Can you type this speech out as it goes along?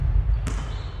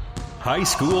High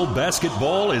school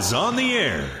basketball is on the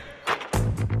air.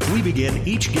 We begin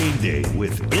each game day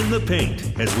with In the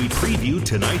Paint as we preview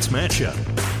tonight's matchup.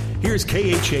 Here's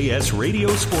KHAS Radio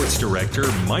Sports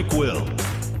Director Mike Will.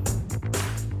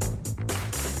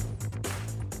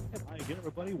 Hi again,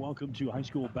 everybody. Welcome to high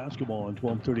school basketball on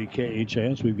 1230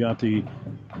 KHAS. We've got the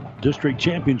district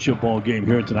championship ball game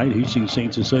here tonight. Hastings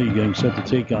St. Cecilia getting set to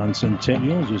take on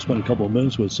Centennial. We'll spend a couple of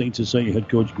minutes with St. Cecilia head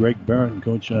coach Greg Barrett. And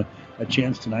Coach, a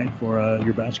chance tonight for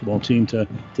your basketball team to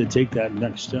take that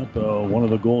next step. One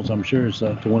of the goals, I'm sure, is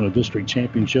to win a district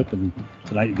championship, and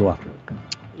tonight you go after it.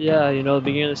 Yeah, you know, the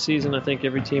beginning of the season, I think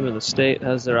every team in the state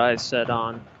has their eyes set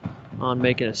on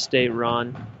making a state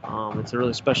run. It's a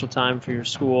really special time for your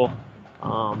school,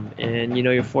 and you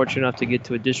know, you're fortunate enough to get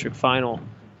to a district final.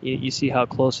 You see how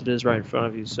close it is right in front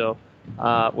of you. So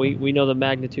we know the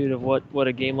magnitude of what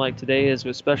a game like today is,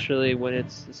 especially when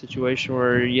it's a situation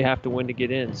where you have to win to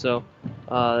get in. So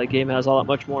the game has a lot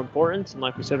much more importance, and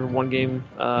like we said, we're one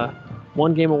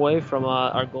game away from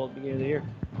our goal at the beginning of the year.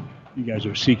 You guys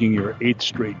are seeking your 8th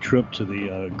straight trip to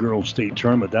the girls' state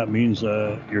tournament. That means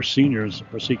your seniors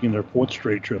are seeking their 4th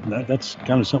straight trip, and that's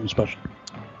kind of something special.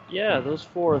 Yeah, those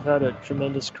 4 have had a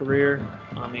tremendous career.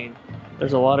 I mean,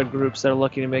 there's a lot of groups that are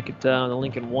lucky to make it down to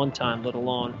Lincoln one time, let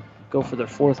alone go for their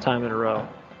 4th time in a row.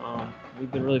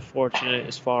 We've been really fortunate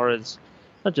as far as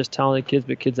not just talented kids,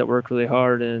 but kids that work really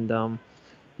hard. And,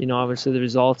 you know, obviously the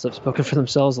results have spoken for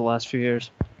themselves the last few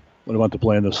years. What about the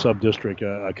play in the sub-district?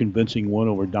 A convincing win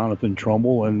over Doniphan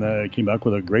Trumbull, and came back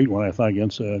with a great one, I thought,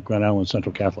 against Grand Island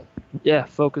Central Catholic. Yeah,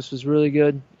 focus was really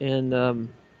good, and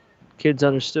kids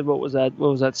understood what was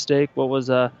at stake,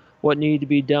 what needed to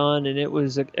be done, and it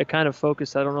was a kind of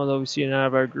focus I don't know that we've seen out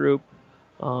of our group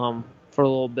for a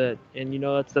little bit. And you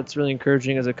know, that's really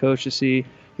encouraging as a coach to see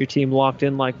your team locked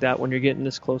in like that when you're getting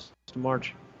this close to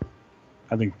March.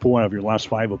 I think 4 out of your last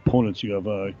 5 opponents you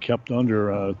have kept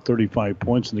under 35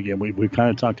 points in the game. We've kind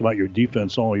of talked about your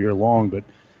defense all year long, but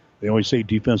they always say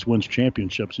defense wins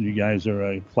championships, and you guys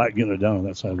are flat getting it down on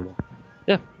that side of the ball.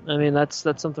 Yeah, I mean, that's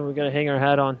something we're going to hang our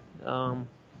hat on.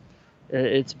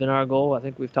 It's been our goal. I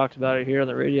think we've talked about it here on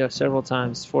the radio several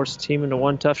times. Force a team into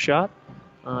one tough shot,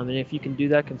 and if you can do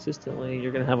that consistently,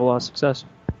 you're going to have a lot of success.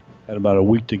 Had about a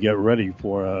week to get ready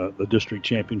for the district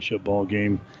championship ball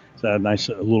game. Is that a nice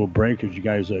little break as you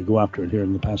guys go after it here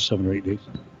in the past 7 or 8 days?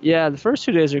 Yeah, the first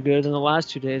 2 days are good, and the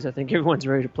last 2 days I think everyone's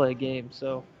ready to play a game.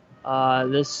 So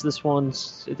this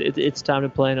one's it's time to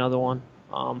play another one.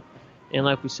 And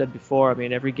like we said before, I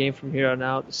mean, every game from here on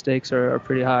out, the stakes are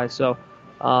pretty high. So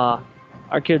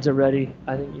our kids are ready.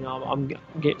 I think, you know,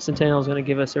 Centennial is going to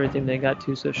give us everything they got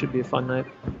to, so it should be a fun night.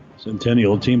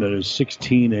 Centennial, a team that is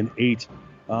 16-8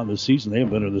 on the season. They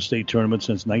haven't been to the state tournament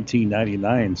since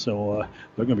 1999, so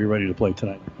they're going to be ready to play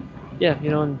tonight. Yeah, you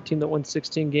know, and a team that wins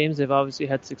 16 games, they've obviously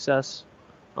had success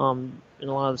in a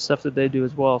lot of the stuff that they do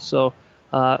as well. So,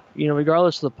 you know,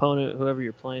 regardless of the opponent, whoever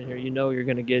you're playing here, you know you're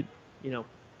going to get, you know,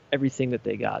 everything that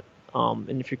they got.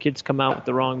 And if your kids come out with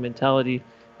the wrong mentality,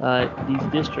 these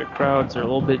district crowds are a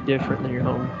little bit different than your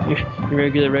home. Your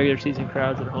regular season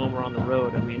crowds at home or on the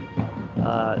road. I mean,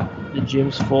 the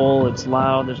gym's full, it's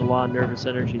loud, there's a lot of nervous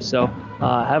energy. So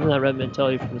having that red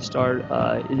mentality from the start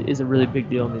is a really big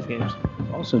deal in these games.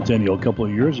 Centennial a couple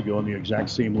of years ago in the exact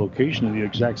same location, in the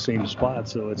exact same spot,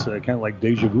 so it's kind of like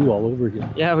deja vu all over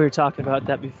again. Yeah, we were talking about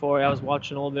that before. I was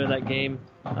watching a little bit of that game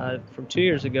from 2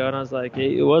 years ago, and I was like,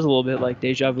 it was a little bit like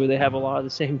deja vu. They have a lot of the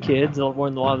same kids, they're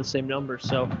wearing a lot of the same numbers.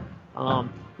 So,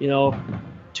 you know,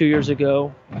 2 years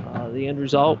ago, the end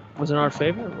result was in our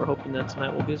favor, and we're hoping that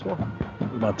tonight will be as well.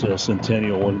 What about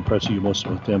Centennial? What impresses you most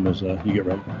with them as you get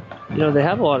ready? You know, they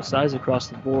have a lot of size across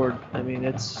the board. I mean,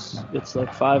 it's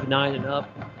like 5'9" and up.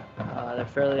 They're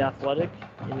fairly athletic,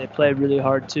 and they play really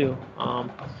hard too.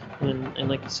 And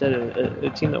like you said, a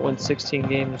team that wins 16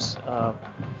 games,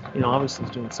 you know, obviously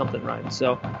is doing something right.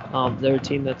 So they're a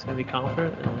team that's going to be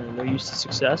confident, and they're used to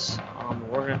success.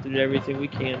 We're going to have to do everything we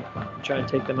can to try and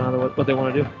take them out of what they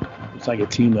want to do. It's like a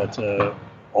team that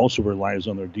also relies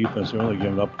on their defense. They're only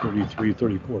giving up 33,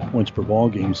 34 points per ball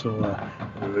game, so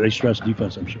they stress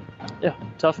defense, I'm sure. Yeah,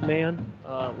 tough man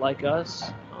like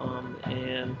us,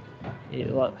 and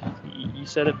you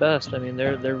said it best. I mean,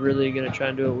 they're really going to try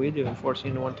and do what we do and force you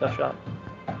into one tough shot.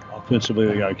 Offensively,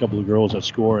 they got a couple of girls that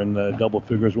score in double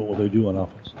figures. What will they do on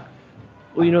offense?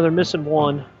 Well, you know, they're missing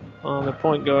one. Their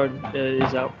point guard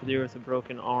is out for the year with a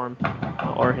broken arm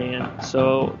or hand,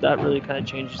 so that really kind of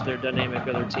changes their dynamic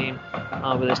of their team.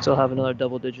 But they still have another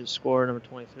double-digit scorer, number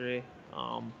 23.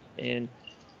 And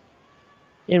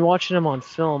watching them on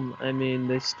film, I mean,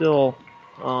 they still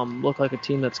look like a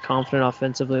team that's confident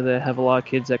offensively. They have a lot of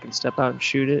kids that can step out and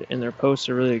shoot it, and their posts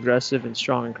are really aggressive and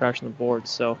strong and crashing the board.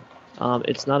 So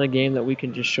it's not a game that we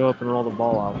can just show up and roll the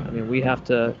ball out. I mean, we have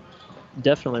to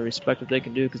definitely respect what they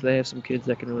can do because they have some kids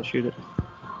that can really shoot it.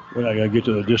 We're not going to get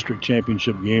to the district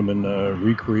championship game and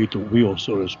recreate the wheel,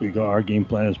 so to speak. Our game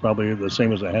plan is probably the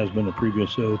same as it has been the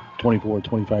previous 24,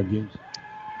 25 games.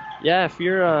 Yeah, if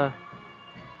you're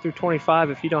through 25,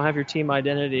 if you don't have your team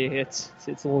identity, it's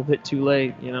a little bit too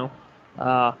late, you know.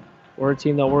 We're a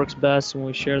team that works best when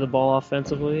we share the ball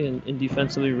offensively and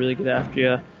defensively really get after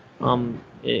you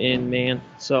in man.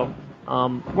 So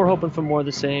we're hoping for more of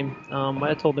the same.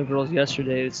 I told the girls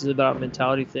yesterday, this is about a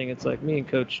mentality thing. It's like me and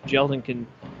Coach Jeldon can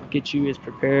get you as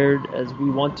prepared as we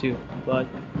want to, but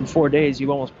in 4 days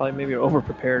you almost probably maybe are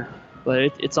over-prepared.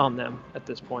 But it's on them at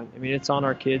this point. I mean, it's on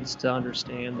our kids to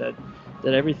understand that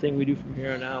everything we do from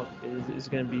here on out is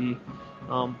going to be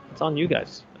it's on you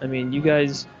guys. I mean, you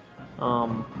guys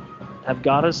have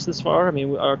got us this far. I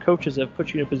mean, our coaches have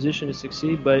put you in a position to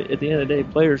succeed, but at the end of the day,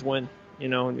 players win, you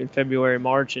know, in February,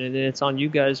 March, and it's on you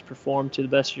guys to perform to the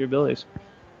best of your abilities.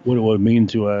 What would it mean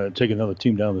to take another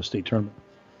team down to the state tournament?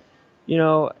 You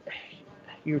know,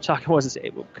 you were talking,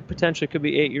 potentially could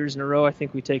be 8 years in a row. I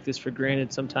think we take this for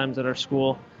granted sometimes at our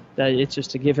school, that it's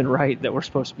just a given right that we're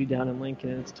supposed to be down in Lincoln,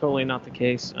 and it's totally not the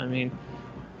case. I mean,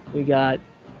 we got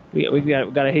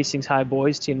a Hastings High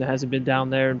boys team that hasn't been down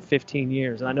there in 15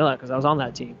 years, and I know that because I was on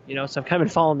that team. You know, so I've kind of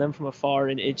been following them from afar,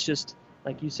 and it's just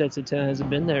like you said, Centennial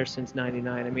hasn't been there since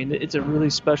 '99. I mean, it's a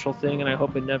really special thing, and I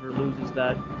hope it never loses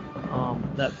that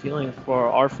feeling for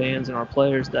our fans and our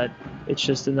players that it's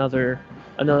just another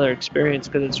experience,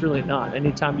 because it's really not.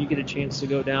 Anytime you get a chance to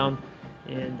go down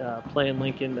and play in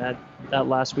Lincoln, that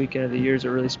last weekend of the year is a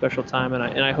really special time, and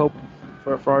I hope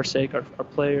for our sake, our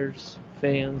players,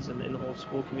 fans, and the whole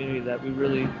school community that we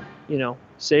really, you know,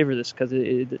 savor this, because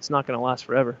it's not going to last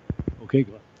forever. Okay.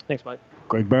 Thanks, Mike.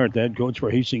 Greg Barrett, the head coach for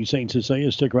Hastings St.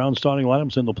 Cecilia. Stick around. Starting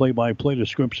lineups and the play-by-play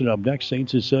description up next. St.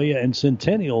 Cecilia and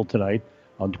Centennial tonight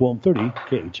on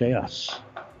 1230 KHAS.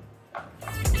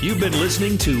 You've been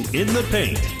listening to In the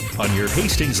Paint on your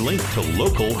Hastings link to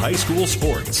local high school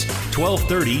sports.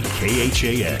 1230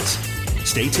 KHAS.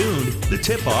 Stay tuned. The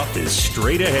tip-off is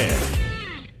straight ahead.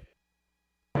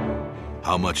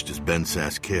 How much does Ben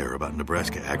Sass care about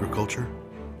Nebraska agriculture?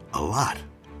 A lot.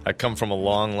 I come from a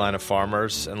long line of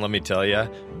farmers, and let me tell you,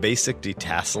 basic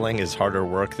detasseling is harder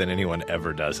work than anyone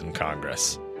ever does in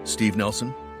Congress. Steve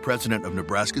Nelson, president of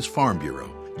Nebraska's Farm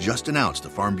Bureau, just announced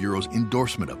the Farm Bureau's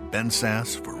endorsement of Ben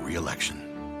Sass for re-election.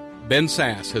 Ben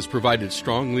Sass has provided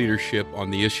strong leadership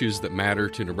on the issues that matter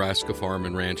to Nebraska farm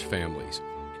and ranch families: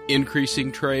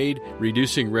 increasing trade,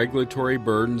 reducing regulatory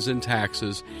burdens and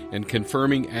taxes, and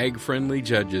confirming ag-friendly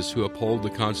judges who uphold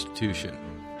the Constitution.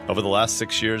 Over the last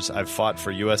 6 years, I've fought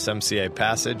for USMCA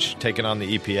passage, taken on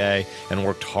the EPA, and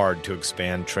worked hard to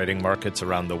expand trading markets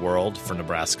around the world for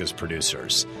Nebraska's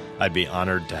producers. I'd be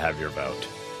honored to have your vote.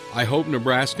 I hope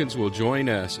Nebraskans will join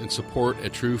us and support a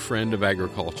true friend of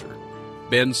agriculture.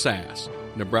 Ben Sass,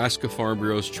 Nebraska Farm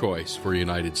Bureau's choice for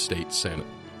United States Senate.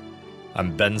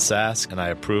 I'm Ben Sass, and I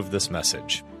approve this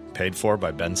message. Paid for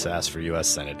by Ben Sass for U.S.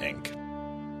 Senate, Inc.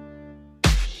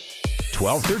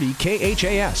 1230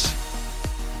 KHAS.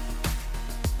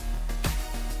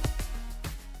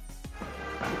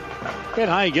 And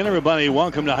hi again, everybody.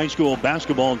 Welcome to high school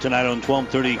basketball tonight on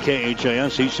 1230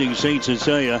 KHAS. Hastings St.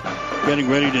 Cecilia getting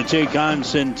ready to take on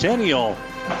Centennial.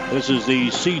 This is the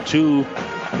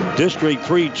C2 District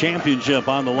 3 Championship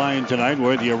on the line tonight.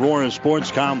 We're at the Aurora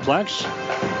Sports Complex.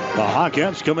 The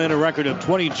Hawkettes come in a record of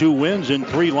 22 wins and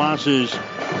 3 losses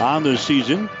on the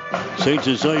season. St.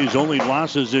 Cecilia's only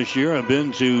losses this year have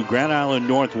been to Grand Island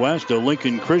Northwest, to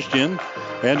Lincoln Christian,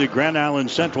 and to Grand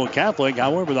Island Central Catholic.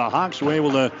 However, the Hawks were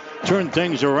able to turn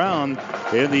things around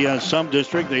in the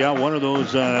sub-district. They got one of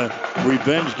those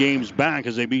revenge games back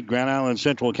as they beat Grand Island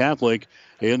Central Catholic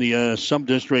in the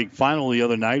sub-district final the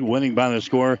other night, winning by the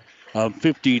score of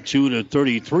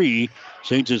 52-33.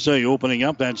 St. Cecilia opening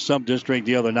up that sub-district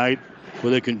the other night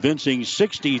with a convincing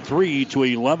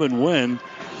 63-11 win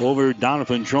over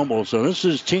Donovan Trumbull. So this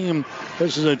is a team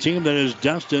that is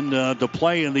destined to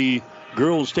play in the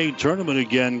girls state tournament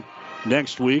again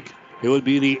next week. It would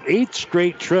be the 8th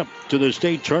straight trip to the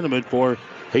state tournament for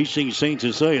Hastings St.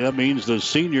 Cecilia. That means the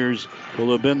seniors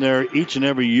will have been there each and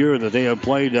every year that they have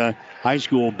played high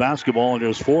school basketball, and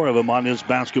there's 4 of them on this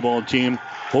basketball team,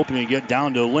 hoping to get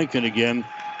down to Lincoln again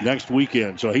next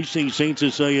weekend. So Hastings St.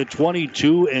 Cecilia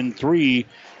 22-3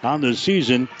 on the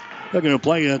season. They're going to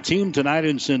play a team tonight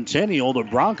in Centennial, the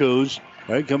Broncos.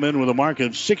 They come in with a mark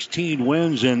of 16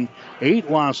 wins and 8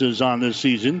 losses on this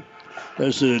season.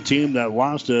 This is a team that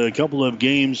lost a couple of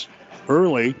games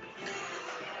early.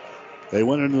 They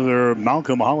went into their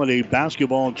Malcolm Holiday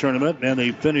basketball tournament, and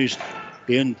they finished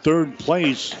in third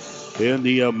place in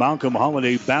the Malcolm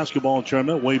Holiday basketball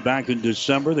tournament way back in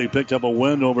December. They picked up a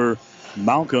win over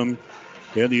Malcolm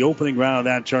in the opening round of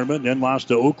that tournament, then lost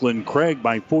to Oakland Craig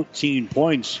by 14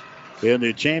 points in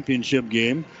the championship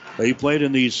game. They played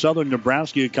in the Southern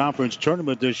Nebraska Conference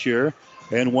tournament this year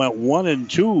and went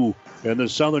 1-2 in the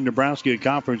Southern Nebraska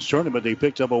Conference tournament. They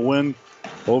picked up a win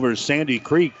over Sandy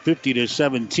Creek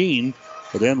 50-17,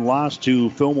 but then lost to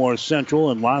Fillmore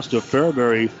Central and lost to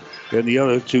Fairbury in the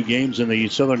other two games in the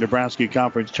Southern Nebraska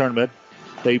Conference tournament.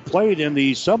 They played in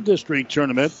the sub-district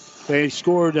tournament. They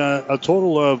scored a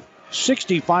total of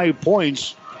 65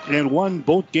 points and won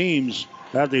both games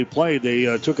that they played.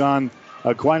 They took on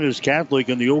Aquinas Catholic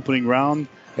in the opening round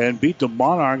and beat the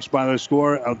Monarchs by the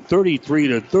score of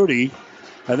 33-30.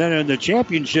 And then in the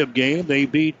championship game, they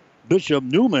beat Bishop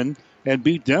Neumann and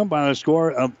beat them by a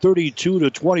score of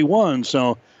 32-21.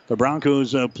 So the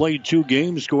Broncos played two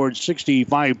games, scored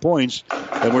 65 points,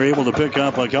 and were able to pick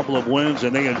up a couple of wins,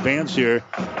 and they advance here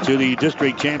to the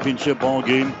district championship ball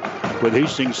game with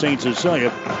Hastings St. Cecilia.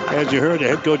 As you heard the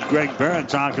head coach Greg Barrett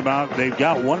talk about, they've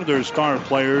got one of their star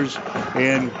players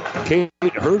in Kate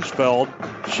Hirschfeld.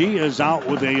 She is out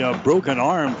with a broken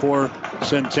arm for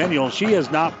Centennial. She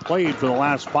has not played for the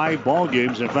last 5 ball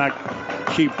games. In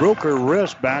fact, she broke her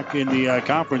wrist back in the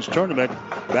conference tournament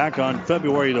back on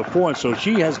February the 4th. So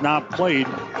she has not played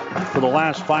for the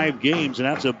last 5 games, and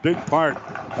that's a big part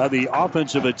of the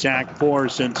offensive attack for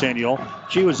Centennial.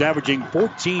 She was averaging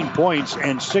 14 points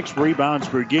and 6 rebounds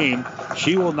per game.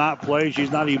 She will not play.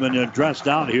 She's not even dressed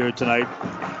out here tonight.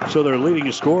 So their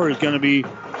leading scorer is going to be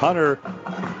Hunter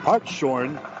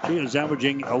Hartshorn. She is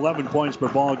averaging 11 points per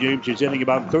ball game. She's hitting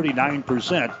about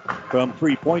 39% from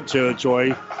 3-point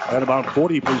territory and about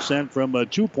 40% from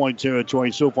 2-point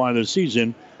territory so far this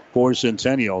season for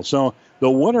Centennial. So the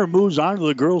winner moves on to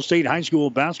the Girls State High School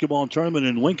basketball tournament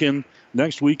in Lincoln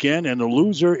next weekend, and the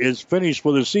loser is finished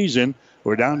for the season.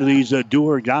 We're down to these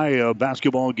do-or-die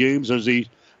basketball games as the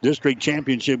district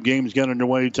championship games get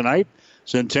underway tonight.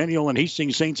 Centennial and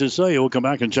Hastings St. Cecilia will come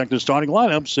back and check the starting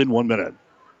lineups in 1 minute.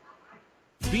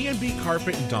 B&B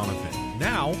Carpet in Donovan,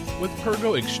 now with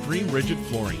Pergo Extreme Rigid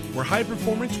Flooring, where high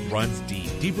performance runs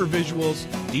deep. Deeper visuals,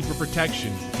 deeper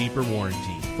protection, deeper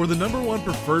warranty. For the #1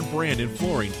 preferred brand in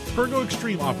flooring, Pergo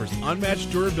Extreme offers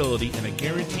unmatched durability and a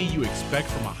guarantee you expect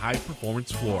from a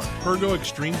high-performance floor. Pergo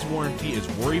Extreme's warranty is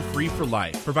worry-free for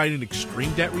life, providing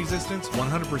extreme debt resistance,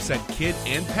 100% kid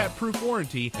and pet-proof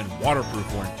warranty, and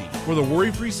waterproof warranty. For the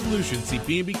worry-free solution, see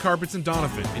B&B Carpets in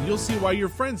Donovan, and you'll see why your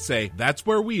friends say that's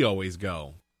where we always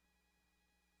go.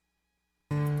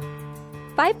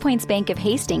 5 Points Bank of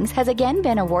Hastings has again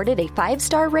been awarded a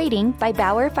 5-star rating by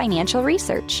Bauer Financial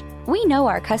Research. We know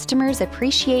our customers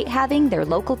appreciate having their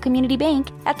local community bank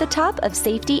at the top of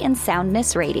safety and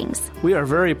soundness ratings. We are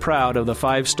very proud of the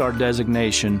 5-star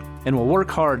designation and will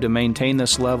work hard to maintain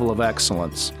this level of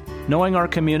excellence. Knowing our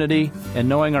community and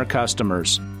knowing our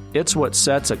customers, it's what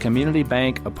sets a community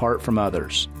bank apart from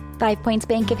others. 5 Points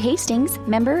Bank of Hastings,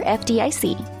 member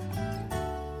FDIC.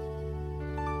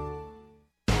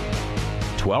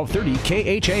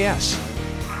 1230 KHAS.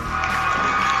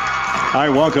 All right,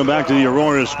 welcome back to the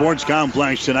Aurora Sports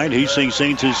Complex tonight. Hastings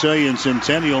St. Cecilia and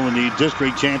Centennial in the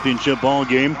district championship ball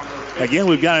game. Again,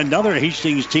 we've got another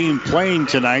Hastings team playing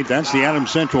tonight. That's the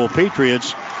Adams Central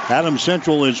Patriots. Adams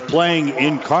Central is playing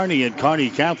in Kearney at Kearney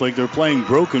Catholic. They're playing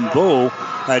Broken Bow,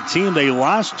 a team they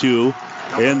lost to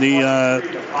in the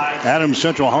Adams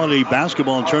Central Holiday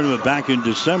Basketball Tournament back in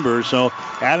December. So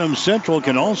Adams Central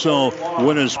can also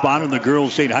win a spot in the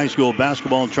Girls State High School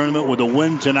Basketball Tournament with a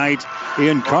win tonight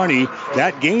in Kearney.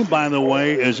 That game, by the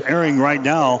way, is airing right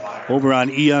now over on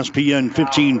ESPN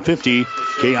 1550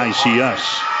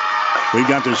 KICS. We've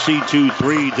got the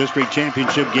C2-3 district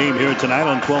championship game here tonight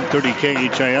on 1230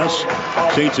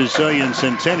 KHAS. St. Cecilia and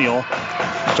Centennial.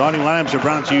 Starting lineups are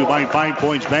brought to you by 5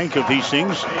 Points Bank of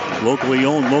Hastings. Locally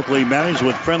owned, locally managed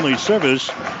with friendly service.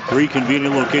 3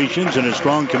 convenient locations and a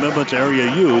strong commitment to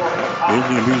area youth. This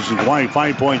is the reason why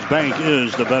 5 Points Bank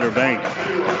is the better bank.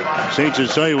 St.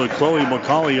 Cecilia with Chloe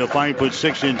McCauley, a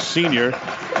 5'6" senior.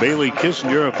 Bailey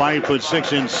Kissinger, a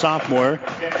 5'6" sophomore.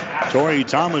 Tori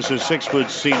Thomas, a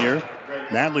 6' senior.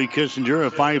 Natalie Kissinger, a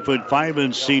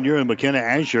 5'5" senior, and McKenna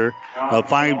Asher, a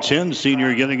 5'10"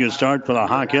 senior, getting a start for the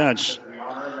Hawkettes.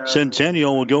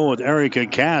 Centennial will go with Erica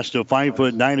Cast, a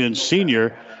 5'9"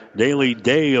 senior. Daly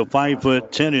Day, a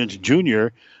 5'10"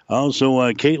 junior. Also,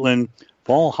 Caitlin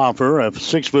Fallhofer, a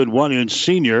 6'1"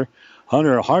 senior.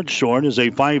 Hunter Hartshorn is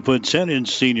a 5'10"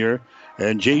 senior.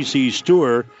 And J.C.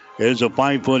 Stewart is a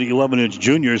 5'11"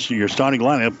 junior. So your starting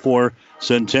lineup for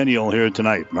Centennial here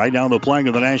tonight. Right now, the playing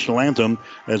of the national anthem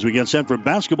as we get set for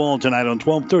basketball tonight on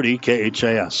 1230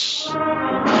 KHAS.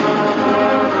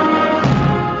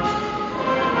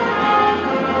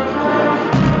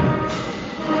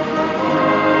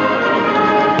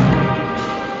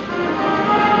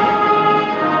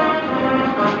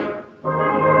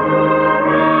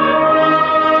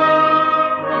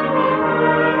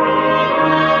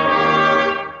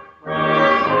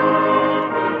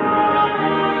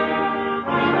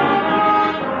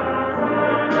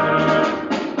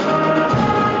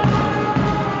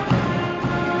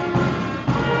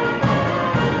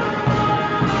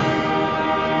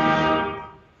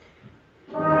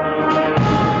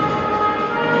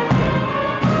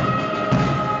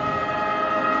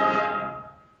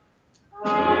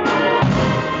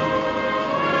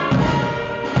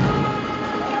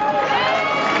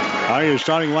 Your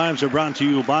starting lineups are brought to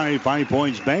you by 5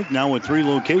 Points Bank, now with 3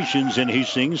 locations in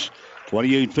Hastings.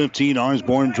 2815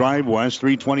 Osborne Drive West,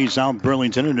 320 South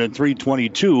Burlington, and at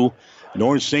 322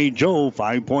 North St. Joe.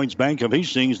 5 Points Bank of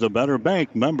Hastings, the better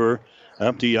bank, member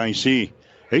FDIC.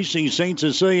 Hastings, St.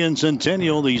 Cecilia, and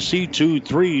Centennial, the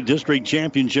C2-3 district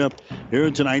championship here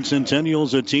tonight.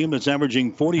 Centennial's a team that's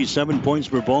averaging 47 points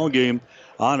per ball game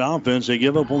on offense. They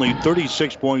give up only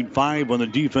 36.5 on the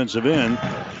defensive end.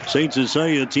 St.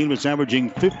 Cecilia, a team that's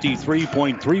averaging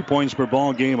 53.3 points per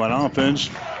ball game on offense.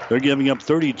 They're giving up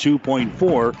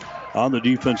 32.4 on the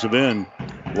defensive end.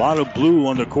 A lot of blue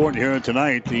on the court here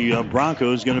tonight. The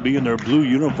Broncos going to be in their blue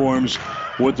uniforms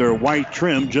with their white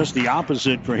trim, just the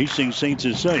opposite for Hastings St.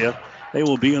 Cecilia. They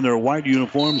will be in their white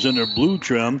uniforms and their blue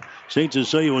trim. St.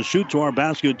 Cecilia will shoot to our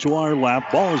basket, to our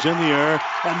left. Ball is in the air,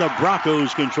 and the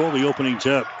Broncos control the opening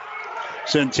tip.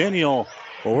 Centennial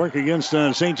will work against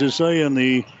St. Cecilia in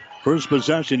the first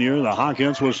possession here. The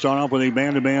Hawkins will start off with a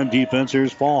man-to-man defense.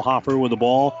 Here's Fallhofer with the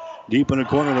ball deep in the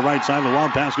corner of the right side. The long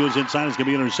pass goes inside. It's going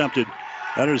to be intercepted.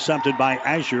 Intercepted by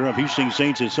Asher of Hastings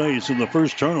St. Cecilia. It's in the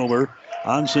first turnover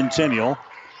on Centennial.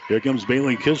 Here comes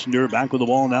Bailey Kissinger back with the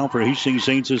ball now for Hastings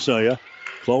St. Cecilia.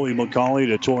 Chloe McCauley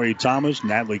to Tori Thomas.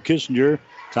 Natalie Kissinger,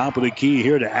 top of the key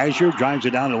here to Asher. Drives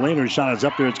it down the lane. Her shot is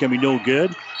up there. It's going to be no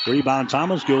good. Rebound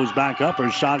Thomas goes back up.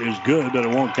 Her shot is good, but it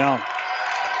won't count.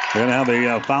 They're going to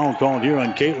have a foul called here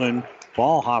on Caitlin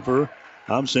Fallhofer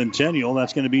of Centennial.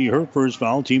 That's going to be her first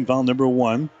foul. Team foul number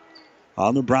 1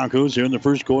 on the Broncos here in the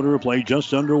first quarter of play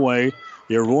just underway.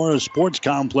 The Aurora Sports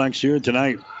Complex here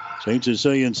tonight. St.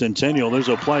 Cecilia and Centennial. There's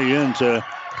a play in to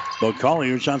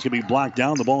McCauley. Her shot's going to be blocked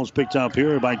down. The ball is picked up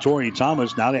here by Tori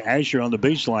Thomas. Now to Asher on the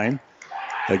baseline.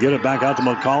 They get it back out to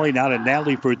McCauley. Now to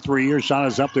Natalie for 3. Her shot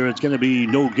is up there. It's going to be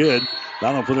no good.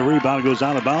 Battle for the rebound. It goes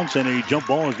out of bounds, and a jump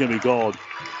ball is going to be called.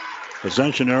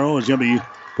 Possession arrow is going to be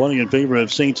pointing in favor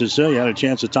of St. Cecilia. Had a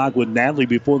chance to talk with Natalie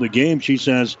before the game. She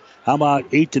says, how about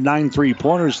 8 to 9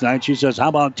 3-pointers tonight? She says, how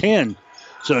about 10?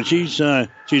 So she's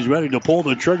ready to pull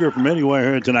the trigger from anywhere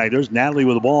here tonight. There's Natalie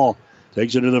with the ball.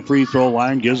 Takes it to the free throw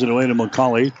line. Gives it away to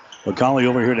McCauley. McCauley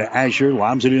over here to Asher.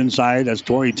 Lobs it inside. That's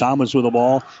Tori Thomas with the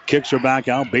ball. Kicks her back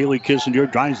out. Bailey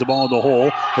Kissinger drives the ball in the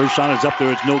hole. Her shot is up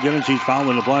there. It's no good, and she's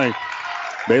fouling the play.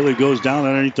 Bailey goes down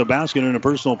underneath the basket, and a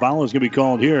personal foul is going to be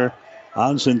called here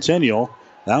on Centennial.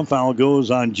 That foul goes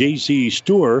on J.C.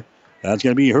 Stewart. That's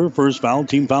going to be her first foul.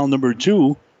 Team foul number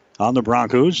 2 on the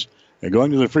Broncos. And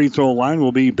going to the free throw line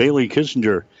will be Bailey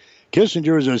Kissinger.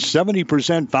 Kissinger is a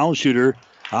 70% foul shooter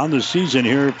on the season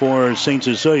here for St.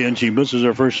 Cecilia, and she misses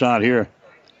her first shot here.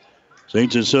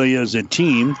 St. Cecilia as a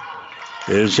team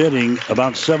is hitting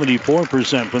about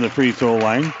 74% from the free throw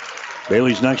line.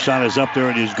 Bailey's next shot is up there.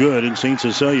 It is good, and St.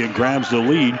 Cecilia grabs the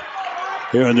lead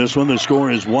here in this one. The score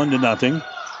is 1-0.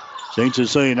 St.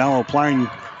 Cecilia now applying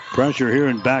pressure here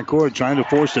in backcourt, trying to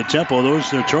force the tempo. Those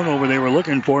the turnover they were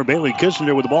looking for. Bailey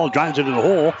Kissinger with the ball, drives into the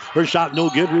hole. Her shot no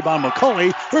good. Rebound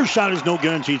McCauley. Her shot is no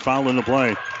good, and she's fouling the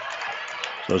play.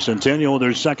 So Centennial with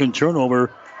their second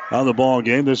turnover of the ball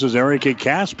game. This is Erica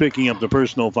Cass picking up the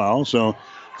personal foul. So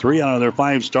 3 out of their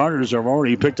 5 starters have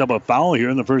already picked up a foul here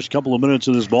in the first couple of minutes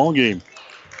of this ball game.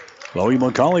 Chloe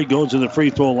McCauley goes to the free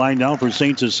throw line now for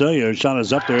St. Cecilia. Her shot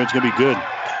is up there. It's going to be good.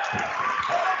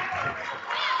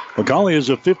 McCauley is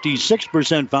a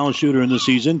 56% foul shooter in the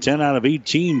season. 10 out of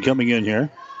 18 coming in here.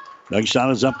 Next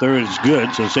shot is up there. It's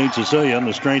good. So St. Cecilia, on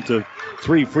the strength of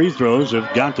 3 free throws,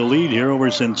 have got the lead here over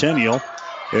Centennial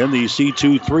in the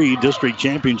C2-3 district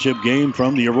championship game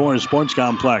from the Aurora Sports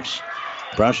Complex.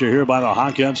 Pressure here by the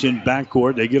Hawkins in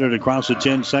backcourt. They get it across the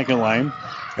 10-second line.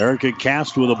 Erica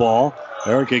Cast with the ball.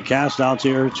 Erica Cast out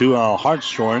here to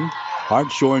Hartshorn.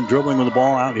 Hartshorn dribbling with the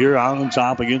ball out here, out on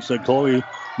top against the Chloe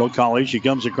McCauley. She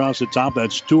comes across the top.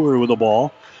 That's Stewart with the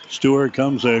ball. Stewart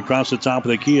comes across the top of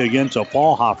the key again to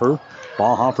Fallhofer.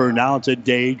 Fallhofer now to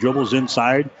Day. Dribbles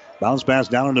inside. Bounce pass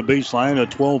down on the baseline. A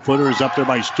 12-footer is up there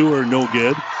by Stewart. No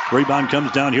good. Rebound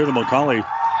comes down here to McCauley.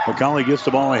 McCauley gets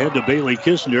the ball ahead to Bailey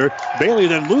Kissinger. Bailey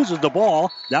then loses the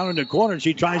ball down in the corner.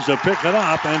 She tries to pick it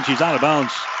up, and she's out of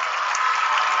bounds.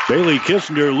 Bailey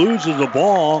Kissinger loses the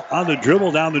ball on the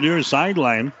dribble down the near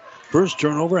sideline. First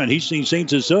turnover, and he's seen St.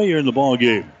 Cecilia in the ball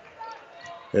game.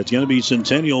 It's going to be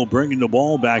Centennial bringing the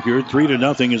ball back here.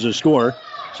 3-0 is the score.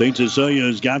 St. Cecilia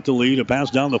has got the lead. A pass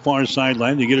down the far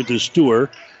sideline to get it to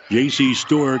Stewart. J.C.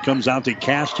 Stewart comes out to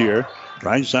Cast here.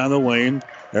 Right side of the lane.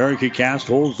 Erica Cast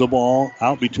holds the ball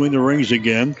out between the rings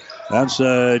again. That's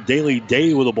Daly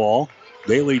Day with the ball.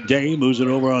 Daly Day moves it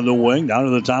over on the wing. Down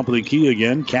to the top of the key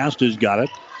again. Cast has got it.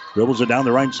 Dribbles it down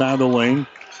the right side of the lane.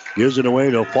 Gives it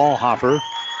away to Fallhofer.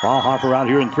 Fallhofer out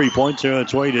here in 3-point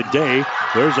territory today.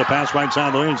 There's a pass right side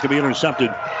of the lane. It's going to be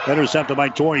intercepted. Intercepted by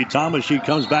Tori Thomas. She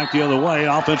comes back the other way.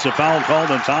 Offensive foul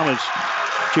called on Thomas.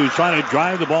 She was trying to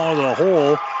drive the ball to the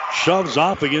hole. Shoves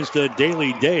off against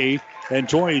Daly Day. And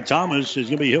Tori Thomas is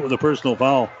going to be hit with a personal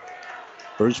foul.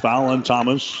 First foul on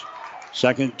Thomas.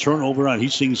 Second turnover on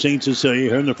Hastings St. Cecilia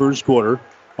here in the first quarter.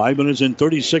 5 minutes and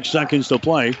 36 seconds to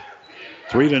play.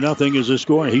 3-0 is the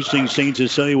score. Hastings St.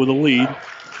 Cecilia with a lead.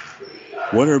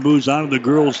 Winner moves on to the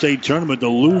girls' state tournament. The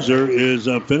loser is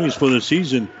finished for the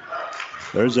season.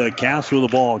 There's a Cass with the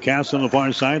ball. Cass on the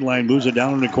far sideline moves it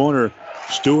down in the corner.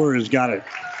 Stewart has got it.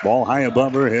 Ball high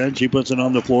above her head. She puts it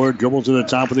on the floor. Dribbles to the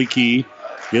top of the key.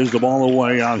 Gives the ball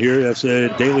away out here. That's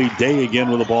Daly Day again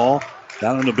with the ball.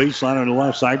 Down on the baseline on the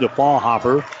left side to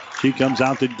Fallhofer. She comes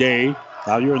out to Day.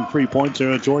 Out here in 3-point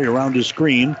territory around the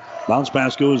screen. Bounce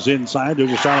pass goes inside.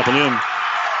 There's a shot up and in.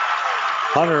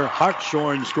 Hunter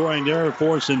Hartshorn scoring there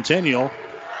for Centennial.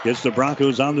 Gets the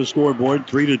Broncos on the scoreboard.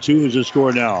 3-2 is the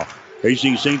score now.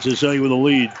 Hastings St. Cecilia with a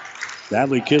lead.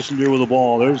 Natalie Kissinger with the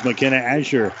ball. There's McKenna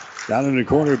Asher. Down in the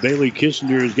corner, Bailey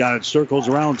Kissinger has got it. Circles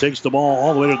around, takes the ball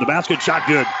all the way to the basket. Shot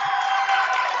good.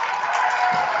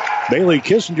 Bailey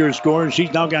Kissinger scores.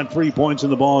 She's now got 3 points in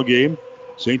the ball game.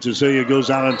 St. Cecilia goes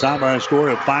out on top by a score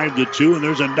of 5-2, and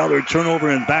there's another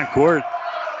turnover in backcourt.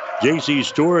 J.C.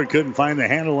 Stewart couldn't find the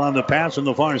handle on the pass on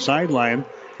the far sideline.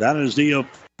 That is the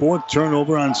fourth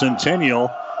turnover on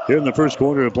Centennial here in the first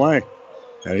quarter of play.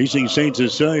 And Hastings St.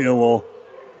 Cecilia will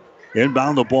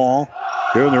inbound the ball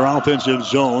here in their offensive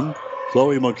zone.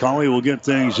 Chloe McCauley will get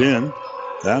things in.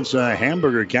 That's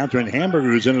Hamburger. Catherine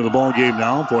Hamburger is into the ball game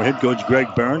now for head coach Greg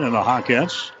Barron and the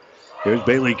Hawkettes. Here's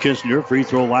Bailey Kissinger. Free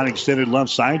throw line extended left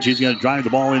side. She's going to drive the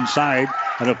ball inside,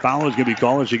 and a foul is going to be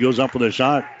called as she goes up with a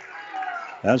shot.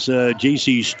 That's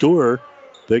J.C. Stewart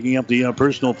picking up the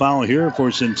personal foul here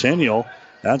for Centennial.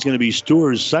 That's going to be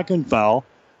Stewart's second foul.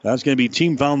 That's going to be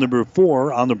team foul number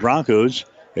 4 on the Broncos.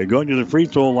 And going to the free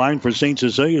throw line for St.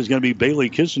 Cecilia is going to be Bailey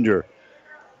Kissinger.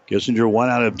 Kissinger 1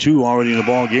 out of 2 already in the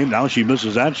ball game. Now she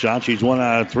misses that shot. She's 1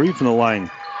 out of 3 from the line.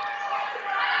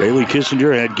 Bailey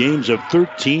Kissinger had games of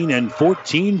 13 and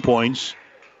 14 points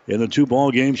in the 2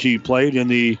 ball games she played in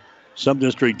the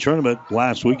sub-district tournament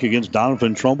last week against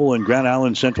Donovan Trumbull and Grand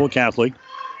Island Central Catholic.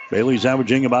 Bailey's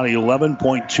averaging about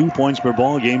 11.2 points per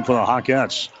ball game for the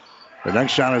Hawkettes. The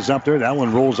next shot is up there. That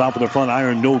one rolls off of the front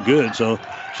iron, no good, so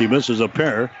she misses a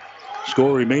pair.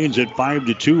 Score remains at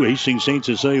 5-2. Hastings St.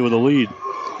 Cecilia with a lead.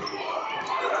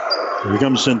 Here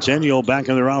comes Centennial back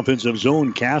in their offensive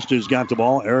zone. Cast has got the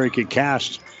ball. Erica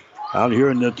Cast out here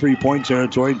in the 3-point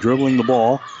territory, dribbling the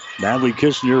ball. Natalie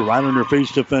Kissinger right on her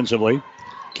face defensively.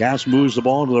 Cast moves the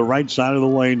ball to the right side of the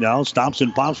lane now. Stops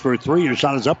and pops for a 3. Her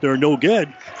shot is up there, no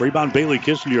good. Rebound Bailey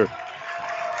Kissinger.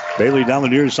 Bailey down the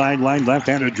near sideline.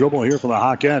 Left-handed dribble here for the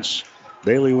Hawkettes.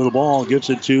 Bailey with the ball gets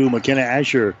it to McKenna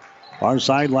Asher. Our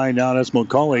sideline now, that's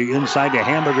McCauley. Inside to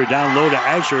Hamburger, down low to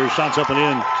Asher. Shots up and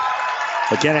in.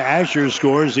 McKenna Asher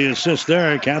scores the assist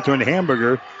there. Catherine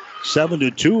Hamburger.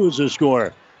 7-2 is the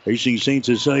score. Hastings St.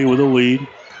 Cecilia with a lead.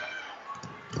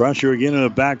 Pressure again in the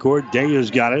backcourt. Day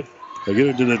has got it. They get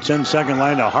it to the 10-second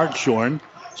line to Hartshorn.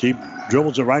 She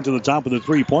dribbles it right to the top of the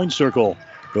 3-point circle.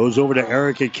 Goes over to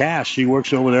Erica Cass. She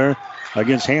works over there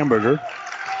against Hamburger.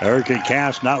 Erica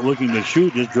Cass not looking to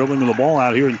shoot, just dribbling the ball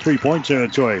out here in 3-point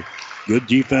territory. Good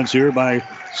defense here by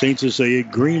St. Cecilia.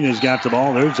 Green has got the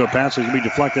ball. There's a pass that's going to be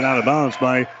deflected out of bounds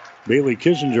by Bailey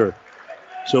Kissinger.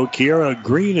 So Kiara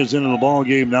Green is into the ball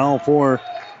game now for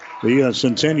the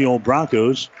Centennial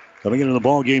Broncos. Coming into the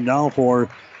ball game now for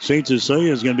St.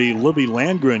 Cecilia is going to be Libby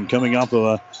Landgren, coming off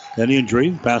of an injury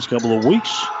the past couple of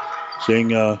weeks. Seeing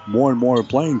more and more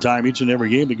playing time each and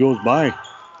every game that goes by.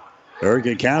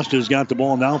 Erica Casta's got the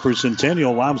ball now for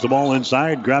Centennial. Lobs the ball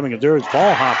inside. Grabbing it there is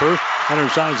Fallhopper. And her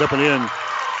side's up and in.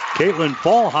 Caitlin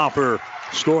Fallhopper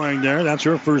scoring there. That's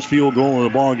her first field goal of the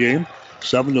ball game.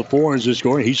 7-4 is the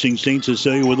score. Hastings St.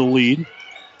 Cecilia with the lead.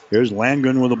 Here's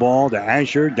Landgren with the ball to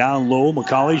Asher. Down low.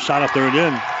 McCauley shot up there and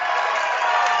in.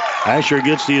 Asher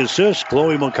gets the assist.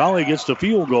 Chloe McCauley gets the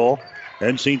field goal.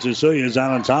 And St. Cecilia is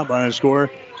out on top by a score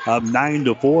of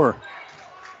 9-4.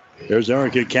 There's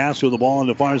Erica Cass with the ball on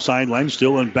the far sideline.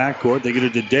 Still in backcourt. They get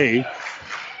it to Day.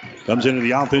 Comes into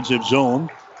the offensive zone.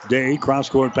 Day,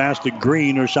 cross-court pass to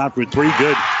Green. Her shot for three.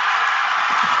 Good.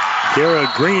 Kara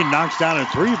Green knocks down a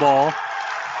three ball.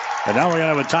 And now we're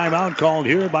going to have a timeout called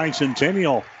here by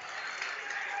Centennial.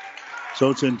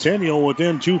 So Centennial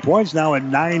within 2 points now at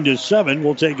 9-7.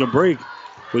 We'll take a break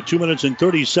with 2 minutes and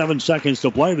 37 seconds to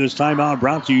play. This timeout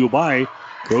brought to you by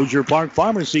Crozier Park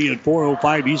Pharmacy at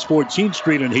 405 East 14th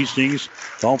Street in Hastings.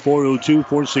 Call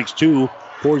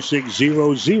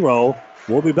 402-462-4600.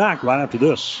 We'll be back right after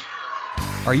this.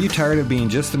 Are you tired of being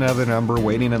just another number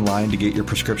waiting in line to get your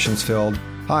prescriptions filled?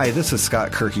 Hi, this is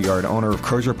Scott Kierkegaard, owner of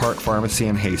Crozier Park Pharmacy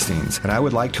in Hastings, and I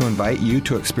would like to invite you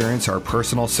to experience our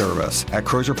personal service. At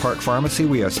Crozier Park Pharmacy,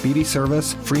 we have speedy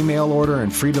service, free mail order,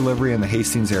 and free delivery in the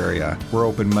Hastings area. We're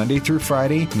open Monday through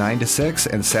Friday, 9 to 6,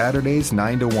 and Saturdays,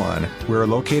 9 to 1. We're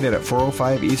located at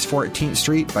 405 East 14th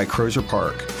Street by Crozier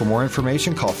Park. For more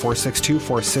information, call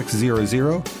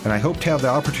 462-4600, and I hope to have the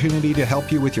opportunity to help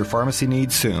you with your pharmacy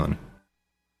needs soon.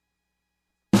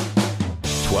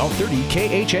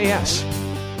 1230 KHAS.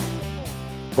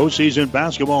 Postseason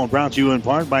basketball brought to you in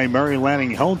part by Mary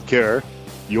Lanning Healthcare,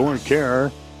 your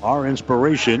care, our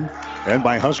inspiration, and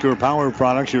by Husker Power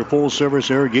Products, your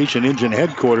full-service irrigation engine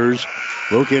headquarters,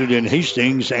 located in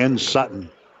Hastings and Sutton.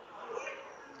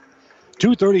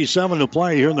 2:37 to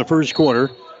play here in the first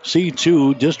quarter.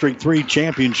 C2 District 3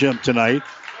 championship tonight.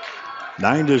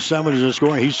 9-7 is the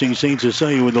score. Hastings St.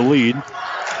 Cecilia with the lead.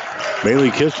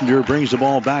 Bailey Kissinger brings the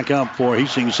ball back up for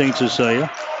Hastings St. Cecilia.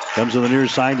 Comes to the near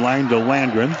sideline to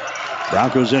Landgren.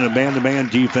 Broncos in a man-to-man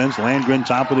defense. Landgren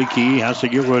top of the key. Has to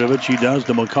get rid of it. She does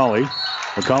to McCauley.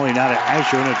 McCauley now to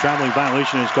Asher. And a traveling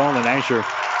violation is called on Asher.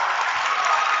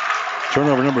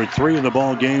 Turnover number 3 in the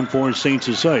ball game for St.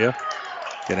 Cecilia.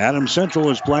 And Adams Central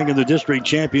is playing in the district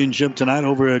championship tonight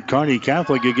over at Kearney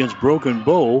Catholic against Broken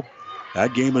Bow.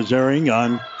 That game is airing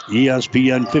on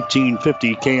ESPN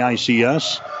 1550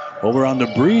 KICS. Over on the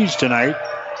Breeze tonight,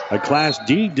 a Class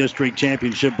D district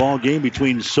championship ball game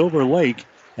between Silver Lake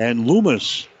and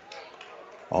Loomis.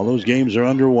 All those games are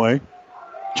underway.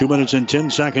 2 minutes and 10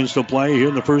 seconds to play here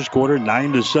in the first quarter.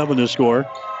 9-7 to score.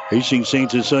 Hastings St.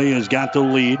 Cecilia has got the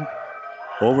lead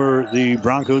over the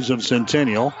Broncos of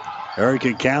Centennial.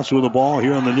 Erica Cass with the ball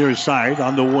here on the near side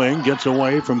on the wing. Gets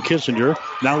away from Kissinger.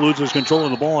 Now loses control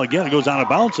of the ball again. It goes out of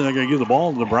bounds, and they're going to give the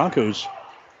ball to the Broncos.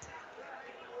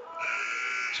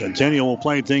 Centennial will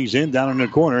play things in down in the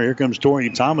corner. Here comes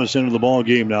Tori Thomas into the ball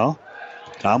game now.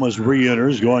 Thomas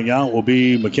re-enters. Going out will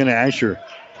be McKenna Asher.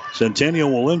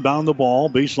 Centennial will inbound the ball.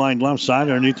 Baseline left side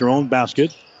underneath their own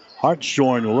basket.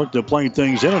 Hartshorn will look to play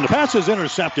things in, and the pass is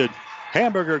intercepted.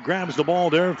 Hamburger grabs the ball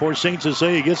there for St.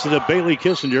 Cecilia. Gets to the Bailey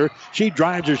Kissinger. She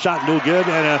drives her shot, no good,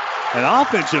 and an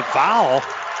offensive foul.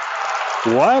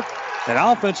 What? An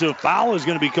offensive foul is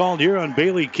going to be called here on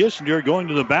Bailey Kissinger going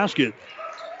to the basket.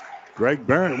 Greg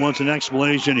Barrett wants an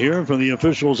explanation here from the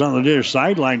officials on the near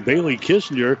sideline. Bailey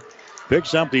Kissinger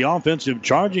picks up the offensive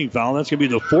charging foul. That's going to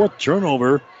be the 4th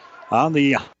turnover on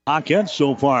the Hawkettes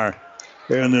so far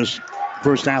in this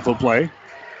first half of play.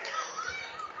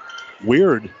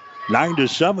 Weird.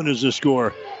 9-7 is the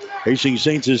score. Hastings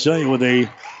St. Cecilia with a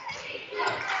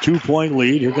 2-point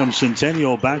lead. Here comes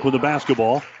Centennial back with the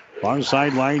basketball. Far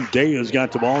sideline, Day has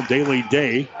got the ball. Daly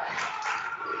Day.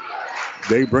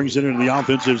 Day brings it into the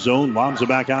offensive zone. Lobs it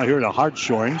back out here to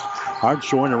Hartshorn.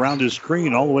 Hartshorn around his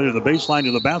screen all the way to the baseline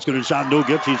to the basket. And shot no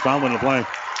good. He's fouling the play.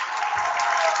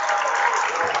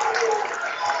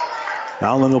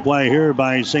 Fouling the play here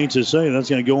by St. Cecilia. That's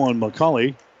going to go on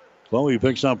McCauley. Chloe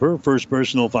picks up her first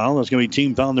personal foul. That's going to be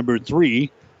team foul number 3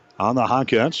 on the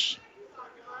Hawkettes.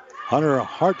 Hunter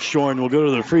Hartshorn will go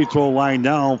to the free throw line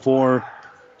now for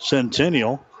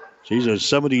Centennial. She's a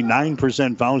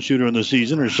 79% foul shooter in the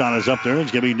season. Her shot is up there.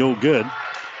 It's going to be no good.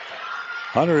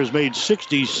 Hunter has made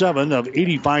 67 of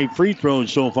 85 free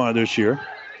throws so far this year.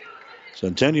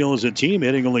 Centennial as a team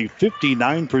hitting only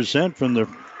 59% from the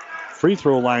free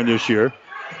throw line this year.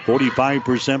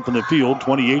 45% from the field,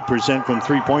 28% from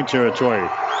three-point territory.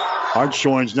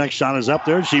 Hartshorn's next shot is up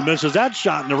there. She misses that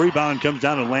shot, and the rebound comes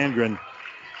down to Landgren.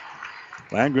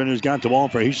 Landgren has got the ball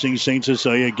for Hastings St.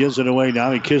 Cecilia. Gives it away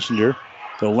now to Kissinger.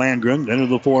 To Landgren, into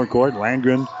the forecourt.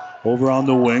 Landgren over on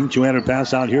the wing. Two-handed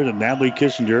pass out here to Natalie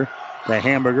Kissinger. The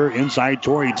Hamburger inside.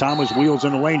 Tori Thomas wheels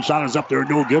in the lane. Shot is up there.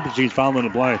 No good, but she's fouling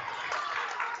the play.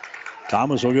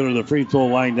 Thomas will go to the free throw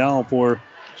line now for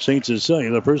St.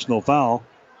 Cecilia. The personal foul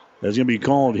is going to be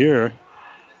called here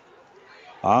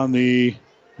on the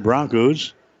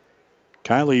Broncos.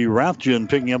 Kylie Rathjen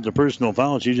picking up the personal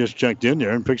foul. She just checked in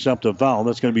there and picks up the foul.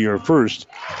 That's going to be her first.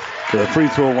 To the free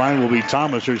throw line will be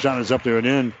Thomas. Her shot is up there and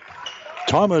in.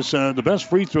 Thomas, the best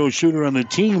free throw shooter on the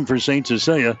team for St.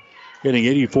 Cecilia, hitting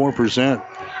 84%.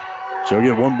 She'll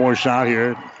get one more shot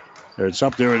here. It's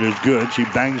up there. It is good. She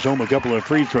bangs home a couple of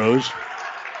free throws.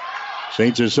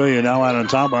 St. Cecilia now out on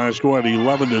top by a score of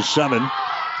 11-7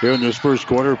 here in this first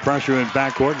quarter. Pressure in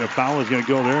backcourt, and the foul is going to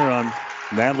go there on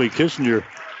Natalie Kissinger.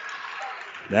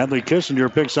 Natalie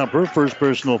Kissinger picks up her first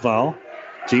personal foul.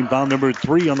 Team foul number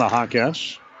 3 on the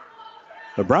Hawkettes.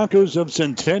 The Broncos of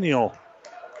Centennial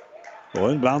will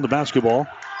inbound the basketball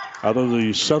out of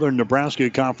the Southern Nebraska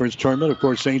Conference Tournament. Of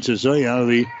course, St. Cecilia out of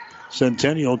the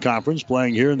Centennial Conference,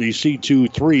 playing here in the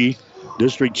C2-3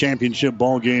 District Championship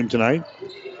ball game tonight.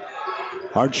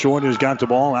 Hartshorn has got the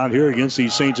ball out here against the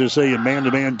St. Cecilia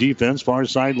man-to-man defense, far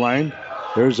sideline.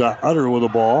 There's Utter with the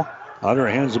ball. Utter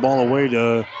hands the ball away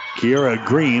to Kiera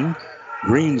Green.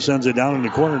 Green sends it down in the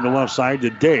corner to the left side to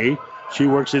Day. She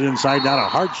works it inside down to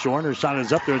Hartshorn. Her shot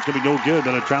is up there. It's going to be no good,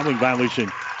 but a traveling violation.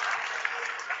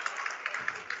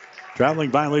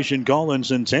 Traveling violation call in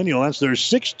Centennial. That's their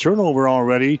 6th turnover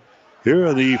already here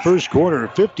in the first quarter.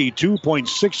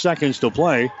 52.6 seconds to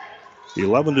play.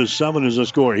 11-7 is the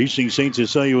score. Hastings St.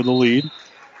 Cecilia with the lead.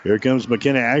 Here comes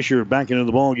McKenna Asher back into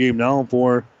the ball game now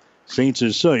for St.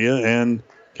 Cecilia. And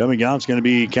coming out is going to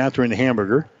be Catherine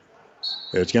Hamburger.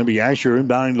 It's going to be Asher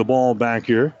inbounding the ball back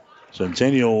here.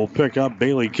 Centennial will pick up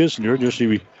Bailey Kissinger. Just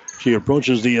she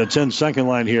approaches the 10-second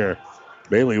line here.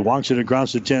 Bailey walks it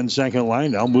across the 10-second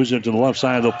line. Now moves it to the left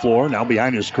side of the floor. Now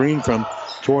behind the screen from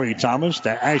Tori Thomas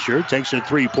to Asher. Takes a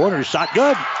three-pointer. Shot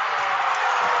good.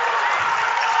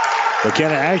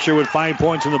 McKenna Asher with 5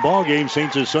 points in the ball game.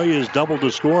 St. Cecilia has doubled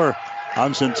the score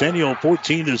on Centennial,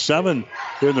 14-7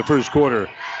 here in the first quarter.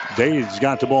 Day's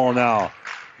got the ball now.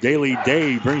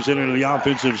 Day brings it into the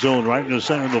offensive zone right in the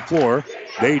center of the floor.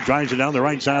 Day drives it down the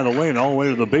right side of the lane all the way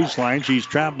to the baseline. She's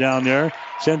trapped down there.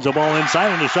 Sends the ball inside,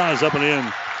 and the shot is up and in.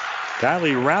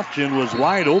 Kylie Rathjen was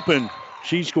wide open.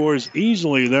 She scores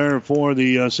easily there for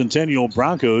the Centennial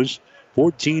Broncos.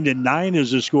 14-9 is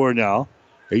the score now.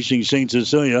 Hastings St.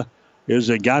 Cecilia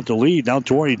is got the lead. Now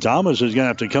Tori Thomas is going to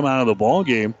have to come out of the ball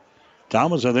game.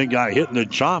 Thomas, I think, got hit in the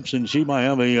chops, and she might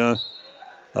have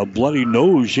a bloody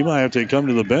nose. She might have to come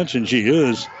to the bench, and she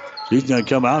is. She's going to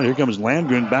come out. Here comes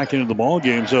Landgren back into the ball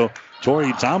game. So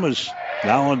Tori Thomas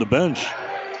now on the bench.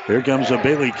 Here comes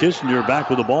Bailey Kissinger back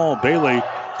with the ball. Bailey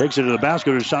takes it to the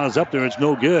basket. Her shot is up there. It's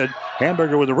no good.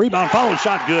 Hamburger with a rebound. Follow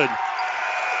shot good.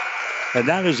 And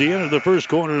that is the end of the first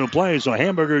quarter of play. So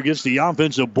Hamburger gets the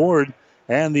offensive board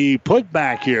and the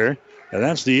putback here. And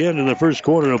that's the end of the first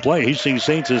quarter of play. Hastings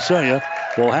St. Cecilia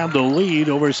will have the lead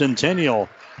over Centennial.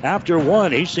 After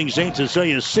one, Hastings St.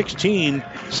 Cecilia 16,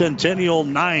 Centennial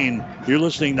 9. You're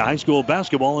listening to high school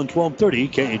basketball on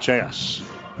 1230 KHAS.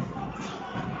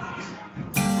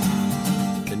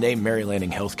 The name Mary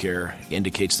Lanning Healthcare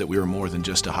indicates that we are more than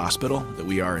just a hospital, that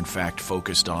we are in fact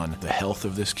focused on the health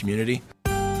of this community.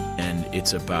 And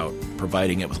it's about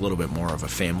providing it with a little bit more of a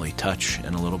family touch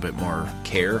and a little bit more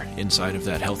care inside of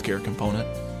that healthcare component.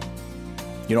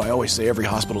 You know, I always say every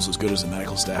hospital is as good as the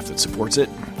medical staff that supports it,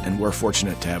 and we're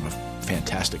fortunate to have a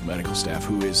fantastic medical staff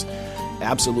who is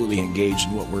absolutely engaged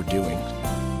in what we're doing.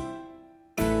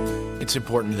 It's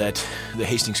important that the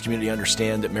Hastings community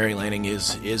understand that Mary Lanning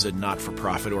is a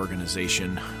not-for-profit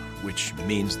organization, which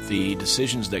means the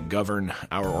decisions that govern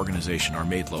our organization are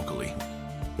made locally.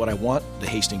 What I want the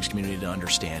Hastings community to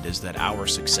understand is that our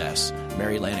success,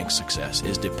 Mary Lanning's success,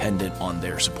 is dependent on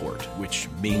their support, which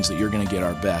means that you're going to get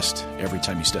our best every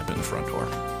time you step in the front door.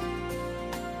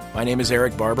 My name is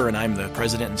Eric Barber, and I'm the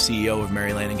president and CEO of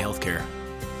Mary Lanning Healthcare.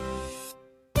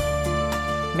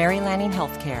 Mary Lanning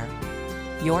Healthcare.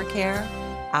 Your care,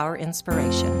 our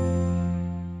inspiration.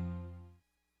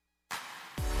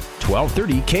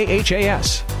 1230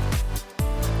 KHAS.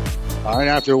 All right,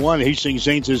 after one, Hastings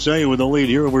St. Cecilia with the lead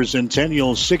here over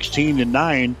Centennial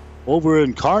 16-9. Over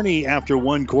in Kearney after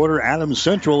one quarter, Adams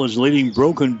Central is leading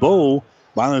Broken Bow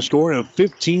by the score of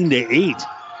 15-8.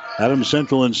 Adams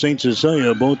Central and St.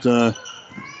 Cecilia both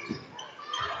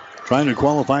trying to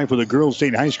qualify for the Girls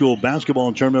State High School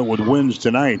basketball tournament with wins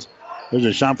tonight. There's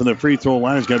a shot from the free throw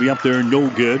line. It's going to be up there, no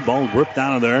good. Ball ripped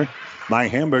out of there by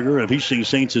Hamburger of Hastings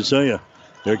St. Cecilia.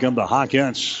 Here come the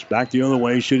Hawkettes back the other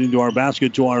way, shooting to our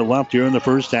basket to our left here in the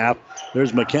first half.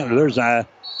 There's McKenna. There's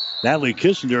Natalie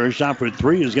Kissinger. Her shot for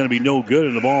three is going to be no good,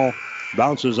 and the ball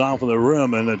bounces off of the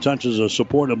rim and it touches a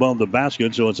support above the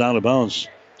basket, so it's out of bounds.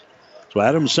 So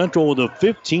Adams Central with a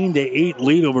 15-8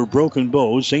 lead over Broken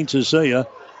Bow. St. Cecilia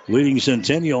leading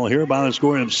Centennial here by a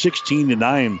score of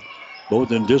 16-9.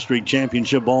 Both in district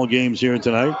championship ball games here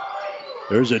tonight.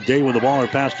 There's a Day with the ball. Her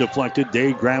pass deflected.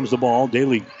 Day grabs the ball.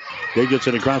 Day gets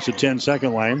it across the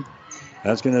 10-second line.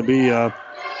 That's going to be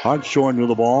Hartshorn with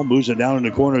the ball. Moves it down in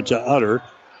the corner to Utter.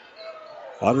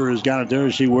 Utter has got it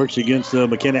there. She works against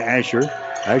McKenna Asher.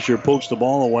 Asher pokes the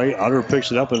ball away. Utter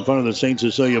picks it up in front of the St.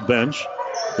 Cecilia bench.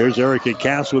 Here's Erica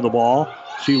Cass with the ball.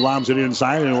 She lobs it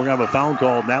inside, and we're going to have a foul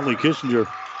called. Natalie Kissinger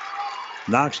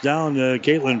knocks down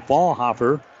Caitlin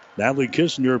Fallhofer. Natalie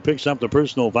Kissinger picks up the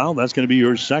personal foul. That's going to be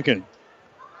her second.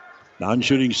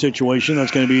 Non-shooting situation.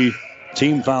 That's going to be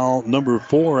team foul number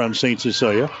 4 on St.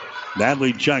 Cecilia.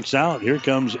 Natalie checks out. Here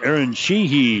comes Erin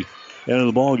Sheehy into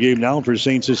the ball game now for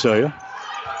St. Cecilia.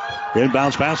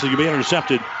 Inbounds pass is going to be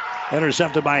intercepted.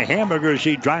 Intercepted by Hamburger.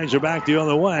 She drives her back the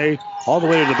other way. All the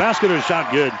way to the basket. Her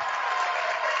shot good.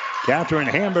 Catherine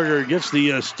Hamburger gets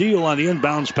the steal on the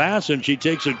inbounds pass, and she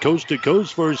takes it coast to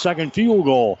coast for her second field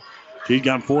goal. She's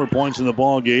got 4 points in the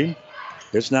ball game.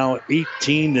 It's now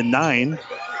 18-9.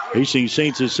 Hastings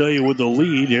St. Cecilia with the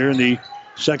lead here in the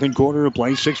second quarter of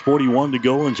play. 6:41 to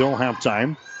go until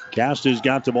halftime. Cast has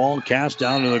got the ball. Cast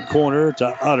down in the corner to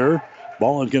Utter.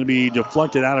 Ball is going to be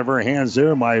deflected out of her hands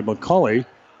there by McCauley.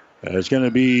 It's going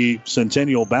to be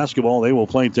Centennial basketball. They will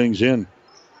play things in.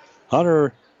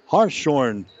 Hunter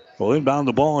Hartshorn will inbound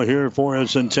the ball here for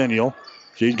Centennial.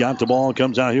 She's got the ball.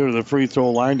 Comes out here to the free throw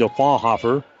line to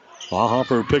Fallhofer.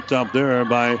 Fallhofer picked up there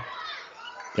by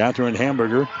Catherine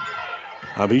Hamburger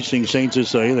of Hastings St.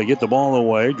 Cecilia. They get the ball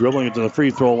away, dribbling it to the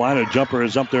free throw line. A jumper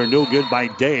is up there, no good by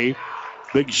Day.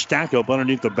 Big stack up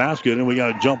underneath the basket, and we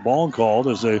got a jump ball called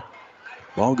as the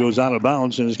ball goes out of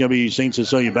bounds, and it's going to be St.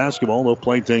 Cecilia basketball. They'll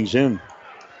play things in.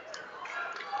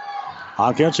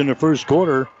 Hawkettes in the first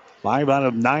quarter, 5 out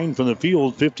of 9 from the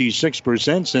field,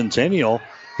 56%. Centennial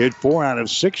hit 4 out of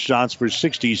 6 shots for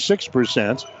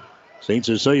 66%. St.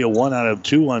 Cecilia 1 out of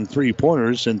 2 on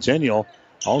 3-pointers. Centennial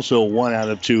also 1 out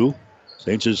of 2.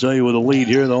 St. Cecilia with a lead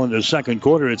here, though, in the second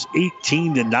quarter. It's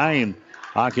 18-9.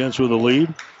 Hawkettes with a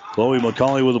lead. Chloe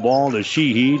McCauley with the ball to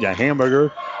Sheehy, to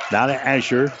Hamburger, now to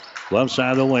Asher. Left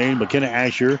side of the lane, McKenna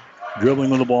Asher dribbling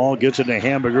with the ball, gets it to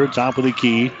Hamburger, top of the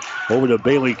key. Over to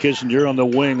Bailey Kissinger on the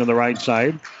wing on the right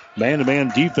side. Man-to-man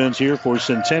defense here for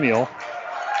Centennial.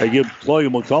 They give Chloe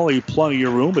McCauley plenty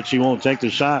of room, but she won't take the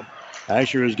shot.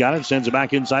 Asher has got it, sends it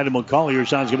back inside to McCauley. Her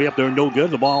shot's going to be up there, no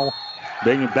good. The ball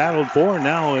being battled for, and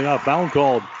now a foul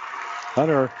called.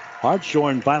 Hunter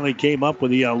Hartshorn finally came up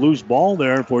with the loose ball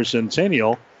there for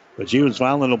Centennial, but she was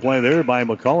fouling the play there by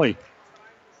McCauley.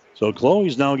 So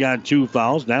Chloe's now got 2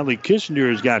 fouls. Natalie Kissinger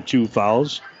has got 2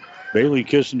 fouls. Bailey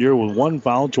Kissinger with 1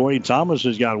 foul. Tori Thomas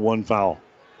has got 1 foul.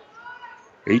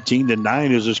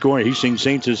 18-9 is the score. Hastings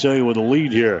St. Cecilia with a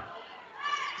lead here.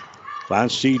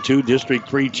 Class C2 District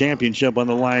 3 championship on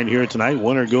the line here tonight.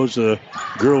 Winner goes to the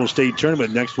Girls State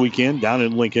Tournament next weekend down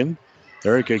in Lincoln.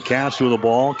 Erica Cass with the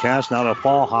ball. Cass now to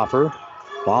Fallhofer.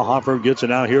 Fallhofer gets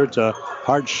it out here to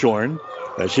Hartshorn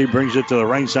as she brings it to the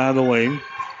right side of the lane.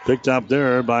 Picked up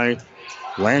there by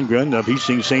Landgren of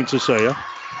Hastings St. Cecilia.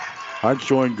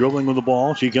 Hartshorn dribbling with the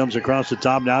ball. She comes across the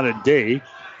top now to Day.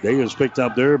 Day is picked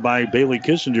up there by Bailey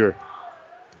Kissinger.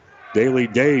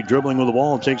 Day dribbling with the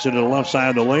ball and takes it to the left side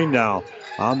of the lane now.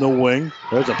 On the wing.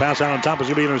 There's a pass out on top. It's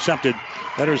going to be intercepted.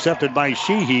 Intercepted by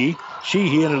Sheehy.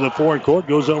 Sheehy into the forward court.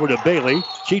 Goes over to Bailey.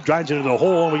 She drives into the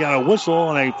hole. And we got a whistle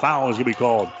and a foul is going to be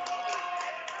called.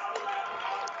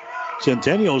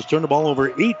 Centennial's turned the ball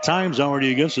over 8 times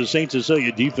already against the St.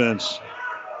 Cecilia defense.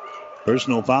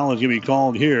 Personal foul is going to be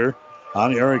called here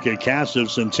on Erica Cass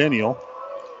of Centennial.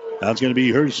 That's going to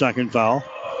be her second foul.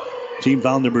 Team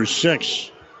foul number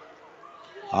 6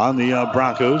 on the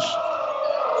Broncos.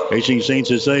 Hastings St.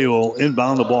 Cecilia will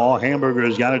inbound the ball. Hamburger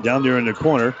has got it down there in the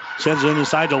corner. Sends it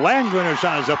inside to Landgren. Her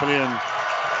shot is up and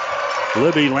in.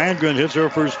 Libby Landgren hits her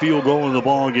first field goal in the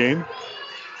ball game.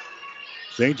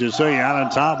 St. Cecilia out on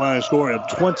top by a score of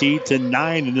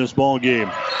 20-9 in this ball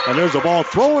game. And there's a ball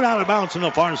thrown out of bounds on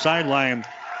the far sideline.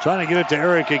 Trying to get it to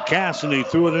Erica Cass, and he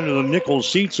threw it into the nickel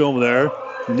seats over there.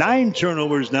 9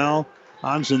 turnovers now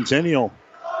on Centennial.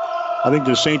 I think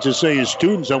the St. Cecilia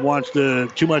students have watched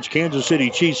too much Kansas City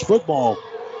Chiefs football.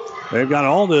 They've got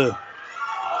all the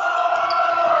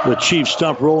Chiefs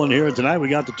stuff rolling here tonight. We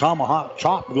got the tomahawk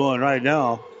chop going right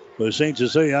now. But St.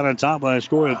 Cecilia out on top by a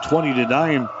score of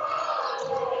 20-9.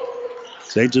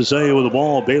 St. Cecilia with the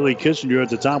ball. Bailey Kissinger at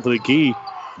the top of the key.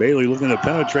 Bailey looking to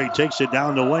penetrate, takes it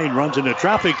down the lane, runs into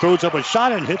traffic, throws up a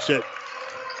shot and hits it.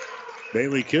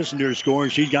 Bailey Kissinger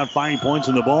scores. She's got 5 points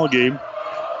in the ball game.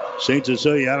 St.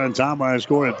 Cecilia out on top by a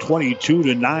score of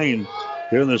 22-9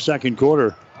 here in the second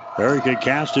quarter. Erica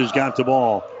Cast has got the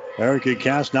ball. Erica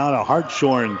Cast now to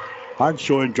Hartshorn.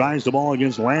 Hartshorn drives the ball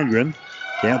against Landgren.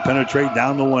 Can't penetrate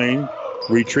down the lane.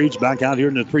 Retreats back out here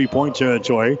in the three-point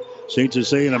territory. St.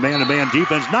 Cecilia in a man-to-man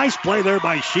defense. Nice play there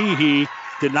by Sheehy,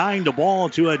 denying the ball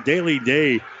to a Daily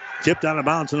Day. Tipped out of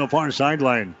bounds on the far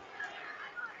sideline.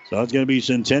 So it's going to be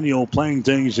Centennial playing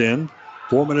things in.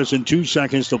 4 minutes and 2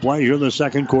 seconds to play here in the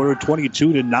second quarter.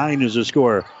 22-9 is the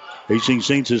score. Facing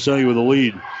St. Cecilia with a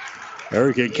lead.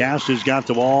 Erica Cast has got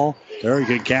the ball.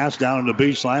 Erica Cast down on the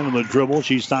baseline on the dribble.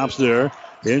 She stops there.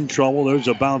 In trouble. There's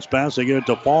a bounce pass. They get it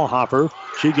to Fallhoffer.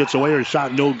 She gets away. Her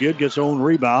shot no good. Gets her own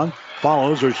rebound.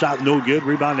 Follows. Her shot no good.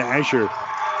 Rebound to Asher.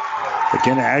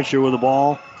 McKenna Asher with the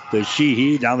ball to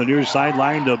Sheehy. Down the near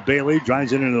sideline to Bailey.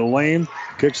 Drives it into the lane.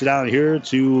 Kicks it out here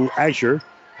to Asher.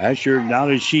 Asher now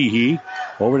to Sheehy.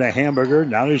 Over to Hamburger.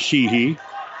 Now to Sheehy.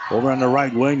 Over on the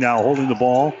right wing now holding the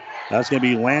ball. That's going to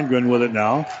be Landgren with it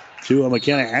now. To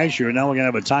McKenna Asher. Now we're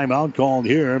going to have a timeout called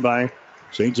here by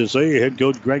St. Cecilia head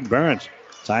coach Greg Barrett.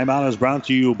 Timeout is brought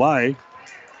to you by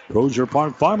Crozier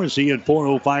Park Pharmacy at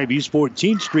 405 East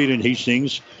 14th Street in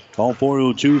Hastings. Call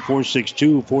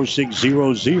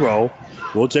 402-462-4600.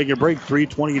 We'll take a break.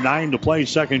 3:29 to play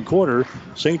second quarter.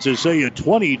 St. Cecilia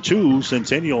 22,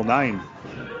 Centennial 9.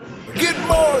 Get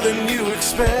more than you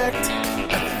expect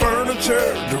at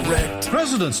Furniture Direct.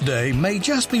 President's Day may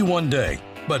just be one day,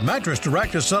 but Mattress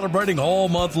Direct is celebrating all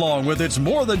month long with its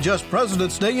More Than Just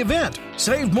President's Day event.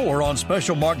 Save more on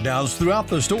special markdowns throughout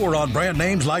the store on brand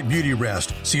names like Beauty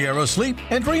Rest, Sierra Sleep,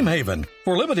 and Dreamhaven.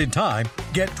 For limited time,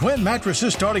 get twin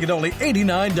mattresses starting at only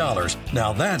 $89.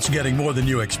 Now that's getting more than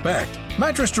you expect.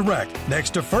 Mattress Direct,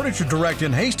 next to Furniture Direct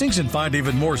in Hastings, and find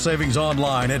even more savings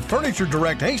online at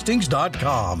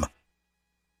FurnitureDirectHastings.com.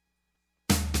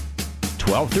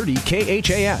 1230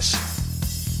 KHAS.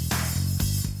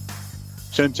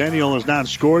 Centennial has not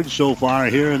scored so far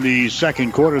here in the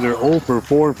second quarter. They're 0 for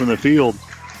 4 from the field.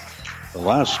 The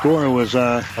last score was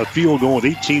a field goal with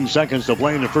 18 seconds to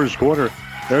play in the first quarter.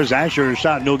 There's Asher.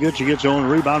 Shot no good. She gets her own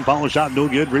rebound. Follow shot no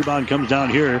good. Rebound comes down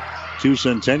here to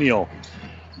Centennial.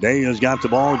 Day has got the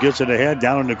ball. Gets it ahead.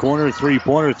 Down in the corner.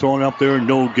 Three-pointer thrown up there.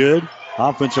 No good.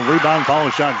 Offensive rebound. Follow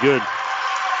shot good.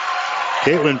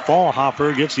 Caitlin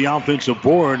Fallhoffer gets the offensive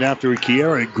board after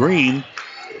Kiara Green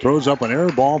throws up an air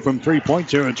ball from three-point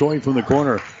territory from the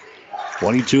corner.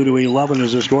 22-11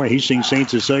 is the score. Hastings St.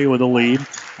 Cecilia with the lead.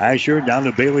 Asher down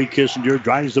to Bailey Kissinger.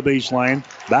 Drives the baseline.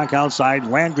 Back outside.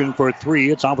 Landgren for a three.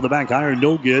 It's off of the back iron.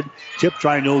 No good. Tip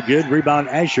try no good. Rebound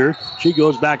Asher. She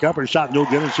goes back up. Her shot no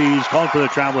good. And she's called for the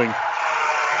traveling.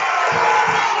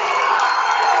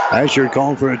 Asher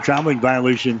called for a traveling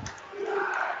violation.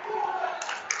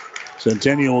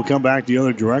 Centennial will come back the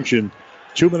other direction.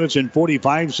 2 minutes and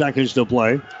 45 seconds to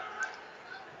play.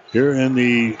 Here in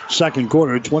the second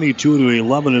quarter,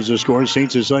 22-11 is the score.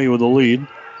 St. Cecilia with the lead.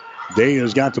 Day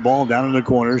has got the ball down in the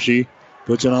corner. She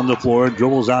puts it on the floor,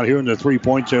 dribbles out here in the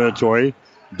three-point territory.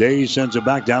 Day sends it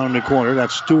back down in the corner.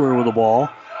 That's Stewart with the ball.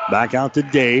 Back out to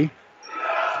Day.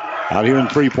 Out here in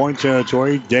three-point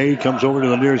territory, Day comes over to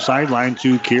the near sideline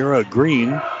to Kiara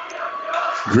Green.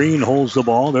 Green holds the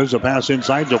ball. There's a pass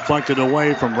inside, deflected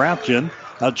away from Rapton.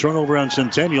 A turnover on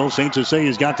Centennial. St.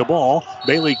 Cecilia's got the ball.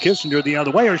 Bailey Kissinger the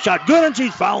other way. Her shot good, and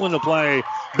she's fouling the play.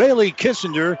 Bailey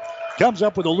Kissinger comes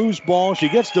up with a loose ball. She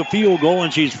gets the field goal,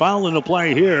 and she's fouling the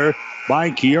play here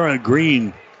by Kiara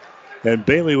Green. And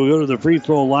Bailey will go to the free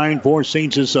throw line for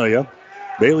St. Cecilia.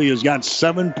 Bailey has got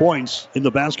 7 points in the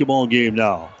basketball game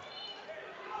now.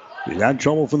 She's had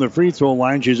trouble from the free throw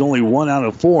line. She's only 1 out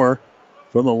of 4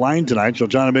 from the line tonight. She'll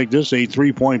try to make this a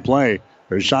three-point play.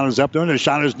 Her shot is up there, and the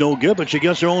shot is no good, but she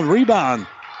gets her own rebound.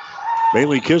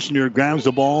 Bailey Kissinger grabs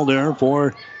the ball there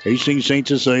for Hastings St.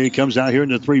 Cecilia. Comes out here in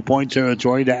the three-point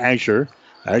territory to Asher.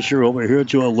 Asher over here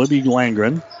to Libby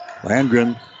Landgren.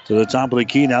 Landgren to the top of the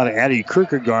key now to Addie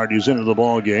Kierkegaard, who's into the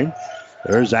ball game.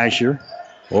 There's Asher.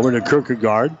 Over to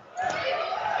Kierkegaard.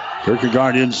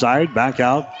 Kierkegaard inside, back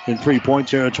out in three-point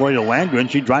territory to Landgren.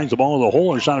 She drives the ball to the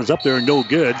hole. Her shot is up there, no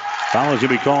good. Foul is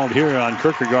going to be called here on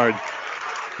Kierkegaard.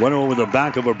 Went over the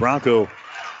back of a Bronco.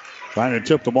 Trying to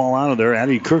tip the ball out of there.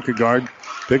 Addie Kierkegaard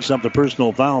picks up the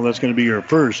personal foul. That's going to be her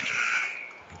first.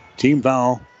 Team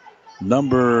foul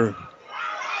number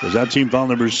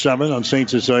 7 on St.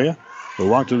 Cecilia. We'll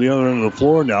walk to the other end of the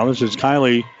floor now. This is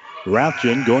Kylie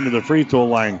Rapton going to the free throw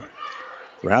line.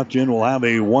 Rapton will have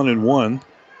a 1-and-1.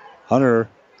 Hunter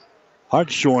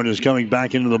Hartshorn is coming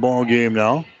back into the ball game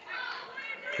now.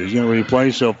 He's going to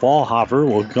replace Fallhofer.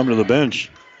 Will come to the bench.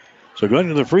 So going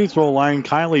to the free throw line,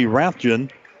 Kylie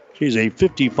Rathjen. She's a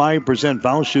 55%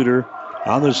 foul shooter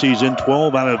on the season,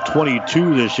 12 out of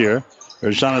 22 this year.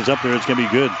 Her shot is up there. It's going to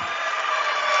be good.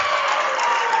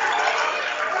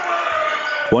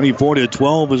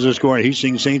 24-12 is the score.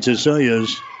 Hastings St.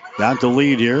 Cecilia's got the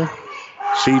lead here.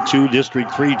 C2 District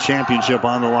 3 championship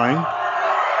on the line.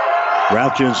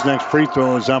 Rathjen's next free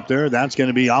throw is up there. That's going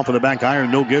to be off of the back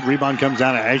iron. No good. Rebound comes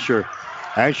down to Asher.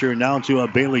 Asher now to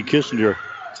Bailey Kissinger.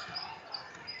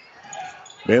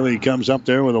 Bailey comes up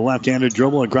there with a left-handed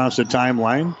dribble across the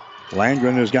timeline.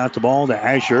 Landgren has got the ball to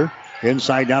Asher.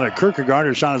 Inside down to Kierkegaard.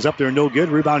 Her shot is up there. No good.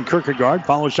 Rebound Kierkegaard.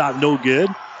 Follow shot no good.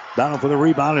 Battle for the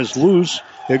rebound is loose.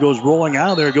 It goes rolling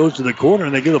out there. It goes to the corner,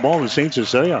 and they give the ball to St.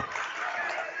 Cecilia.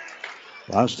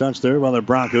 Last touch there by the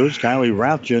Broncos. Kylie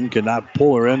Rathjen could not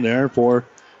pull her in there for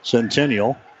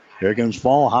Centennial. Here comes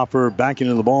Fallhofer back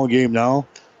into the ball game now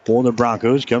for the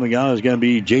Broncos. Coming out is going to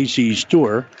be J.C.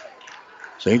 Stewart.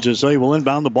 St. Cecilia will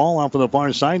inbound the ball off of the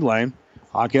far sideline.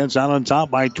 Hawkins out on top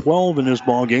by 12 in this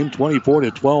ball game,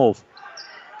 24-12.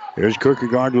 Here's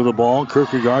Kierkegaard with the ball.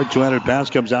 Kierkegaard, two-handed pass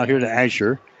comes out here to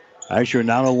Asher. Asher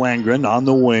now to Landgren on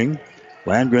the wing.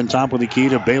 Landgren top with the key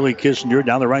to Bailey Kissinger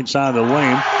down the right side of the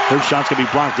lane. Her shot's going to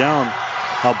be blocked down.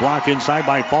 A block inside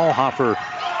by Fallhofer.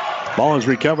 Ball is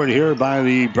recovered here by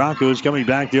the Broncos coming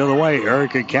back the other way.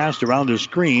 Erica Cast around the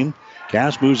screen.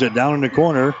 Cast moves it down in the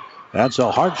corner. That's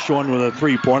a Hartshorn with a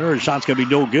three-pointer. Her shot's going to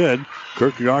be no good.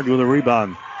 Kierkegaard with a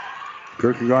rebound.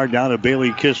 Kierkegaard down to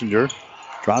Bailey Kissinger.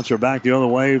 Trots her back the other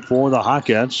way for the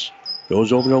Hawkettes.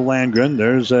 Goes over to Landgren.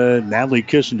 There's Natalie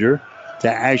Kissinger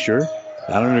to Asher.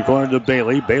 Down in the corner to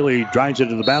Bailey. Bailey drives it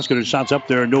to the basket. Her shot's up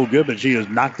there, no good, but she is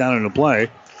knocked down into play.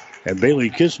 And Bailey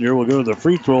Kissinger will go to the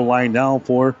free throw line now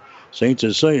for St.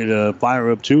 Cecilia to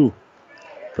fire up two.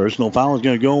 Personal foul is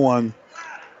going to go on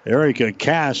Erica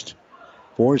Cast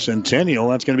for Centennial.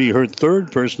 That's going to be her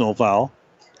third personal foul.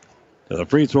 To the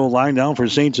free throw line now for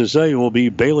St. Cecilia will be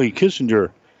Bailey Kissinger.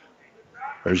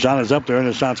 Her shot is up there, and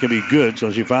the shot's going to be good,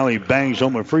 so she finally bangs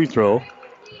home a free throw.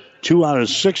 2 out of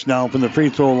 6 now from the free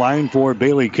throw line for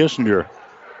Bailey Kissinger.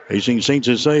 Hastings St.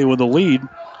 Cecilia with the lead,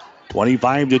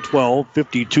 25-12,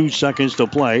 52 seconds to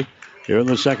play here in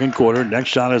the second quarter. Next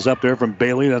shot is up there from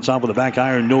Bailey. That's off of the back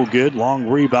iron, no good. Long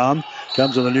rebound,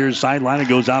 comes to the near sideline and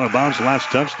goes out of bounds. Last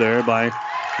touch there by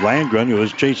Landgren, who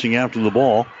was chasing after the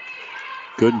ball.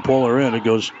 Couldn't pull her in. It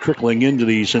goes trickling into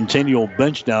the Centennial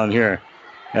bench down here.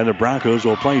 And the Broncos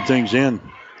will play things in.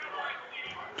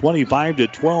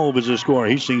 25-12 is the score.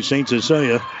 Hastings St.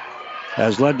 Cecilia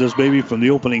has led this baby from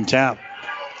the opening tap.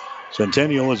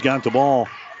 Centennial has got the ball.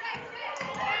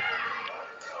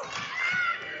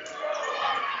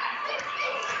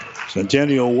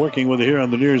 Centennial working with it here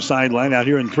on the near sideline, out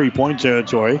here in three-point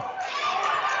territory.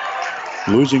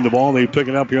 Losing the ball, they pick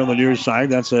it up here on the near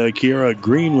side. That's Kiara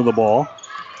Green with the ball.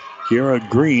 Kiara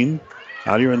Green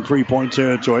out here in three-point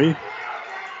territory.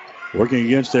 Working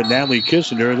against Natalie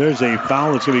Kissinger. There's a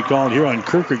foul that's going to be called here on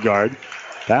Kierkegaard.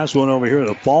 Pass one over here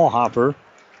to Fallhofer.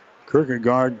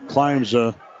 Kierkegaard climbs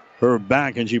her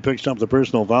back, and she picks up the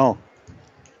personal foul.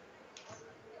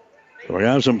 So we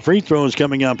have some free throws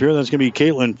coming up here. That's going to be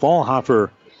Caitlin Fallhofer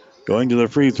going to the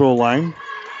free throw line.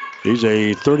 She's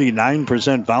a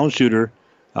 39% foul shooter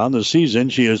on the season.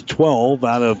 She is 12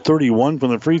 out of 31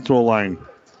 from the free throw line.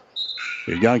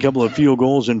 She's got a couple of field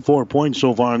goals and 4 points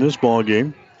so far in this ball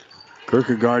game.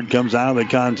 Kierkegaard comes out of the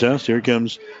contest. Here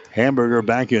comes Hamburger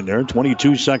back in there.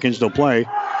 22 seconds to play.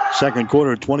 Second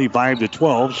quarter,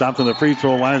 25-12. Shot from the free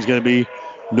throw line is going to be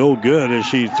no good as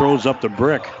she throws up the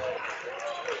brick.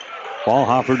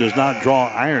 Fallhofer does not draw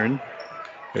iron.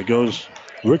 It goes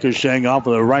ricocheting off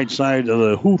of the right side of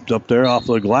the hoop up there off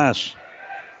the glass.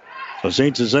 So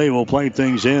St. Cecilia will play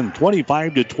things in.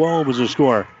 25-12 is the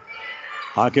score.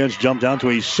 Hawkins jumped down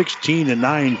to a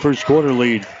 16-9 first quarter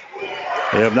lead.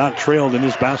 They have not trailed in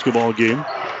this basketball game.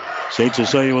 St.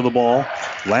 Cecilia with the ball.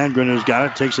 Landgren has got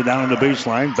it, takes it down on the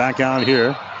baseline. Back out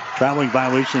here. Traveling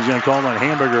violation is going to call on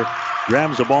Hamburger.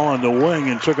 Grabs the ball on the wing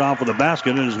and took off with the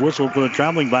basket and is whistled for the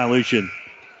traveling violation.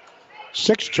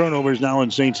 6 turnovers now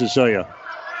in St. Cecilia.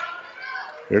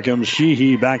 Here comes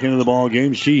Sheehy back into the ball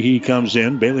game. Sheehy comes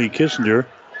in. Bailey Kissinger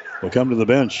will come to the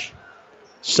bench.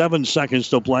 7 seconds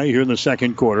to play here in the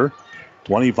second quarter.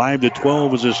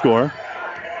 25-12 is the score.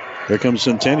 Here comes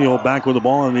Centennial back with the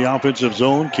ball in the offensive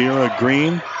zone. Kiara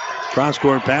Green.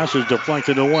 Cross-court pass is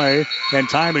deflected away, and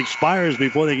time expires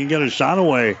before they can get a shot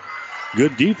away.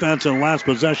 Good defense in last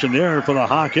possession there for the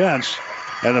Hawkettes.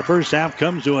 And the first half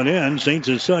comes to an end. St.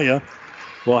 Cecilia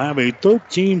will have a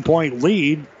 13-point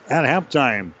lead at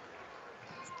halftime.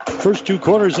 First 2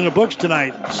 quarters in the books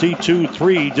tonight.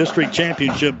 C2-3 district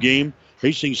championship game.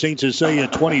 Hastings St. Cecilia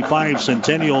 25,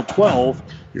 Centennial 12.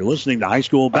 You're listening to high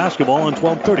school basketball on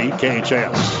 1230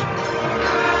 KHAS.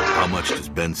 How much does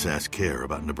Ben Sass care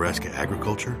about Nebraska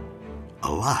agriculture?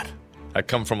 A lot. I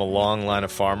come from a long line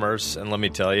of farmers, and let me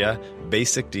tell you,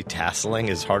 basic detasseling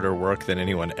is harder work than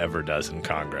anyone ever does in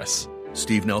Congress.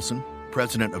 Steve Nelson,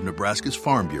 president of Nebraska's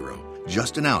Farm Bureau,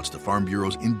 just announced the Farm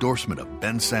Bureau's endorsement of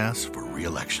Ben Sass for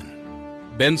re-election.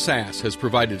 Ben Sass has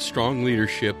provided strong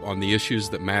leadership on the issues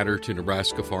that matter to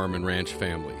Nebraska farm and ranch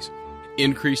families.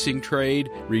 Increasing trade,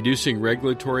 reducing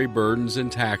regulatory burdens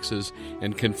and taxes,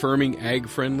 and confirming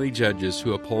ag-friendly judges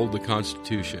who uphold the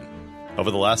Constitution.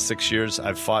 Over the last 6 years,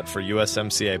 I've fought for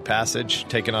USMCA passage,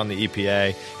 taken on the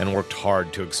EPA, and worked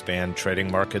hard to expand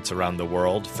trading markets around the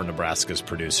world for Nebraska's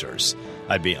producers.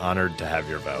 I'd be honored to have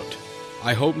your vote.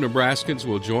 I hope Nebraskans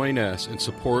will join us and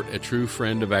support a true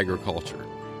friend of agriculture.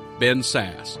 Ben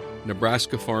Sass,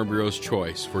 Nebraska Farm Bureau's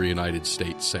choice for United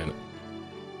States Senate.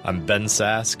 I'm Ben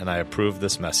Sass, and I approve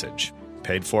this message.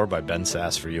 Paid for by Ben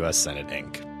Sass for U.S. Senate,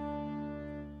 Inc.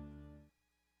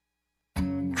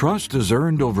 Trust is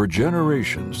earned over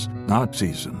generations, not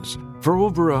seasons. For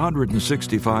over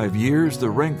 165 years, the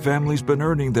Rank family's been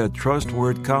earning that trust where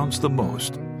it counts the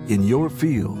most, in your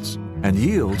fields. And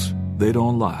yields, they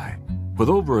don't lie. With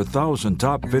over 1,000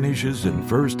 top finishes in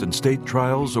first and state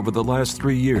trials over the last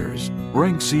 3 years,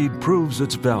 Rank Seed proves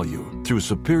its value through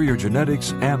superior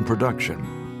genetics and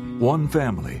production. One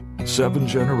family, 7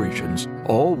 generations,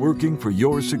 all working for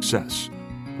your success.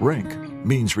 Rank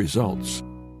means results.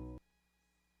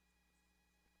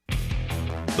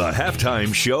 The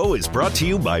Halftime Show is brought to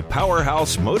you by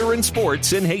Powerhouse Motor and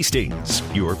Sports in Hastings,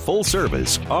 your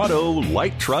full-service auto,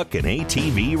 light truck, and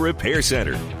ATV repair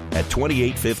center at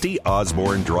 2850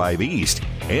 Osborne Drive East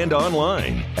and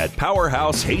online at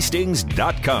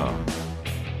powerhousehastings.com.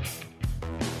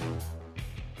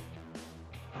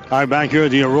 All right, back here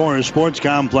at the Aurora Sports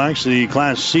Complex, the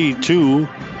Class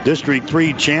C2 District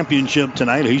 3 Championship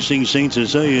tonight. Hastings St.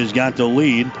 Cecilia has got the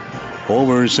lead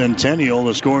over Centennial.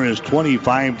 The score is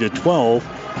 25-12.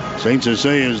 St.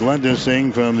 Cecilia has led this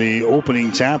thing from the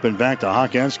opening tap. In fact, the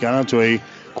Hawkettes got out to a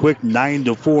quick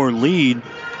 9-4 lead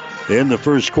in the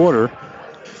first quarter.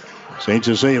 St.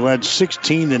 Cecilia led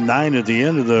 16-9 at the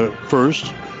end of the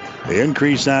first. They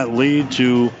increased that lead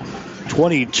to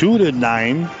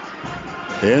 22-9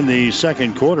 in the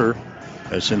second quarter,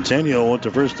 as Centennial went the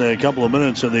first couple of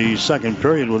minutes of the second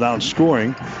period without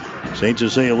scoring. St.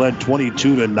 Cecilia led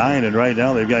 22-9, and right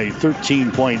now they've got a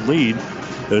 13-point lead.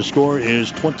 The score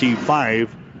is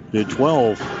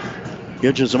 25-12.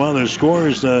 Get you some other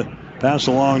scores to pass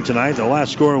along tonight. The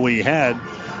last score we had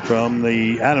from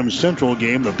the Adams Central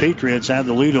game, the Patriots had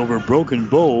the lead over Broken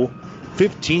Bow,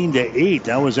 15-8.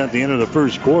 That was at the end of the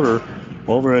first quarter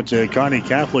over at Kearney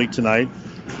Catholic tonight.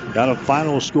 Got a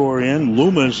final score in.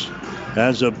 Loomis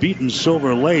has beaten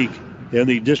Silver Lake in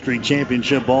the district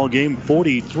championship ball game,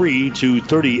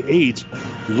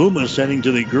 43-38. Loomis heading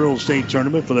to the girls state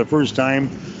tournament for the first time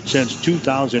since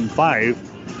 2005.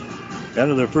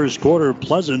 End of the first quarter,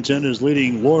 Pleasanton is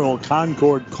leading Laurel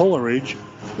Concord Coleridge.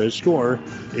 The score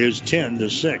is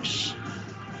 10-6.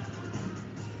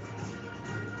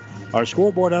 Our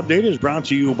scoreboard update is brought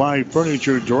to you by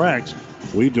Furniture Direct.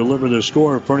 We deliver the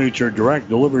score. Furniture Direct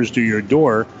delivers to your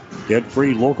door. Get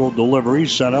free local delivery,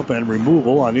 setup, and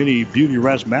removal on any Beauty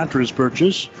Rest mattress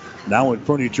purchase. Now at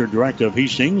Furniture Direct of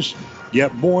Hastings.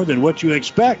 Get more than what you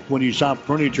expect when you shop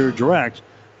Furniture Direct.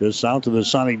 Just south of the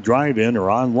Sonic Drive-In or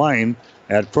online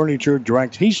at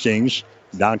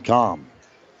FurnitureDirectHastings.com.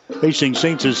 Hastings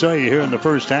St. Cecilia here in the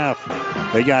first half.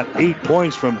 They got 8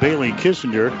 points from Bailey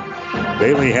Kissinger.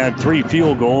 Bailey had 3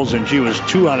 field goals, and she was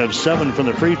 2 out of 7 from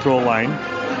the free throw line.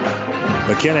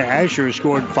 McKenna Asher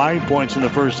scored 5 points in the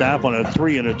first half on a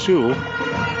 3 and a 2.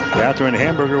 Catherine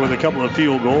Hamburger with a couple of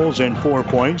field goals and 4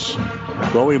 points.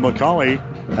 Chloe McCauley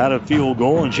had a field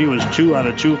goal, and she was 2 out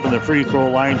of 2 from the free throw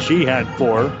line. She had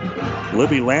 4.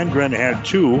 Libby Landgren had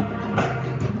 2.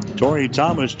 Tori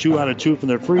Thomas, 2 out of 2 from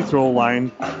the free throw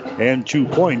line and 2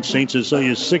 points. St.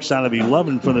 Cecilia 6 out of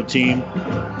 11 for the team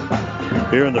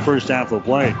here in the first half of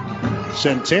play.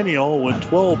 Centennial with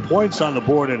 12 points on the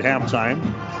board at halftime.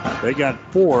 They got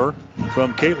 4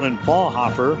 from Caitlin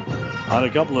Faulhofer on a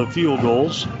couple of field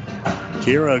goals.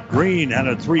 Kira Green had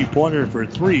a 3-pointer for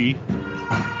 3.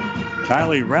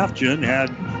 Kylie Raffjen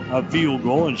had a field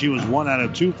goal, and she was 1 out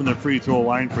of 2 from the free throw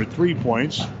line for 3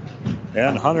 points.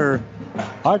 And Hunter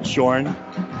Hartshorn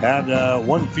had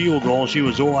 1 field goal. She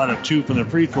was 0 out of 2 from the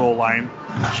free throw line.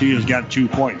 She has got 2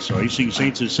 points. So Hastings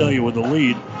St. Cecilia with the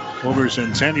lead over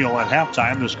Centennial at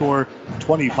halftime. The score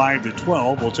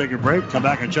 25-12. We'll take a break, come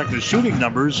back and check the shooting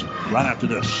numbers right after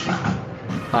this.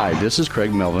 Hi, this is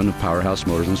Craig Melvin of Powerhouse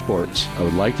Motors and Sports. I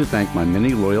would like to thank my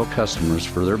many loyal customers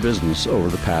for their business over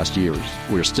the past years.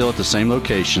 We are still at the same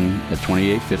location at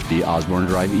 2850 Osborne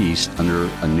Drive East under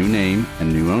a new name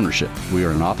and new ownership. We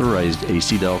are an authorized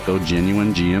AC Delco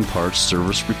genuine GM parts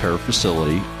service repair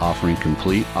facility offering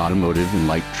complete automotive and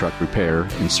light truck repair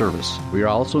and service. We are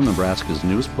also Nebraska's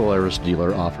newest Polaris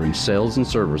dealer offering sales and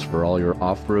service for all your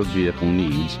off-road vehicle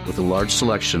needs with a large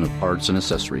selection of parts and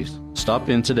accessories. Stop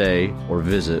in today or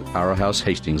visit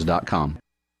PowerhouseHastings.com.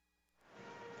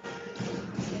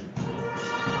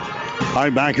 All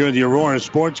right, back here at the Aurora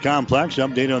Sports Complex.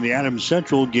 Update on the Adams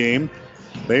Central game.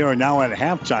 They are now at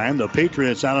halftime. The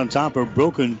Patriots out on top of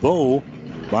Broken Bow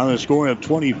by the score of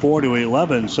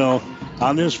 24-11. So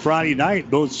on this Friday night,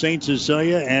 both St.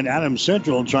 Cecilia and Adams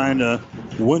Central trying to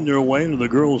win their way to the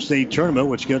Girls State Tournament,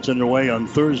 which gets underway on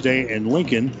Thursday in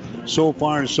Lincoln. So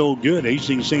far, so good.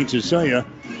 Hastings St. Cecilia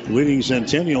leading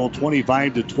Centennial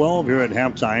 25-12 here at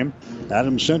halftime.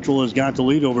 Adams Central has got the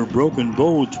lead over Broken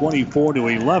Bow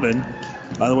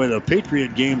 24-11. By the way, the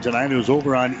Patriot game tonight is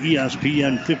over on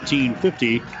ESPN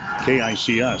 1550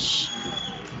 KICS.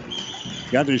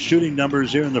 Got the shooting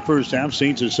numbers here in the first half.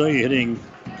 St. Cecilia hitting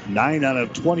 9 out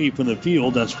of 20 from the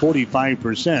field. That's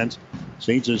 45%.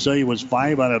 St. Cecilia was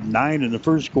 5 out of 9 in the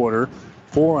first quarter,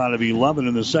 4 out of 11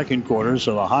 in the second quarter.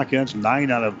 So the Hawkettes 9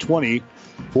 out of 20,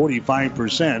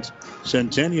 45%.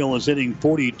 Centennial is hitting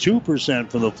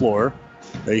 42% from the floor.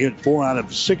 They hit 4 out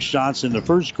of 6 shots in the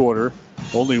first quarter,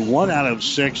 only 1 out of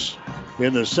 6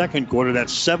 in the second quarter.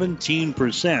 That's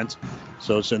 17%.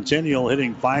 So Centennial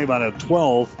hitting 5 out of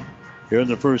 12 here in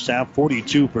the first half,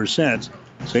 42%.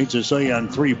 St. Cecilia on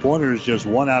three-pointers, just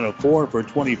 1 out of 4 for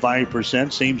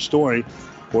 25%. Same story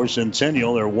for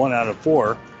Centennial. They're 1 out of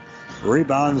 4.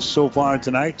 Rebounds so far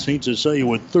tonight, St. Cecilia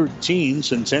with 13.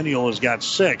 Centennial has got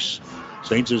 6.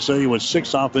 St. Cecilia with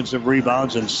 6 offensive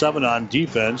rebounds and 7 on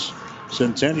defense.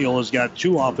 Centennial has got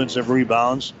 2 offensive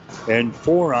rebounds and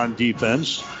 4 on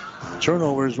defense.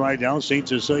 Turnovers right now, St.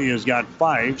 Cecilia has got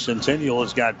 5. Centennial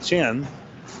has got 10.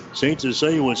 St.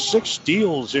 Cecilia with 6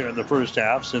 steals here in the first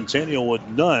half. Centennial with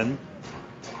none.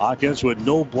 Hawkins with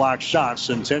no block shots.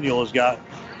 Centennial has got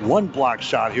 1 block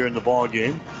shot here in the ball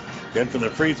game. Then from the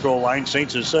free throw line,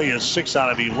 St. Cecilia is 6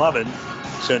 out of 11.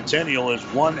 Centennial is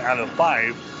 1 out of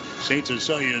 5. St.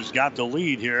 Cecilia has got the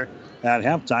lead here at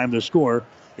halftime. The score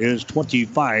is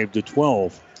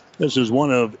 25-12. This is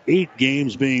one of 8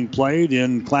 games being played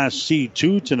in Class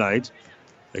C2 tonight.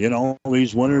 Again, all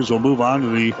these winners will move on to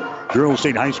the Girls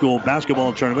State High School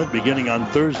basketball tournament beginning on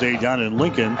Thursday down in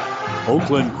Lincoln.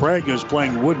 Oakland Craig is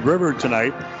playing Wood River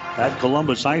tonight at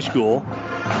Columbus High School.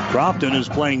 Crofton is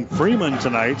playing Freeman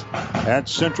tonight at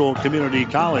Central Community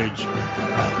College.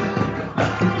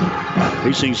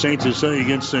 Facing St. Cecilia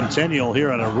against Centennial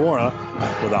here at Aurora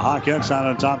with the Hawkettes out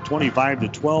on top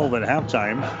 25-12 at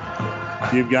halftime.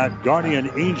 You've got Guardian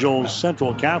Angels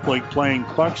Central Catholic playing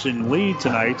Clarkson Lee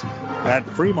tonight at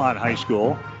Fremont High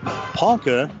School.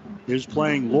 Ponca is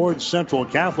playing Lord Central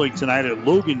Catholic tonight at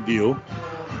Logan View.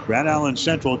 Grand Island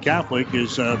Central Catholic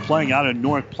is playing out in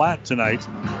North Platte tonight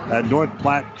at North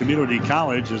Platte Community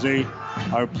College as they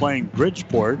are playing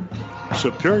Bridgeport.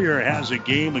 Superior has a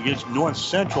game against North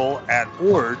Central at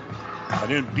Ord. And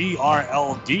then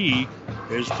BRLD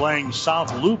is playing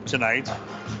South Loop tonight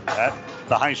at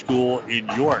the high school in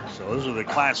York. So those are the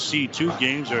Class C2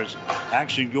 games. There's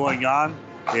action going on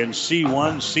in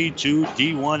C1, C2,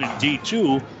 D1, and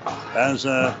D2 as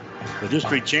the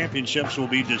district championships will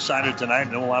be decided tonight.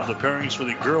 And then we'll have the pairings for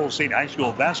the Girls State High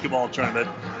School basketball tournament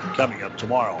coming up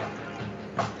tomorrow.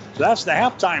 So that's the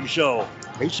halftime show.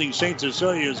 Hastings St.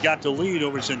 Cecilia has got the lead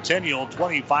over Centennial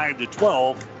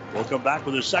 25-12. We'll come back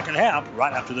with the second half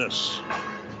right after this.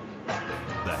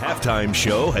 The halftime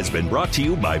show has been brought to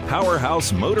you by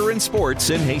Powerhouse Motor and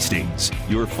Sports in Hastings,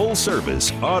 your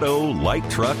full-service auto, light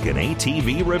truck, and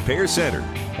ATV repair center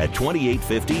at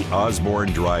 2850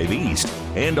 Osborne Drive East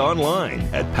and online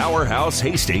at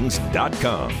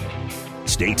PowerhouseHastings.com.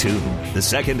 Stay tuned. The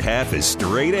second half is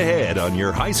straight ahead on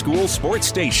your high school sports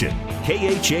station,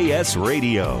 KHAS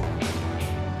Radio.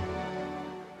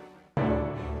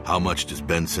 How much does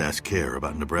Ben Sass care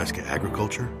about Nebraska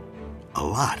agriculture? A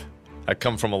lot. I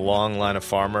come from a long line of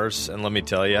farmers, and let me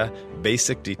tell you,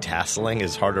 basic detasseling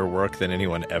is harder work than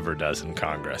anyone ever does in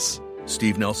Congress.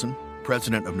 Steve Nelson,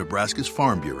 president of Nebraska's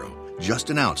Farm Bureau, just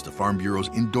announced the Farm Bureau's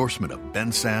endorsement of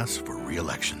Ben Sass for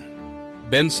re-election.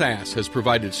 Ben Sass has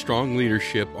provided strong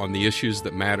leadership on the issues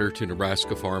that matter to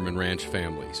Nebraska farm and ranch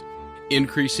families.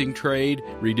 increasing trade,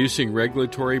 reducing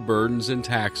regulatory burdens and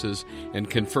taxes, and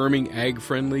confirming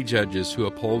ag-friendly judges who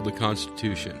uphold the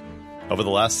Constitution. Over the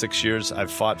last 6 years,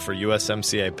 I've fought for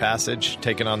USMCA passage,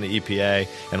 taken on the EPA,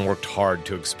 and worked hard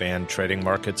to expand trading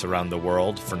markets around the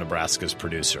world for Nebraska's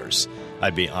producers.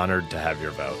 I'd be honored to have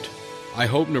your vote. I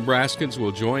hope Nebraskans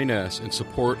will join us and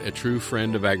support a true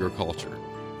friend of agriculture.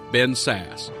 Ben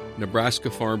Sass,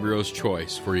 Nebraska Farm Bureau's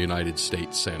choice for United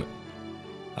States Senate.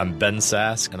 I'm Ben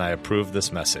Sass, and I approve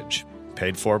this message.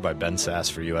 Paid for by Ben Sass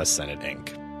for U.S. Senate,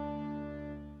 Inc.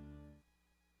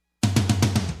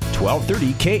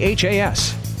 1230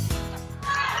 KHAS.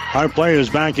 Our play is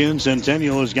back in.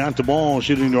 Centennial has got the ball,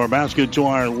 shooting to our basket to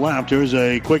our left. Here's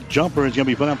a quick jumper. It's going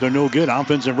to be put up there, no good.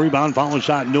 Offensive rebound, follow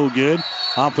shot, no good.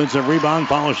 Offensive rebound,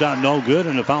 follow shot, no good,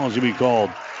 and the foul is going to be called.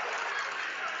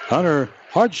 Hunter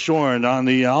Hartshorn on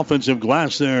the offensive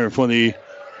glass there for the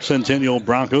Centennial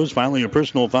Broncos. Finally, a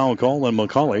personal foul call on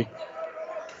McCauley.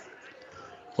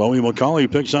 Chloe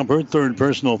McCauley picks up her third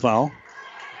personal foul.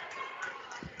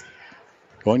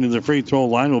 Going to the free throw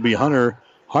line will be Hunter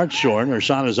Hartshorn. Her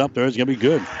shot is up there. It's going to be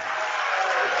good.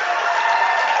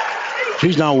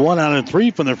 She's now 1 out of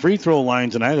 3 from the free throw line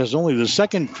tonight. It's only the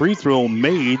second free throw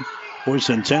made for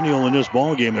Centennial in this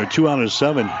ball game. They're 2 out of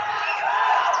 7.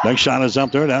 Next shot is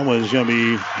up there. That was going to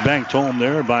be banked home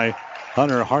there by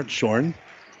Hunter Hartshorn.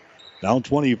 Now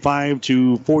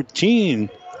 25-14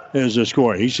 is the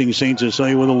score. Hastings St.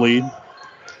 Cecilia with a lead.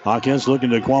 Hawkins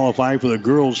looking to qualify for the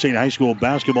girls' state high school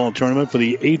basketball tournament for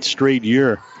the 8th straight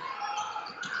year.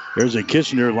 There's a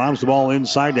Kissinger, lobs the ball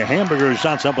inside to Hamburger,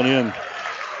 shots up and in.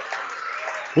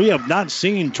 We have not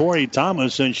seen Tori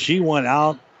Thomas since she went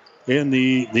out in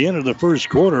the end of the first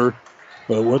quarter.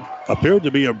 What appeared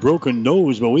to be a broken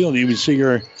nose, but we don't even see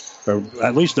her, or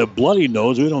at least a bloody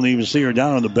nose. We don't even see her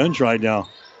down on the bench right now.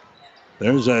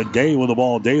 There's a Day with the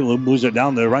ball. Day moves it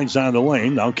down the right side of the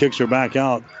lane. Now kicks her back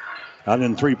out. Out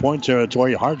in three-point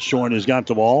territory, Hartshorn has got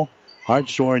the ball.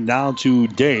 Hartshorn down to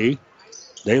Day.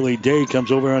 Day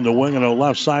comes over on the wing on the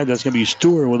left side. That's going to be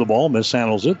Stewart with the ball.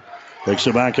 Mishandles it. Picks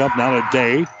it back up now to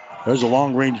Day. There's a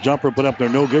long-range jumper put up there.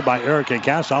 No good by Erica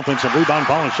Cass. Offensive rebound.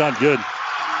 Follow shot good.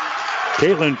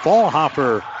 Caitlin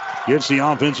Fallhoffer gets the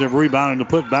offensive rebound and the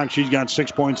putback. She's got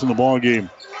 6 points in the ball game.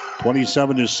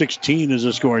 27-16 is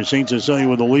the score. St. Cecilia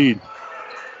with the lead.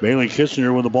 Bailey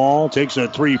Kissinger with the ball. Takes a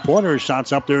three-pointer.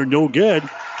 Shots up there. No good.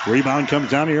 Rebound comes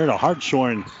down here to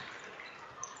Hartshorn.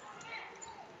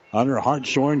 Hunter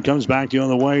Hartshorn comes back the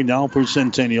other way now for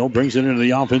Centennial. Brings it into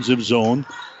the offensive zone.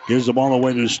 Gives the ball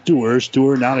away to Stewart.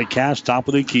 Stewart now to Cass, top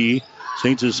of the key.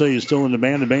 St. Cecilia is still in the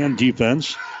man-to-man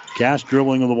defense. Cass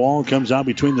dribbling on the ball. Comes out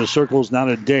between the circles now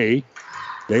to Day.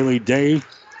 Bailey Day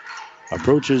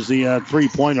approaches the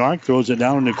three-point arc. Throws it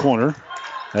down in the corner.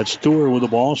 That's Stewart with the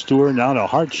ball. Stewart now to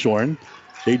Hartshorn.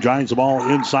 He drives the ball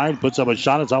inside. Puts up a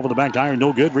shot. It's off of the back iron.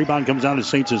 No good. Rebound comes down to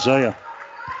St. Cecilia.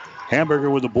 Hamburger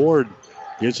with the board.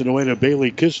 Gets it away to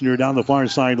Bailey Kissinger down the far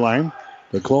sideline.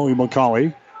 To Chloe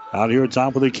McCauley. Out here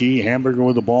top of the key. Hamburger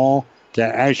with the ball to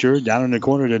Asher. Down in the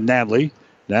corner to Nadley.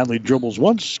 Nadley dribbles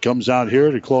once. Comes out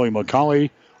here to Chloe McCauley.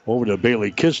 Over to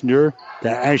Bailey Kissinger. To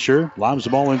Asher. Lobs the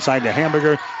ball inside to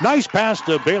Hamburger. Nice pass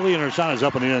to Bailey, and her shot is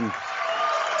up and in.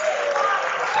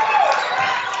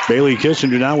 Bailey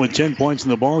Kissinger now with 10 points in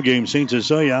the ball game. St.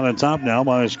 Cecilia out on top now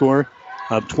by a score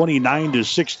of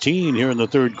 29-16 here in the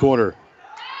third quarter.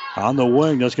 On the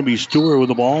wing, that's going to be Stewart with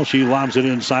the ball. She lobs it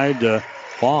inside to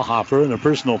Fallhoffer, and a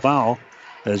personal foul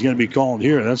is going to be called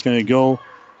here. That's going to go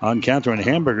on Catherine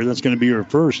Hamburger. That's going to be her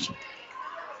first.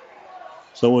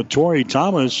 So with Tori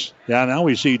Thomas, now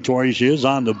we see Tori. She is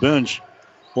on the bench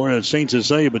for St.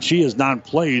 Cecilia, but she has not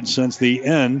played since the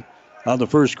end of the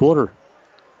first quarter.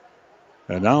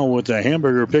 And now with the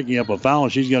Hamburger picking up a foul,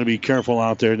 she's got to be careful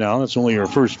out there now. That's only her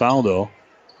first foul, though.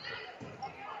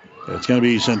 It's going to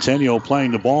be Centennial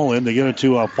playing the ball in. They get it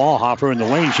to Fallhoffer in the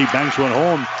lane. She banks one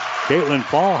home. Caitlin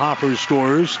Fallhoffer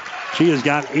scores. She has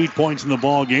got 8 points in the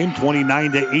ball game.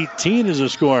 29-18 is the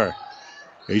score.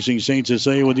 Facing St.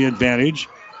 Cecilia with the advantage.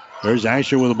 There's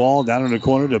Asher with the ball down in the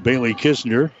corner to Bailey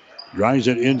Kissinger. Drives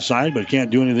it inside, but can't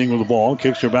do anything with the ball.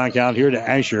 Kicks her back out here to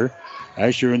Asher.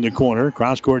 Asher in the corner.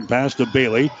 Cross-court pass to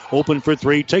Bailey. Open for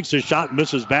three. Takes a shot.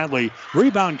 Misses badly.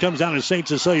 Rebound comes down to St.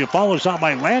 Cecilia. Follow shot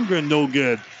by Landgren. No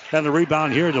good. And the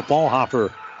rebound here to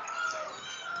Fallhoffer.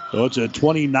 So it's a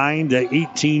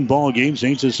 29-18 ball game.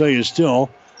 St. Cecilia is still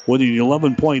with an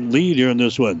 11-point lead here in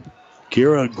this one.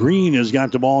 Kira Green has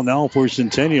got the ball now for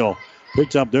Centennial.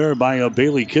 Picked up there by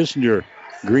Bailey Kissinger.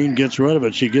 Green gets rid of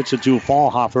it. She gets it to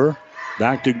Fallhoffer.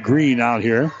 Back to Green out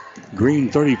here. Green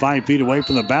 35 feet away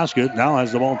from the basket. Now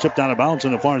has the ball tipped out of bounds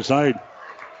on the far side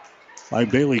by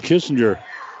Bailey Kissinger.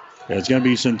 It's going to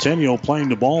be Centennial playing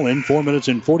the ball in. 4 minutes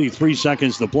and 43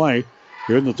 seconds to play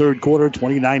here in the third quarter,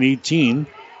 29-18.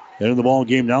 End of the ball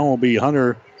game now will be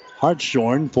Hunter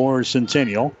Hartshorn for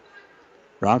Centennial.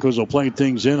 Broncos will play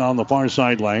things in on the far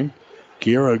sideline.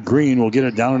 Kiera Green will get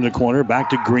it down in the corner. Back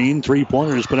to Green.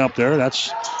 Three-pointer is put up there.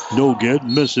 That's no good.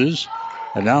 Misses.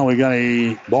 And now we got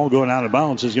a ball going out of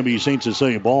bounds. It's going to be St.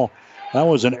 Cecilia ball. That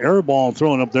was an air ball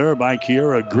thrown up there by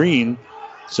Kiera Green.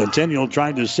 Centennial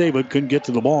tried to save it. Couldn't get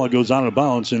to the ball. It goes out of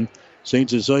bounds. And St.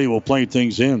 Cecilia will play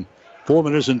things in. 4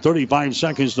 minutes and 35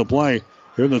 seconds to play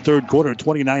here in the third quarter.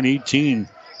 29-18.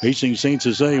 Facing St.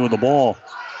 Cecilia with the ball.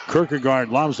 Kierkegaard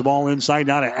lobs the ball inside.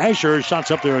 Now to Asher.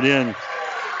 Shots up there and in.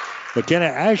 McKenna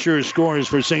Asher scores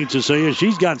for St. Cecilia.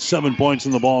 She's got 7 points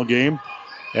in the ball game.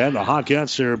 And the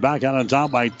Hawkettes are back out on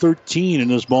top by 13 in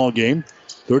this ball game.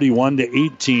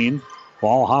 31-18.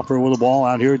 Paul Hopper with the ball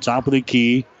out here top of the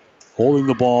key. Holding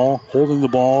the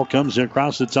ball. Comes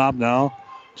across the top now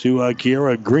to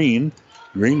Kiera Green.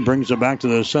 Green brings it back to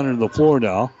the center of the floor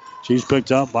now. She's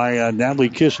picked up by Natalie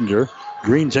Kissinger.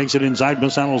 Green takes it inside,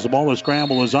 mishandles the ball. The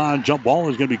scramble is on. Jump ball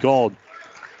is going to be called.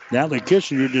 Natalie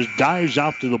Kissinger just dives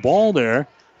out to the ball there.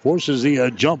 Forces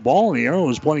the jump ball. The arrow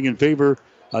is pointing in favor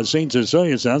of St.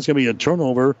 Cecilia. So that's going to be a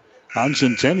turnover on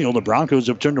Centennial. The Broncos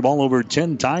have turned the ball over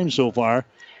 10 times so far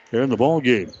here in the ball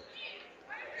game.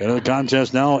 Into the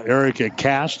contest now, Erica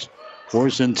Cast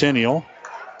for Centennial.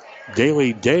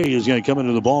 Daly Day is going to come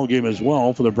into the ball game as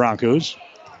well for the Broncos.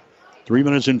 3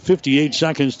 minutes and 58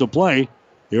 seconds to play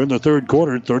here in the third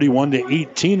quarter.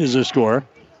 31-18 is the score.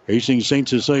 Hastings St.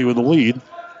 Cecilia with the lead.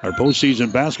 Our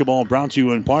postseason basketball brought to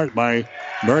you in part by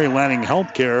Mary Lanning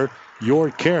Healthcare.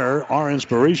 Your care, our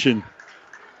inspiration.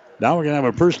 Now we're going to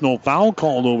have a personal foul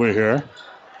called over here.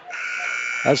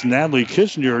 That's Natalie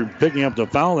Kissinger picking up the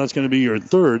foul. That's going to be your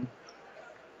third.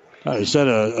 I set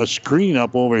a screen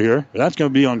up over here. That's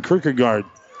going to be on Kierkegaard.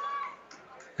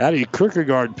 Addie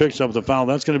Kierkegaard picks up the foul.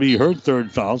 That's going to be her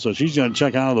third foul. So she's going to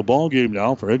check out of the ball game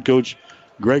now for head coach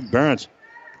Greg Barrett.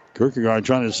 Kierkegaard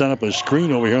trying to set up a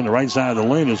screen over here on the right side of the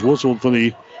lane. Is whistled for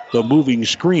the moving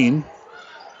screen.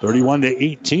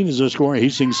 31-18 is the score.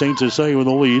 Hastings St. Cecilia with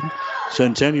the lead.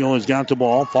 Centennial has got the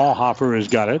ball. Fallhofer has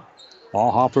got it.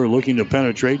 Fallhofer looking to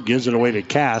penetrate. Gives it away to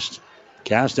Cast.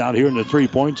 Cast out here in the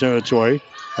three-point territory.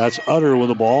 That's Utter with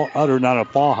the ball. Utter, not a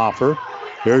Fallhofer.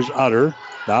 Here's Utter.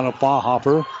 Not a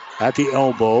Fallhofer at the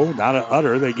elbow. Not a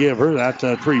Utter. They give her that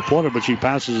three-pointer, but she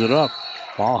passes it up.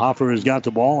 Fallhofer has got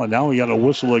the ball, and now we got a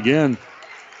whistle again.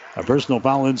 A personal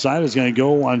foul inside is going to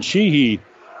go on Sheehy.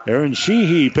 Erin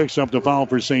Sheehy picks up the foul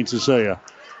for St. Cecilia.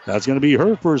 That's going to be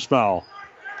her first foul.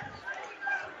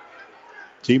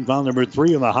 Team foul number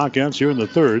 3 of the Hawkettes here in the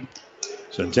third.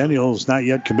 Centennial's not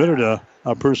yet committed a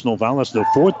personal foul. That's the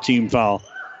fourth team foul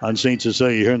on St.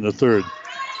 Cecilia here in the third.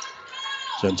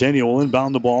 Centennial will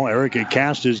inbound the ball. Erica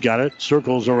Cast has got it.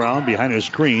 Circles around behind a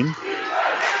screen.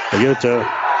 They get it to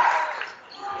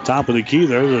top of the key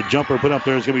there. The jumper put up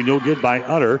there is going to be no good by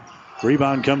Utter.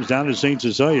 Rebound comes down to St.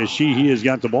 Cecilia. Sheehy has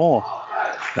got the ball.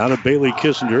 Now to Bailey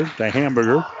Kissinger, the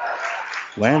Hamburger.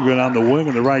 Landgren on the wing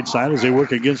on the right side as they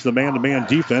work against the man-to-man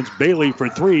defense. Bailey for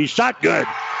three. Shot good.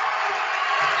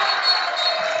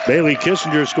 Bailey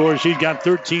Kissinger scores. She's got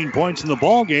 13 points in the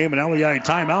ball game, and now we got a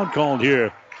timeout called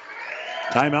here.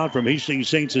 Timeout from Hastings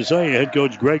St. Cecilia. Head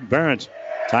coach Greg Barrett.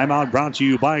 Timeout brought to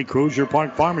you by Crozier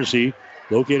Park Pharmacy,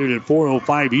 located at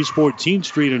 405 East 14th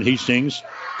Street in Hastings.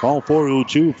 Call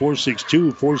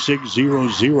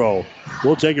 402-462-4600.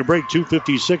 We'll take a break.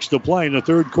 2:56 to play in the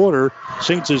third quarter.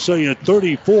 St. Cecilia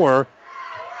 34,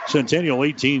 Centennial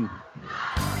 18.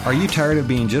 Are you tired of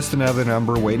being just another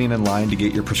number waiting in line to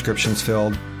get your prescriptions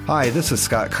filled? Hi, this is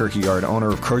Scott Kierkegaard, owner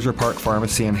of Crozier Park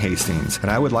Pharmacy in Hastings, and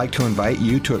I would like to invite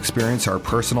you to experience our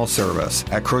personal service.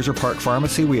 At Crozier Park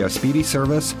Pharmacy, we have speedy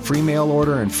service, free mail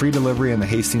order, and free delivery in the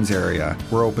Hastings area.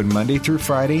 We're open Monday through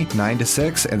Friday, 9 to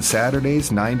 6, and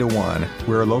Saturdays, 9 to 1.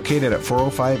 We're located at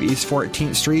 405 East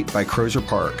 14th Street by Crozier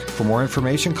Park. For more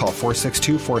information, call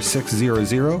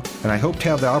 462-4600, and I hope to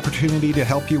have the opportunity to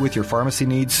help you with your pharmacy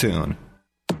needs soon.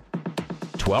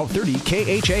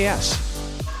 1230 KHAS.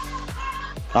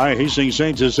 All right, Hastings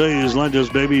St. Cecilia has led this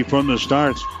baby from the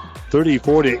start.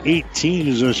 34-18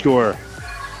 is the score.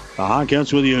 The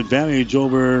Hawkettes with the advantage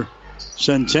over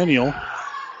Centennial.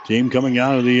 Team coming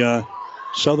out of the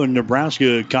Southern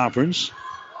Nebraska Conference.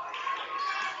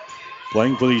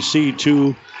 Playing for the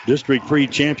C2 District 3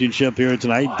 Championship here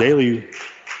tonight. Daly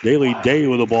Day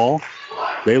with the ball.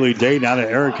 Daly Day now to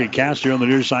Erica Castor on the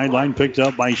near sideline. Picked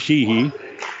up by Sheehy.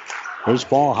 There's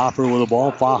Fallhofer with the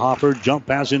ball. Fallhofer jump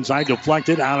pass inside,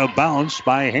 deflected, out of bounds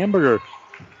by Hamburger.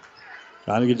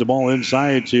 Trying to get the ball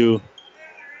inside to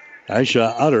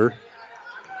Aisha Utter.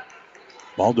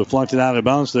 Ball deflected out of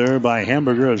bounds there by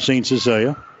Hamburger of St.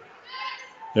 Cecilia.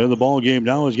 There the ball game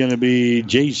now is going to be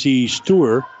J.C.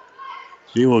 Stewart.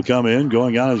 He will come in.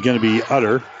 Going out is going to be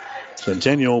Utter.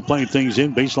 Centennial playing things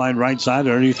in. Baseline right side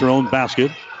underneath their own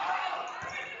basket.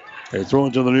 They throw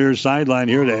it to the near sideline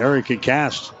here to Erica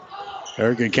Cast.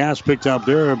 Erica Cast picked up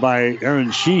there by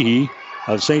Aaron Sheehy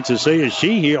of St. Cecilia.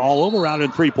 Sheehy all over around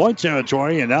in three-point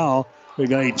territory. And now we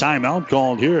got a timeout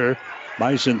called here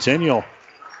by Centennial.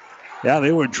 Yeah,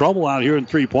 they were in trouble out here in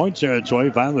three-point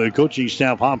territory. Finally, the coaching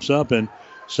staff hops up and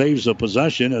saves the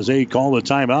possession as they call the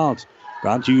timeout.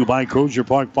 Brought to you by Crozier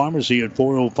Park Pharmacy at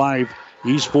 405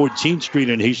 East 14th Street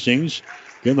in Hastings.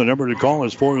 Again, the number to call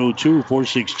is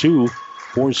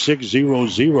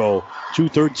 402-462-4600.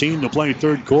 2:13 to play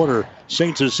third quarter.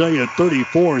 St. Cecilia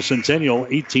 34, Centennial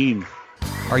 18.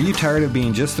 Are you tired of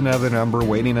being just another number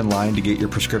waiting in line to get your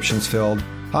prescriptions filled?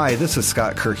 Hi, this is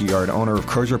Scott Kierkegaard, owner of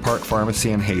Crozier Park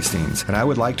Pharmacy in Hastings, and I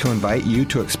would like to invite you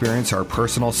to experience our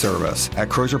personal service. At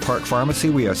Crozier Park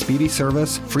Pharmacy, we have speedy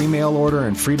service, free mail order,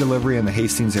 and free delivery in the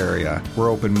Hastings area. We're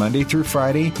open Monday through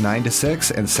Friday, 9 to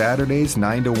 6, and Saturdays,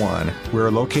 9 to 1. We are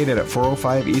located at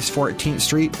 405 East 14th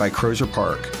Street by Crozier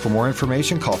Park. For more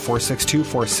information, call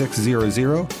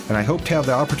 462-4600, and I hope to have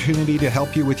the opportunity to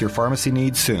help you with your pharmacy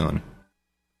needs soon.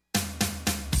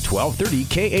 1230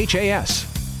 KHAS.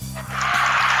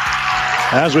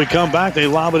 As we come back, they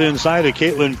lob it inside to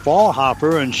Caitlin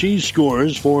Fallhopper, and she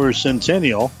scores for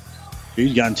Centennial.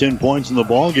 She's got 10 points in the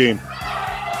ball game.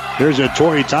 There's a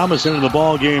Tori Thomas into the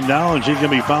ball game now, and she's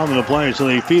going to be fouled in the play. So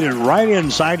they feed it right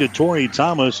inside to Tori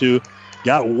Thomas, who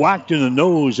got whacked in the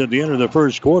nose at the end of the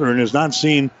first quarter and has not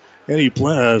seen any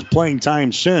playing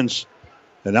time since.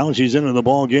 And now she's into the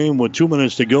ball game with 2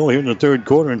 minutes to go here in the third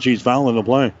quarter, and she's fouling the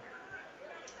play.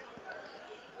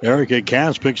 Erica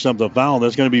Cass picks up the foul.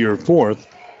 That's going to be her fourth.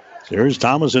 So here's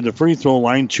Thomas at the free throw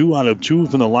line. 2 out of 2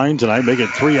 from the line tonight. Make it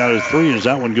 3 out of 3 as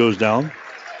that one goes down.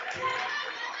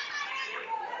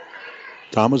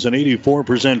 Thomas, an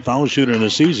 84% foul shooter in the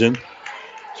season.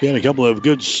 She had a couple of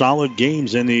good, solid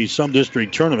games in the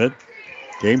sub-district tournament.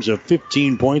 Games of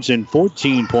 15 points and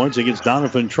 14 points against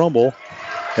Donovan Trumbull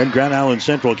and Grand Island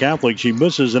Central Catholic. She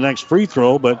misses the next free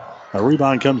throw, but a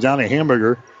rebound comes down to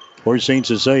Hamburger for St.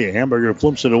 Cecilia. Hamburger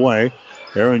flips it away.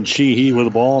 Aaron Sheehy with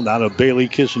the ball. Now to Bailey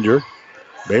Kissinger.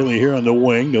 Bailey here on the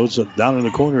wing. Goes down in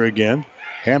the corner again.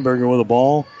 Hamburger with the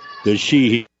ball to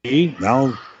Sheehy.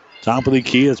 Now top of the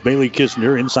key. It's Bailey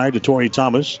Kissinger inside to Tori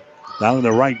Thomas. Down in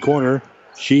the right corner.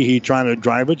 Sheehy trying to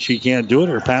drive it. She can't do it.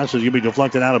 Her pass is going to be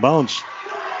deflected out of bounds.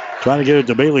 Trying to get it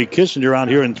to Bailey Kissinger out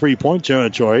here in three-point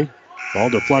territory. Ball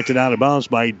deflected out of bounds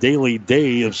by Daly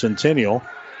Day of Centennial.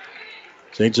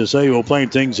 St. Cecilia will play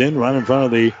things in right in front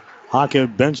of the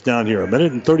Hawkhead bench down here. 1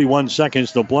 minute and 31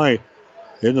 seconds to play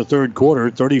in the third quarter.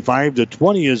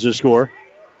 35-20 is the score.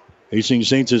 Hastings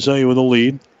St. Cecilia with a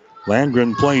lead.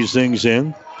 Landgren plays things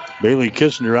in. Bailey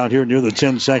Kissinger out here near the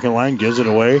 10-second line gives it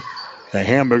away. The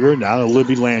Hamburger now to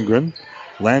Libby Landgren.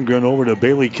 Landgren over to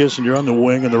Bailey Kissinger on the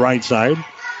wing on the right side.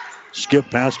 Skip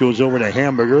pass goes over to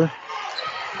Hamburger.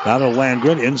 Now to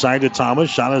Landgren, inside to Thomas.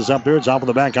 Shot is up there. It's off of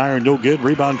the back iron. No good.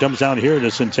 Rebound comes down here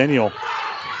to Centennial.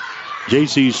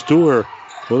 J.C. Stewart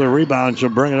with a rebound. She'll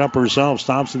bring it up herself.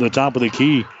 Stops at the top of the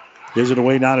key. Gives it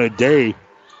away now to Day.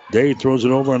 Day throws it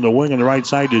over on the wing on the right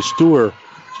side to Stewart.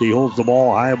 She holds the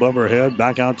ball high above her head.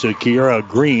 Back out to Kiera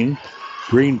Green.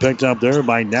 Green picked up there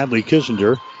by Natalie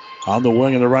Kissinger. On the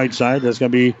wing on the right side, that's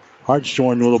going to be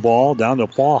Hartshorn with the ball. Down to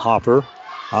Fallhopper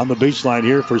on the baseline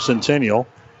here for Centennial.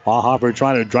 Fallhopper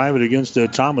trying to drive it against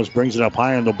Thomas. Brings it up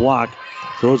high on the block.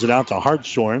 Throws it out to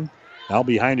Hartshorn. Now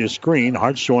behind his screen.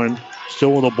 Hartshorn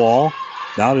still with the ball.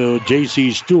 Now to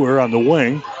J.C. Stewart on the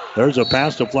wing. There's a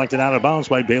pass deflected out of bounds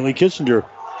by Bailey Kissinger.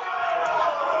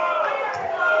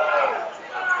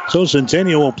 So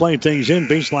Centennial will play things in.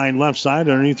 Baseline left side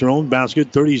underneath their own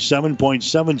basket.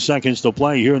 37.7 seconds to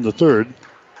play here in the third.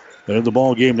 And the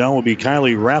ball game now will be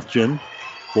Kylie Rathjen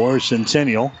for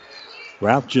Centennial.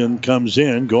 Rathjen comes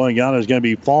in. Going out is going to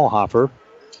be Fallhopper.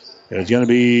 It's going to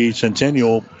be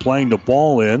Centennial playing the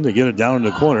ball in to get it down in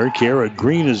the corner. Kiera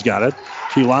Green has got it.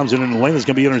 She lobs it in the lane. It's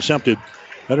going to be intercepted.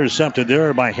 Intercepted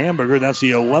there by Hamburger. That's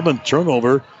the 11th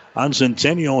turnover on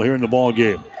Centennial here in the ball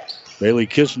game. Bailey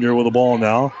Kissinger with the ball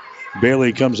now.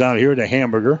 Bailey comes out here to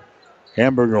Hamburger.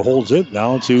 Hamburger holds it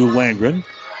now to Landgren.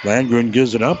 Landgren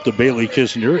gives it up to Bailey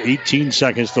Kissinger. 18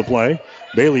 seconds to play.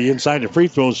 Bailey inside the free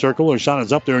throw circle. Her shot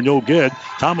is up there, no good.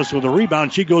 Thomas with a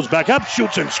rebound. She goes back up,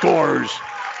 shoots and scores.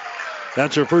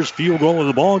 That's her first field goal of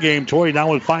the ball game. Tori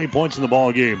now with 5 points in the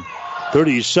ball game.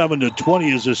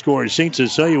 37-20 is the score. St.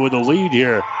 Cecilia with the lead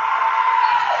here.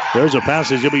 There's a pass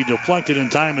that's going to be deflected,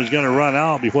 and time is going to run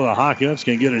out before the Hawkins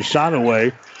can get a shot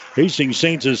away. Hastings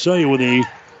St. Cecilia with a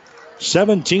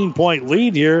 17-point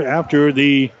lead here after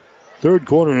the third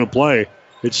quarter of play.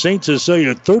 It's St.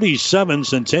 Cecilia 37,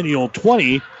 Centennial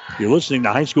 20. You're listening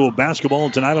to high school basketball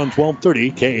tonight on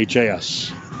 1230 KHAS.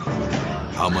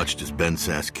 How much does Ben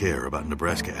Sass care about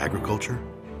Nebraska agriculture?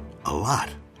 A lot.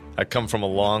 I come from a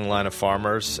long line of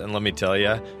farmers, and let me tell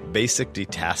you, basic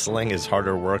detasseling is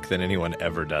harder work than anyone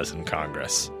ever does in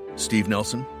Congress. Steve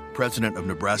Nelson, president of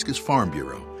Nebraska's Farm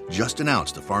Bureau, just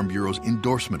announced the Farm Bureau's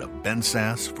endorsement of Ben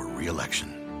Sass for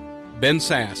re-election. Ben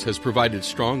Sass has provided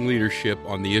strong leadership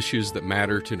on the issues that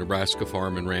matter to Nebraska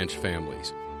farm and ranch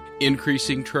families.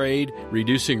 Increasing trade,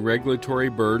 reducing regulatory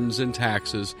burdens and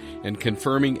taxes, and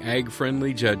confirming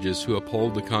ag-friendly judges who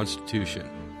uphold the Constitution.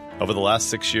 Over the last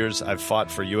 6 years, I've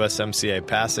fought for USMCA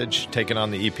passage, taken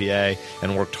on the EPA,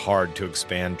 and worked hard to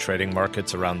expand trading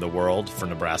markets around the world for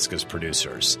Nebraska's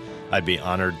producers. I'd be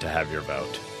honored to have your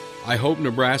vote. I hope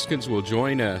Nebraskans will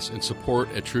join us and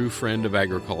support a true friend of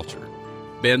agriculture.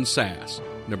 Ben Sass,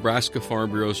 Nebraska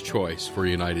Farm Bureau's choice for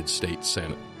United States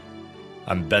Senate.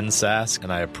 I'm Ben Sass,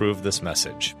 and I approve this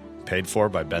message. Paid for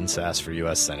by Ben Sass for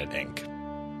U.S. Senate, Inc.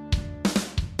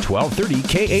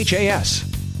 1230 KHAS.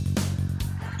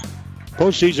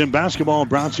 Postseason basketball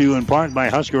brought to you in part by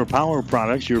Husker Power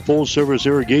Products, your full-service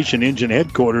irrigation engine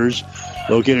headquarters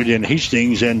located in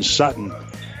Hastings and Sutton.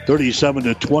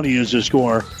 37-20 is the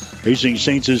score. Hastings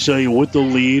St. Cecilia with the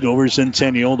lead over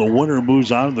Centennial. The winner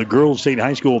moves on to the Girls State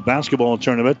High School basketball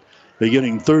tournament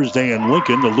beginning Thursday in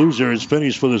Lincoln. The loser is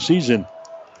finished for the season.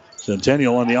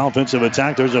 Centennial on the offensive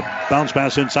attack. There's a bounce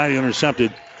pass inside,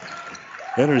 intercepted.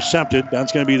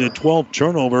 That's going to be the 12th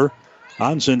turnover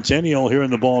on Centennial here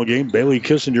in the ball game. Bailey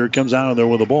Kissinger comes out of there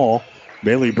with the ball.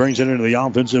 Bailey brings it into the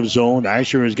offensive zone.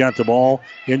 Asher has got the ball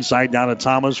inside down to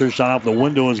Thomas. Her shot off the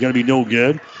window is going to be no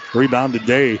good. Rebound to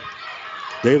Day.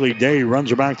 Bailey Day runs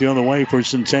her back the other way for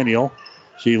Centennial.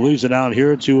 She leaves it out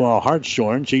here to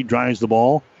Hartshorn. She drives the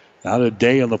ball out of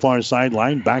Day on the far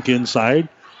sideline. Back inside.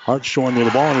 Hartshorn with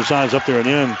the ball, and her shot is up there and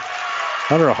in.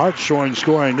 Hunter Hartshorn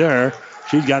scoring there.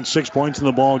 She's got 6 points in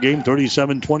the ball game,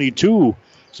 37-22.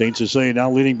 St. Cecilia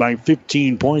now leading by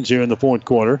 15 points here in the fourth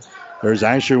quarter. There's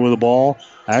Asher with the ball.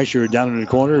 Asher down in the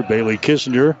corner. Bailey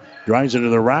Kissinger drives it to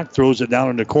the rack, throws it down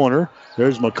in the corner.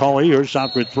 There's McCauley. Her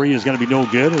shot for three is going to be no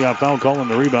good. We got a foul call on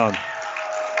the rebound.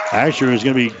 Asher is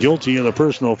going to be guilty of the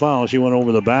personal foul. She went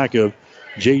over the back of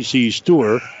J.C.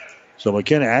 Stewart. So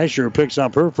McKenna Asher picks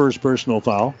up her first personal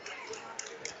foul.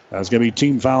 That's going to be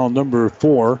team foul number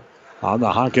 4 on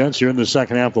the Hawkins here in the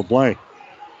second half of play.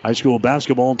 High school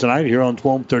basketball tonight here on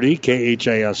 1230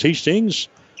 KHAS Hastings.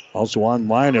 Also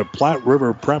online at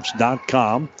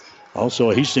PlatteRiverPreps.com.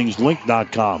 Also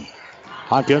HastingsLink.com.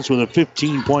 Hawkins with a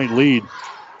 15-point lead,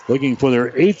 looking for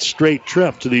their 8th straight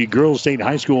trip to the Girls State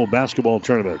High School basketball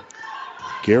tournament.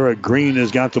 Garrett Green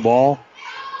has got the ball.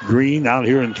 Green out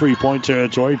here in three-point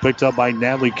territory, picked up by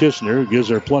Natalie Kistner, gives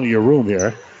her plenty of room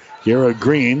here. Garrett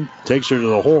Green takes her to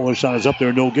the hole. Her shot is up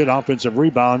there, no good. Offensive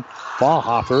rebound.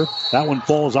 Fallhofer. That one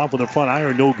falls off with the front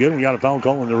iron, no good. We got a foul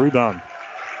call on the rebound.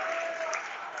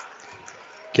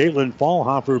 Caitlin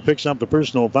Fallhofer picks up the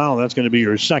personal foul. That's going to be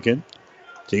her second.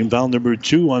 Team foul number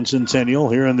 2 on Centennial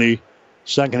here in the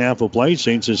second half of play.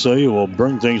 St. Cecilia will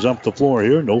bring things up the floor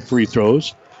here. No free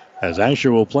throws. As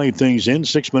Asher will play things in.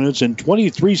 6 minutes and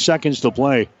 23 seconds to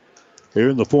play here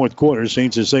in the fourth quarter.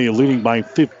 St. Cecilia leading by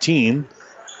 15.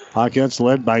 Hawkins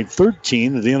led by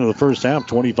 13 at the end of the first half,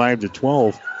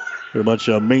 25-12. Pretty much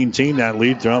maintained that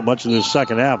lead throughout much of the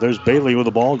second half. There's Bailey with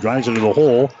the ball, drives into the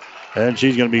hole, and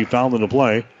she's going to be fouled in the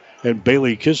play. And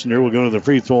Bailey Kissinger will go to the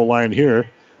free throw line here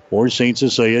for St.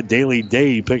 Cecilia. Daly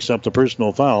Day picks up the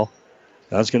personal foul.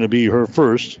 That's going to be her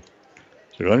first.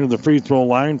 So under the free throw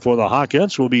line for the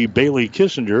Hawkins will be Bailey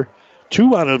Kissinger.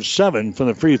 2 out of 7 from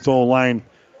the free throw line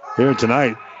here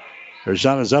tonight. Her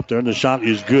shot is up there, and the shot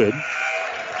is good.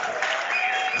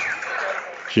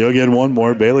 She'll get one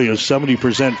more. Bailey is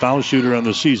 70% foul shooter on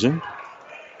the season.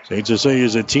 St. Cecilia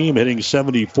is a team hitting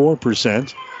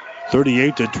 74%.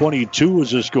 38-22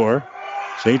 is the score.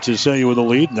 St. Cecilia with the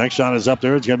lead. Next shot is up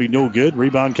there. It's going to be no good.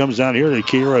 Rebound comes down here to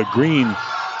Kira Green.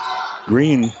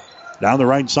 Green down the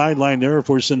right sideline there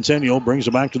for Centennial. Brings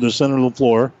it back to the center of the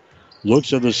floor.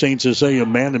 Looks at the St. Cecilia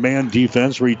man-to-man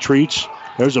defense. Retreats.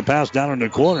 There's a pass down in the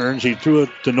corner, and she threw it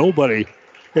to nobody.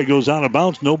 It goes out of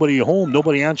bounds. Nobody home.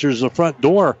 Nobody answers the front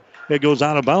door. It goes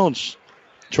out of bounds.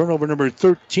 Turnover number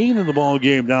 13 in the ball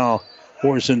game now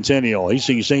for Centennial.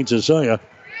 Hastings St. Cecilia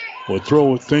will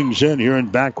throw things in here in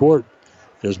backcourt.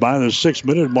 Just by the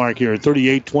 6-minute mark here,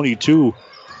 38-22.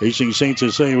 Hastings St.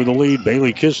 Cecilia with the lead.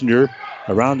 Bailey Kissinger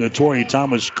Around the Torrey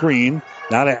Thomas screen.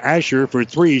 Now to Asher for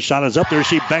three. Shot is up there.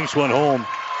 She banks one home.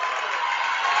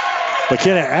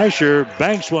 McKenna Asher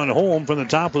banks one home from the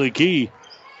top of the key.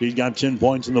 She's got 10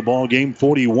 points in the ball game.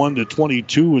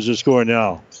 41-22 is the score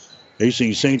now.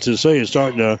 Hastings St. Cecilia is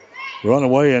starting to run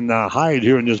away and hide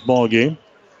here in this ball game.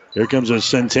 Here comes a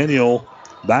Centennial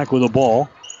back with the ball.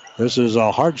 This is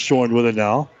Hartshorn with it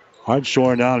now.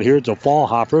 Hartshorn out here to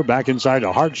Fallhoffer. Back inside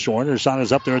to Hartshorn. Her shot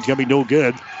is up there. It's going to be no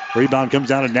good. Rebound comes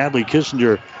down to Natalie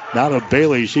Kissinger. Now to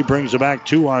Bailey. She brings it back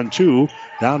 2-on-2.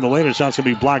 Down the lane. Her shot's going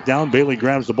to be blocked down. Bailey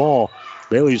grabs the ball.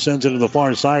 Bailey sends it to the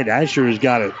far side. Asher has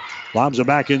got it. Lobs it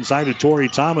back inside to Torrey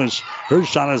Thomas. Her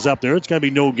shot is up there. It's going to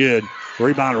be no good.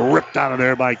 Rebound ripped out of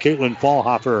there by Caitlin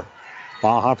Fallhoffer.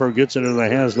 Fallhoffer gets it into the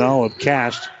hands now of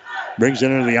Cast. Brings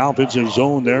it into the offensive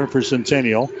zone there for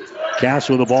Centennial. Cast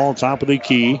with the ball, top of the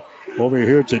key. Over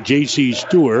here to J.C.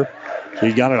 Stewart.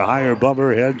 She's got it higher above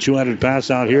her head. Two-handed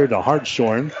pass out here to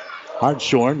Hartshorn.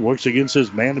 Hartshorn works against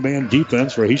his man-to-man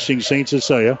defense for Hastings St.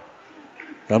 Cecilia.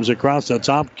 Comes across the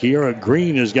top. Kiera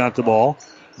Green has got the ball.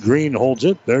 Green holds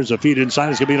it. There's a feed inside.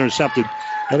 It's going to be intercepted.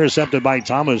 Intercepted by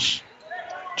Thomas.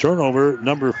 Turnover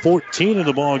number 14 in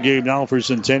the ball game now for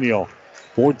Centennial.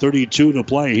 4:32 to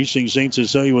play. Hastings St.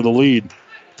 Cecilia with a lead.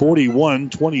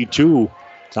 41-22.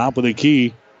 Top of the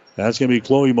key. That's going to be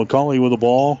Chloe McCauley with the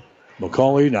ball.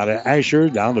 McCauley now to Asher.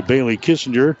 Down to Bailey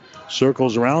Kissinger.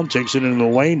 Circles around. Takes it into the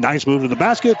lane. Nice move to the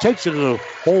basket. Takes it to the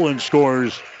hole and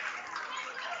scores.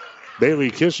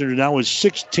 Bailey Kissinger now is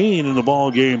 16 in the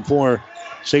ball game for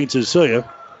St. Cecilia.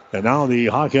 And now the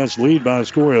Hawkeyes lead by a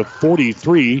score of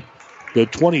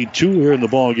 43-22 here in the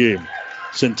ball game.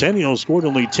 Centennial scored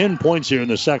only 10 points here in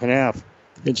the second half.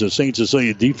 It's a St.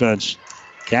 Cecilia defense.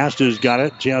 Casta's got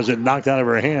it. She has it knocked out of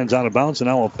her hands, out of bounds, and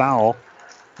now a foul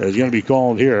is going to be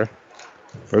called here.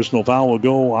 Personal foul will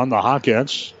go on the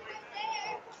Hawkeyes.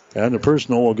 And the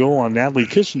personal will go on Natalie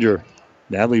Kissinger.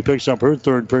 Natalie picks up her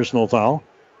third personal foul.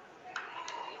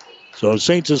 So if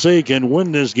St. Cecilia can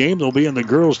win this game, they'll be in the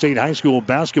Girls State High School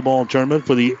basketball tournament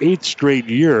for the 8th straight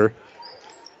year.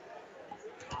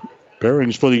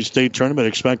 Pairings for the state tournament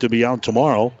expect to be out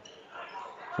tomorrow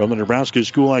from the Nebraska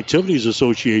School Activities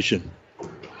Association.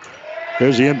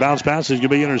 There's the inbounds pass. It's going to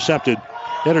be intercepted.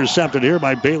 Intercepted here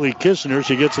by Bailey Kissinger.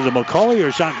 She gets to the McCauley.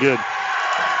 Her shot good.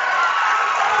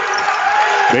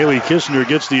 Bailey Kissinger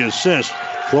gets the assist.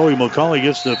 Chloe McCauley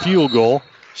gets the field goal.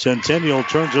 Centennial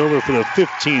turns it over for the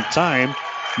 15th time.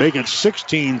 Make it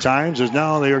 16 times as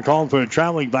now they are calling for a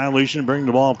traveling violation and bring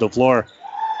the ball up the floor.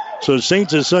 So St.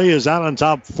 Cecilia is out on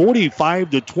top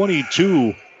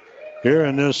 45-22 here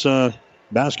in this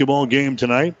basketball game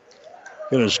tonight.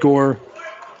 Going to score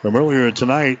from earlier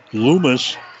tonight.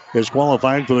 Loomis is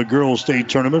qualified for the Girls State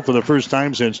Tournament for the first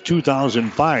time since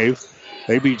 2005.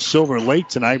 They beat Silver Lake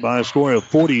tonight by a score of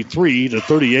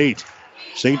 43-38.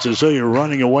 St. Cecilia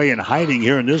running away and hiding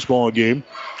here in this ball game.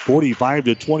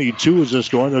 45-22 is the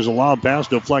score. There's a lob pass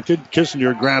deflected.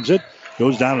 Kissinger grabs it.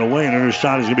 Goes down the lane, and her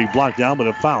shot is going to be blocked down, but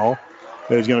a foul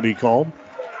is going to be called.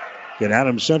 And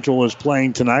Adams Central is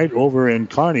playing tonight over in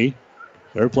Kearney.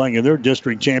 They're playing in their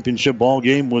district championship ball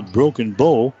game with Broken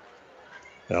Bow.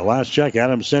 Last check,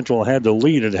 Adams Central had the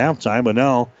lead at halftime, but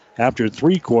now after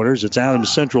three quarters, it's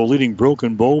Adams Central leading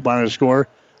Broken Bow by a score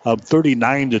of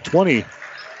 39-20.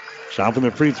 Shot from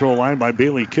the free throw line by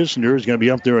Bailey Kissinger is going to be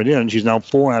up there and in. She's now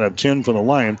 4 out of 10 from the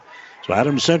line. So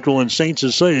Adams Central and St.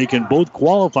 Cecilia can both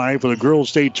qualify for the Girls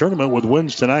State Tournament with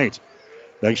wins tonight.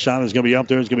 Next shot is going to be up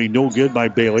there. It's going to be no good by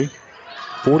Bailey.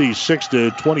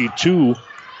 46-22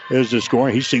 is the score.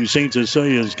 Hastings St.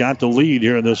 Cecilia has got the lead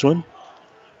here in this one.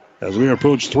 As we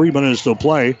approach 3 minutes to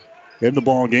play in the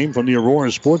ball game from the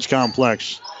Aurora Sports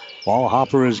Complex.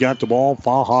 Fallhoffer has got the ball.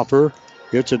 Fallhoffer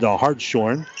gets it to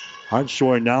Hartshorn.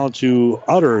 Hartshorn now to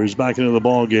Utter, who's back into the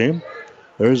ball game.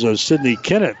 There's a Sydney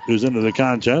Kennett who's into the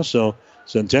contest. So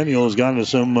Centennial has gotten to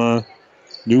some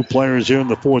new players here in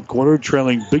the fourth quarter,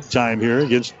 trailing big time here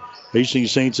against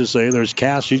Hastings St. Cecilia. There's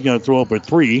Cass. She's going to throw up a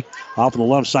three. Off on the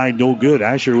left side, no good.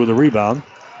 Asher with a rebound.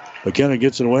 McKenna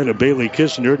gets it away to Bailey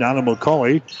Kissinger, down to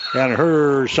McCauley. And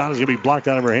her shot is going to be blocked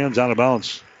out of her hands, out of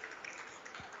bounds.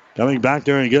 Coming back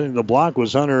there and getting the block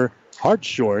was Hunter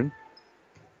Hartshorn.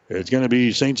 It's going to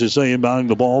be St. Cecilia inbounding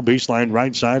the ball, baseline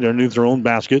right side underneath their own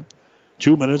basket.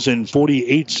 2 minutes and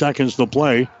 48 seconds to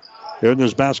play here in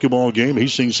this basketball game.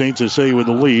 Hastings St. Cecilia with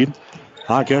the lead.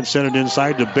 Hawkins sent it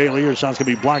inside to Bailey. Her shot's going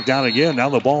to be blocked down again. Now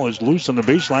the ball is loose on the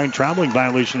baseline. Traveling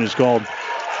violation is called.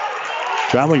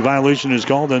 Traveling violation is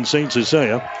called on St.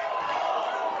 Cecilia.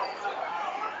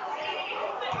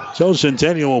 So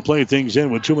Centennial will play things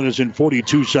in with 2 minutes and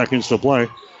 42 seconds to play.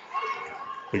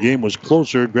 The game was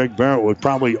closer. Greg Barrett would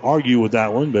probably argue with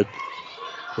that one, but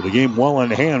with the game well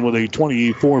in hand with a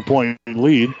 24-point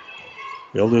lead.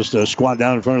 They'll just squat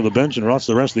down in front of the bench and watch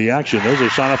the rest of the action. There's a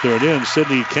shot up there and in.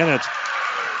 Sydney Kennett,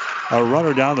 a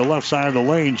runner down the left side of the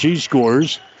lane. She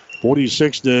scores.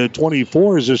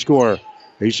 46-24 is the score.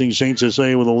 Hastings St.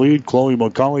 Cecilia with a lead. Chloe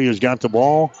McCauley has got the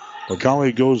ball.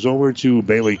 McCauley goes over to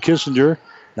Bailey Kissinger.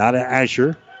 Now to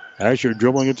Asher. Asher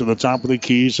dribbling it to the top of the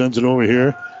key. Sends it over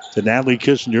here to Natalie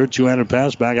Kissinger. Two-handed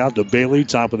pass back out to Bailey.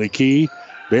 Top of the key.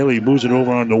 Bailey moves it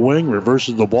over on the wing.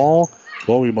 Reverses the ball.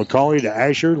 Chloe McCauley to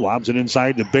Asher. Lobs it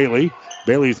inside to Bailey.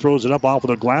 Bailey throws it up off of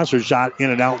the glass. Her shot in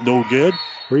and out. No good.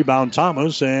 Rebound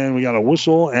Thomas. And we got a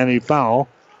whistle and a foul.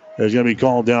 That's going to be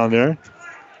called down there.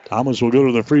 Thomas will go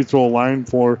to the free throw line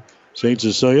for St.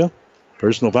 Cecilia.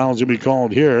 Personal foul is going to be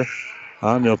called here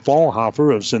on the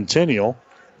Fallhofer of Centennial.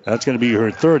 That's going to be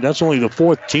her third. That's only the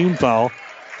fourth team foul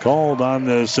called on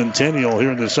the Centennial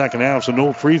here in the second half, so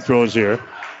no free throws here.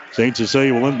 St.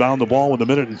 Cecilia will inbound the ball with 1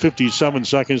 minute and 57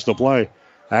 seconds to play.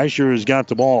 Asher has got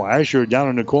the ball. Asher down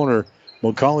in the corner.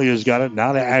 McCauley has got it.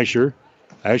 Now to Asher.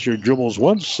 Asher dribbles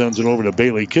once, sends it over to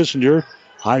Bailey Kissinger.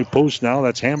 High post now.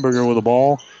 That's Hamburger with the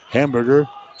ball. Hamburger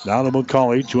now to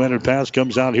McCauley. Two-handed pass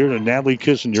comes out here to Natalie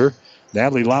Kissinger.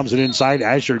 Natalie lobs it inside.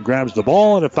 Asher grabs the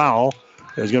ball, and a foul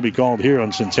is going to be called here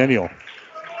on Centennial.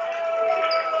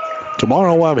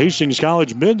 Tomorrow we'll have Hastings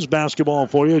College men's basketball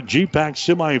for you. GPAC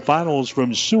semifinals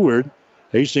from Seward.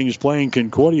 Hastings playing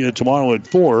Concordia tomorrow at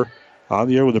 4. On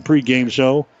the air with a pregame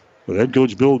show with head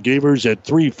coach Bill Gavers at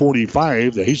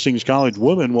 3:45. The Hastings College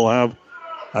women will have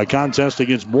a contest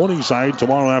against Morningside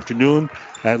tomorrow afternoon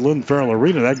at Lynn Farrell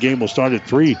Arena. That game will start at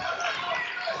 3.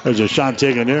 There's a shot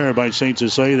taken there by St.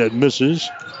 Cecilia that misses.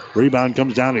 Rebound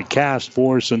comes down to Cass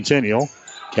for Centennial.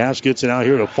 Cass gets it out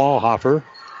here to Fallhofer.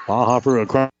 Fallhofer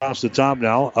across the top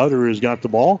now. Utter has got the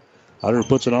ball. Utter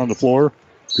puts it on the floor.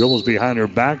 Dribbles behind her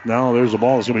back. Now there's the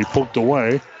ball that's going to be poked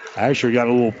away. Asher got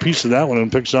a little piece of that one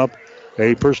and picks up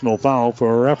a personal foul for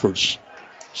her efforts.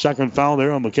 Second foul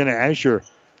there on McKenna Asher.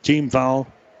 Team foul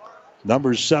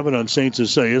number 7 on St.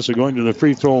 Cecilia. So going to the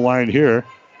free throw line here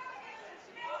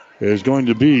is going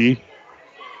to be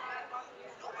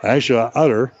Asha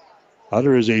Utter.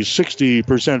 Utter is a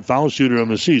 60% foul shooter on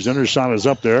the season. Her shot is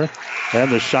up there, and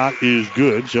the shot is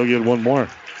good. She'll get one more.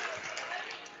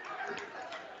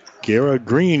 Kara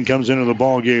Green comes into the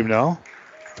ball game now.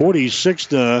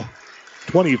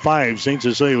 46-25, St.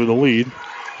 Cecilia with the lead.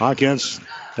 Hawkins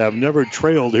have never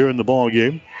trailed here in the ball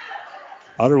game.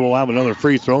 Utter will have another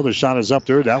free throw. The shot is up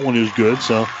there. That one is good.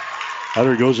 So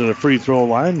Utter goes to the free throw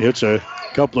line, hits a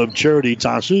couple of charity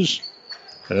tosses.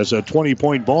 And it's a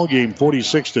 20-point ball game,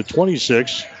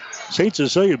 46-26. St.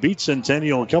 Cecilia beat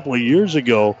Centennial a couple of years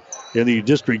ago in the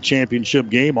district championship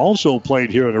game. Also played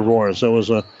here at Aurora. So it was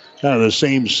a kind of the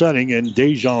same setting and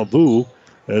deja vu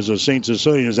as the St.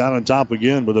 Cecilia is out on top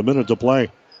again with a minute to play.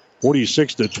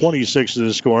 46-26 is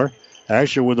the score.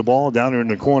 Asher with the ball down there in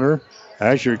the corner.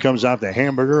 Asher comes out to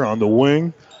Hamburger on the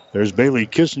wing. There's Bailey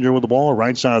Kissinger with the ball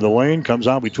right side of the lane. Comes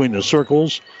out between the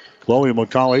circles. Chloe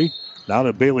McCauley now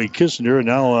to Bailey Kissinger. And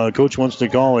now coach wants to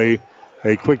call a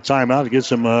quick timeout to get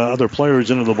some other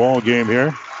players into the ball game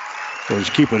here. So let's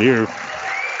keep it here.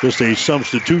 Just a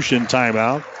substitution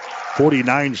timeout.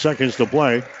 49 seconds to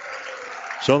play.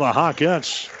 So the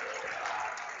Hawkettes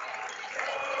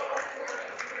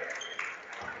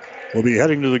will be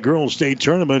heading to the girls' state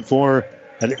tournament for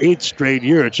an 8th straight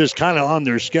year. It's just kind of on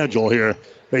their schedule here.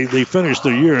 They finish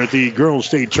the year at the girls'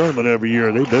 state tournament every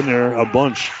year. They've been there a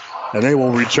bunch. And they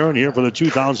will return here for the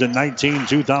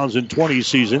 2019-2020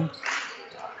 season.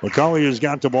 McCauley has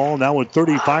got the ball now with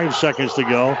 35 seconds to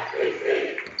go.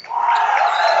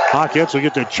 Hawkettes will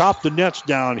get to chop the nets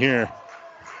down here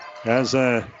as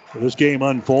this game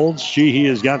unfolds. Sheehy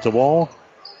has got the ball.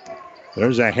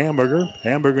 There's a Hamburger.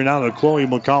 Hamburger now to Chloe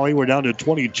McCauley. We're down to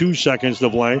 22 seconds to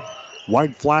play.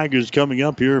 White flag is coming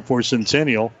up here for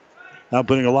Centennial. Now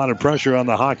putting a lot of pressure on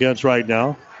the Hawkettes right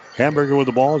now. Hamburger with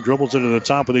the ball, dribbles it to the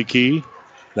top of the key.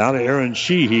 Now to Aaron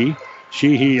Sheehy.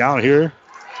 Sheehy out here.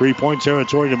 3-point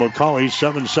territory to McCauley.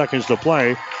 7 seconds to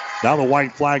play. Now the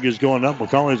white flag is going up.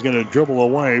 McCauley's going to dribble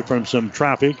away from some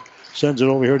traffic. Sends it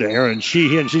over here to Aaron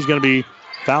Sheehy, and she's going to be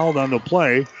fouled on the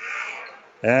play.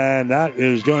 And that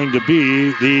is going to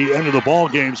be the end of the ball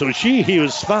game. So Sheehy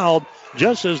was fouled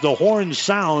just as the horn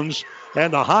sounds,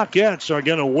 and the Hawkettes are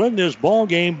going to win this ball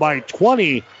game by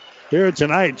 20 here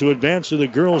tonight to advance to the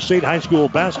girls' state high school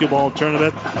basketball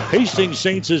tournament. Hastings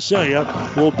St.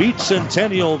 Cecilia will beat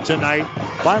Centennial tonight.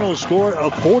 Final score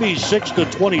of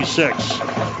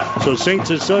 46-26. So St.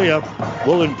 Cecilia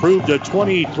will improve to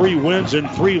 23 wins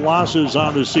and 3 losses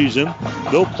on the season.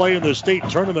 They'll play in the state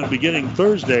tournament beginning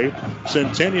Thursday.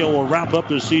 Centennial will wrap up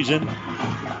the season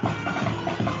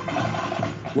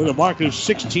with a mark of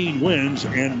 16 wins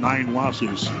and 9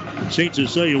 losses. St.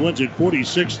 Cecilia wins it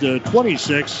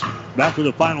 46-26. Back with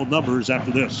the final numbers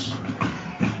after this.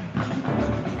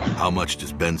 How much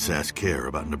does Ben Sass care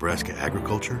about Nebraska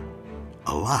agriculture?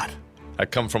 A lot. I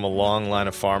come from a long line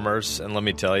of farmers, and let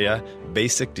me tell you,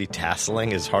 basic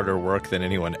detasseling is harder work than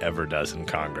anyone ever does in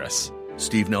Congress.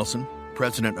 Steve Nelson,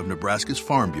 president of Nebraska's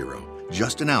Farm Bureau,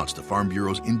 just announced the Farm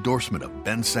Bureau's endorsement of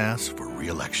Ben Sass for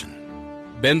re-election.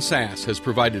 Ben Sass has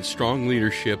provided strong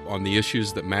leadership on the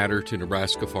issues that matter to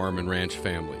Nebraska farm and ranch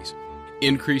families.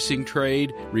 Increasing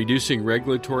trade, reducing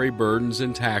regulatory burdens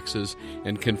and taxes,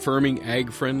 and confirming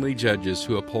ag-friendly judges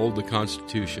who uphold the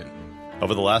Constitution.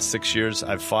 Over the last 6 years,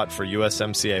 I've fought for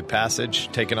USMCA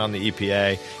passage, taken on the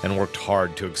EPA, and worked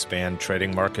hard to expand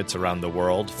trading markets around the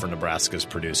world for Nebraska's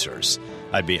producers.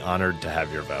 I'd be honored to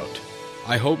have your vote.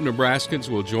 I hope Nebraskans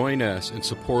will join us and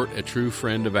support a true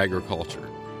friend of agriculture.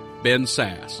 Ben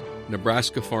Sass,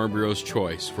 Nebraska Farm Bureau's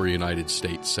choice for United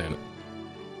States Senate.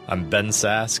 I'm Ben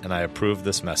Sass, and I approve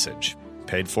this message.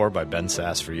 Paid for by Ben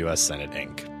Sass for U.S. Senate,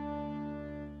 Inc.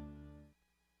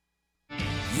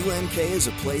 UNK is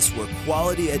a place where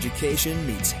quality education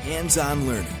meets hands-on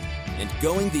learning, and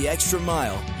going the extra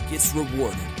mile gets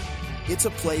rewarded. It's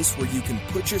a place where you can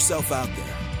put yourself out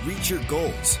there, reach your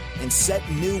goals, and set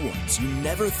new ones you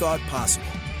never thought possible.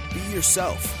 Be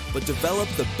yourself, but develop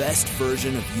the best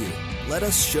version of you. Let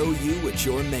us show you what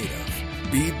you're made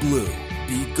of. Be blue,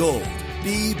 be gold,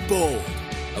 be bold.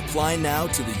 Apply now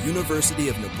to the University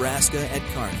of Nebraska at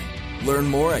Kearney. Learn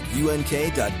more at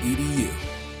unk.edu.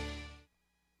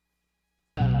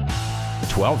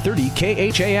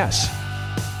 1230 KHAS.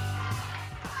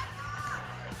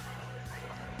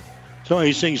 So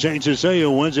Hastings St. Cecilia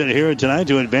wins it here tonight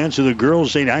to advance to the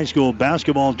Girls State High School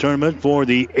basketball tournament for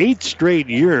the 8th straight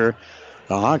year.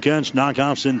 The Hawkins knock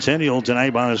off Centennial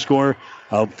tonight by a score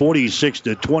of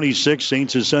 46-26.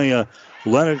 St. Cecilia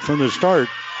led it from the start.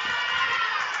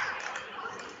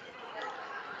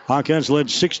 Hawkins led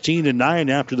 16-9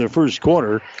 after the first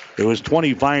quarter. It was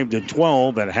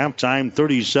 25-12 at halftime,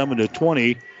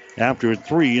 37-20 after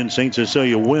 3, and St.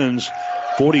 Cecilia wins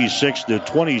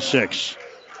 46-26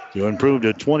 to improve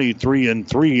to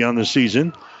 23-3 on the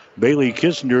season. Bailey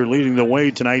Kissinger leading the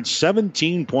way tonight,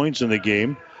 17 points in the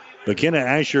game. McKenna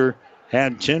Asher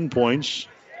had 10 points.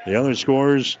 The other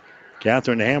scorers,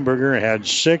 Catherine Hamburger had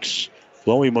 6.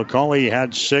 Chloe McCauley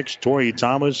had 6. Tori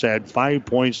Thomas had 5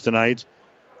 points tonight.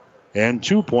 And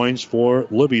 2 points for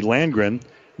Libby Landgren.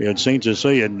 We had St.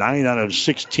 Cecilia 9 out of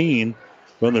 16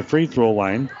 from the free throw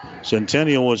line.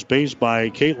 Centennial was paced by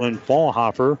Caitlin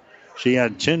Fallhofer. She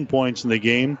had 10 points in the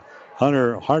game.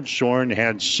 Hunter Hartshorn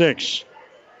had 6.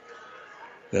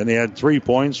 Then they had 3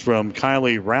 points from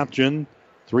Kylie Rathjen,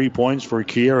 3 points for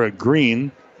Kiera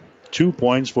Green, 2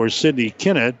 points for Sydney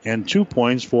Kinnett, and 2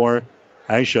 points for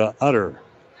Aisha Utter.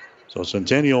 So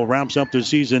Centennial wraps up the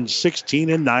season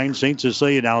 16-9. St.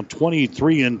 Cecilia now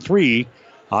 23-3.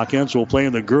 Hawkins will play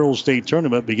in the Girls State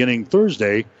Tournament beginning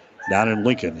Thursday down in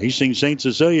Lincoln. Hastings St.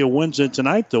 Cecilia wins it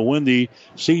tonight to win the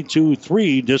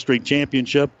C2-3 District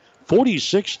Championship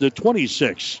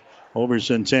 46-26 over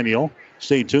Centennial.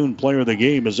 Stay tuned. Player of the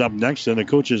Game is up next in the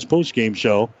Coach's Postgame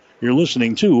Show. You're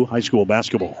listening to High School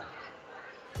Basketball.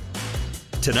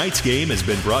 Tonight's game has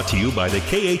been brought to you by the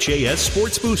KHAS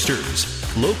Sports Boosters.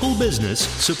 Local business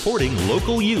supporting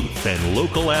local youth and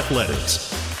local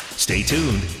athletics. Stay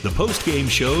tuned. The post-game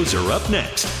shows are up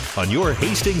next on your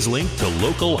Hastings link to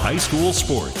local high school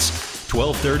sports.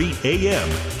 1230 a.m.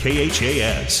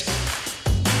 KHAS.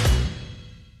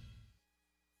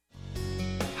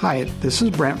 Hi, this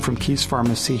is Brent from Keys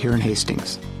Pharmacy here in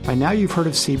Hastings. By now you've heard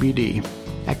of CBD.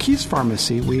 At Keys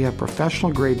Pharmacy, we have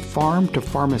professional-grade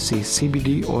farm-to-pharmacy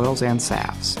CBD oils and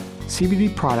salves.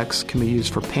 CBD products can be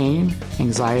used for pain,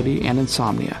 anxiety, and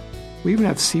insomnia. We even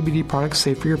have CBD products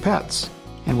safe for your pets.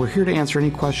 And we're here to answer any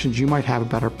questions you might have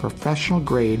about our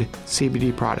professional-grade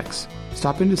CBD products.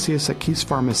 Stop in to see us at Keys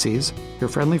Pharmacies, your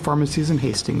friendly pharmacies in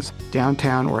Hastings,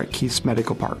 downtown, or at Keys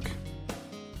Medical Park.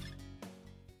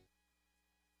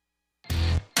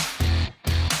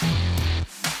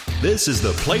 This is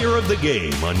the player of the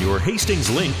game on your Hastings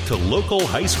link to local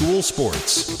high school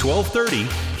sports.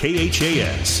 1230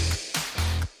 KHAS.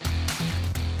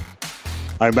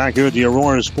 I'm back here at the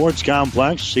Aurora Sports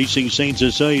Complex. Hastings St.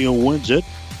 Cecilia wins it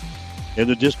in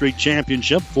the district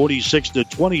championship,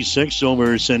 46-26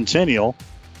 over Centennial.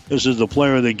 This is the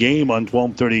player of the game on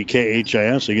 1230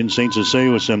 KHAS. Again, St.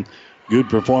 Cecilia with some good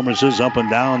performances up and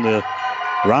down the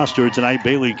roster tonight.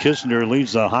 Bailey Kissinger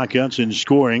leads the Hawkins in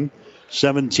scoring.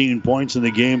 17 points in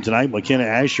the game tonight. McKenna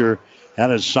Asher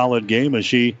had a solid game as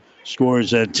she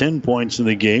scores 10 points in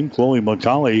the game. Chloe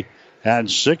McCauley had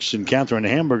 6, and Catherine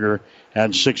Hamburger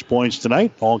had 6 points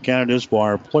tonight. All candidates for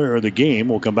our player of the game.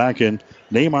 We'll come back and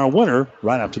name our winner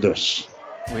right after this.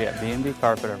 We at B&B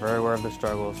Carpet are very aware of the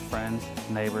struggles friends,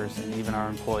 neighbors, and even our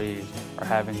employees are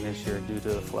having this year due to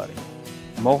the flooding.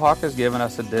 Mohawk has given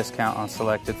us a discount on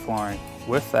selected flooring.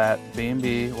 With that,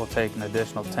 B&B will take an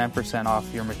additional 10%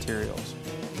 off your materials.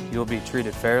 You'll be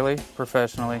treated fairly,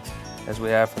 professionally, as we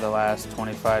have for the last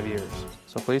 25 years.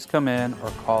 So please come in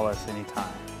or call us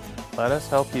anytime. Let us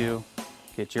help you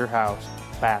get your house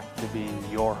back to being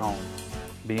your home.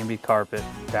 B&B Carpet,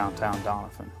 downtown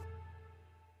Doniphan.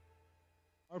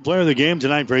 Our player of the game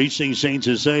tonight for Hastings St.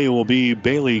 Cecilia will be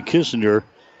Bailey Kissinger.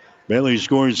 Bailey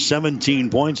scores 17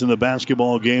 points in the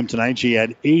basketball game tonight. She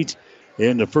had 8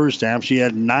 in the first half. She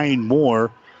had 9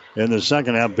 more in the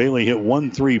second half. Bailey hit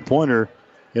 1 3-pointer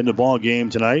in the ball game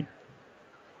tonight.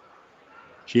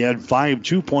 She had 5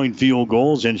 2-point field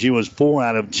goals, and she was 4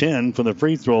 out of 10 from the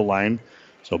free throw line.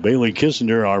 So Bailey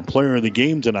Kissinger, our player of the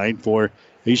game tonight for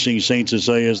Hastings St.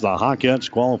 Cecilia, as the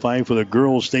Hawkettes qualifying for the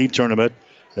girls' state tournament.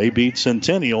 They beat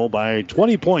Centennial by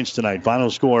 20 points tonight.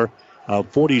 Final score of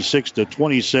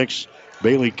 46-26.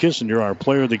 Bailey Kissinger, our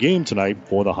player of the game tonight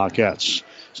for the Hawkettes.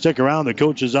 Stick around. The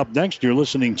coach is up next. You're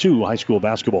listening to high school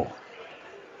basketball.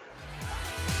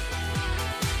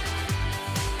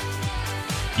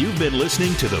 You've been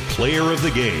listening to the player of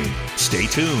the game. Stay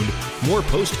tuned. More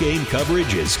post-game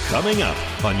coverage is coming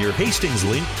up on your Hastings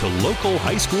link to local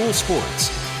high school sports.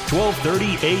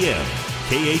 12:30 a.m.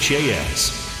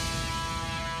 KHAS.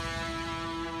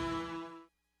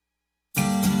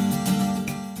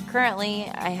 Currently,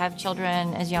 I have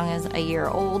children as young as a year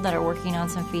old that are working on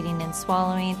some feeding and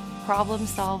swallowing, problem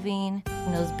solving,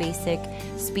 and those basic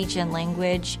speech and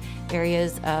language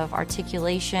areas of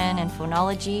articulation and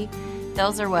phonology.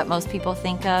 Those are what most people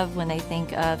think of when they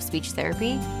think of speech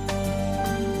therapy.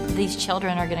 These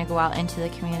children are going to go out into the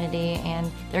community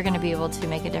and they're going to be able to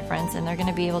make a difference and they're going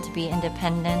to be able to be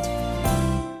independent.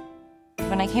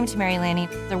 When I came to Mary Lanning,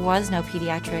 there was no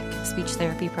pediatric speech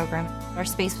therapy program. Our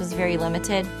space was very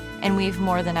limited, and we've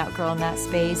more than outgrown that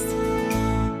space.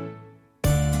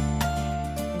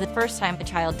 The first time a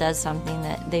child does something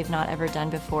that they've not ever done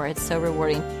before, it's so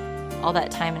rewarding. All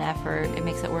that time and effort, it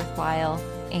makes it worthwhile,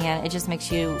 and it just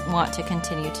makes you want to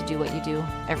continue to do what you do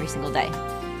every single day.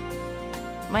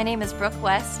 My name is Brooke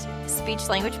West,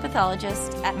 speech-language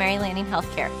pathologist at Mary Lanning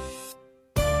Healthcare.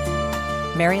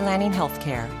 Mary Lanning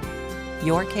Healthcare.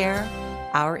 Your care,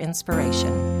 our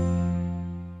inspiration.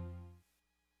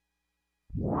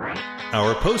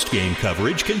 Our post-game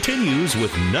coverage continues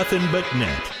with nothing but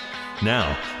net.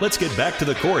 Now, let's get back to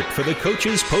the court for the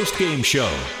coach's post-game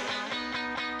show.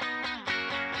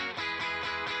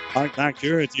 All right, back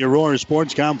here at the Aurora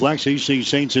Sports Complex, Hastings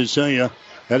St. Cecilia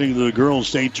heading to the girls'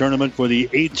 state tournament for the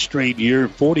 8th straight year,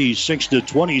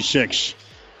 46-26.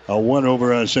 A win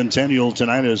over Centennial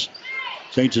tonight as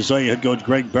St. Cecilia head coach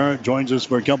Greg Barrett joins us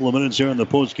for a couple of minutes here in the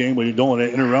post-game. We don't want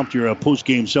to interrupt your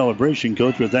post-game celebration,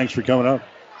 Coach, but thanks for coming up.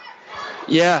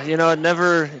 Yeah,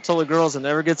 I told the girls, it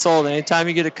never gets old. Anytime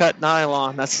you get a cut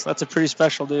nylon, that's a pretty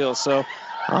special deal. So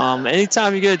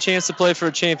anytime you get a chance to play for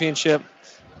a championship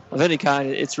of any kind,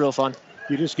 it's real fun.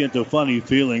 You just get the funny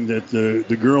feeling that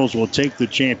the girls will take the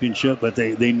championship, but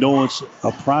they know it's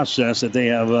a process, that they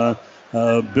have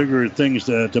bigger things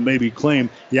to maybe claim.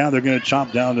 Yeah, they're going to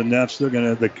chop down the nets. They're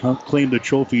going to claim the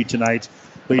trophy tonight.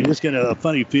 But you just get a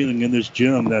funny feeling in this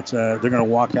gym that they're going to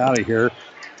walk out of here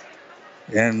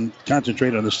and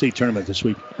concentrate on the state tournament this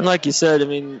week. And like you said,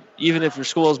 even if your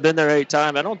school has been there 8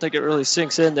 times, I don't think it really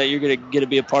sinks in that you're going to get to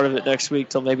be a part of it next week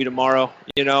till maybe tomorrow.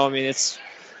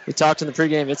 We talked in the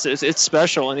pregame. It's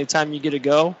special. Anytime you get to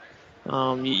go,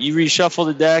 you reshuffle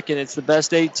the deck, and it's the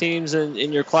best 8 teams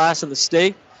in your class in the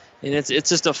state. And it's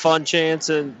just a fun chance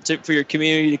for your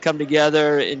community to come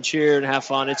together and cheer and have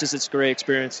fun. It's a great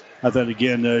experience. I thought,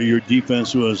 again, your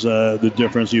defense was the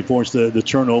difference. You forced the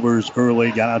turnovers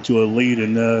early, got out to a lead,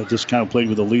 and just kind of played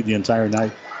with a lead the entire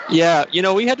night. Yeah,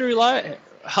 we had to rely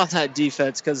on that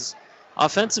defense because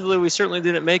offensively we certainly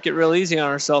didn't make it real easy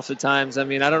on ourselves at times. I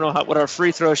don't know what our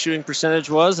free throw shooting percentage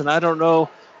was, and I don't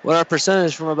know what our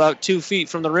percentage from about 2 feet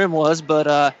from the rim was,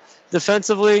 but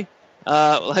defensively,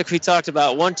 like we talked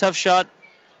about, one tough shot,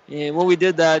 and when we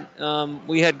did that,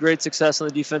 we had great success on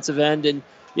the defensive end. And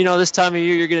this time of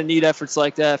year, you're going to need efforts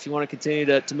like that if you want to continue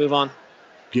to move on.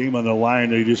 Game on the line,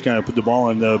 they just kind of put the ball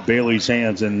in Bailey's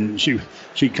hands, and she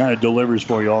kind of delivers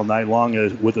for you all night long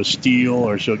with a steal,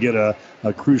 or she'll get a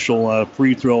crucial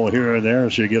free throw here or there.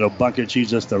 She'll get a bucket. She's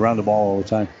just around the ball all the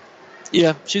time.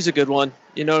 Yeah, she's a good one.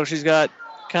 She's got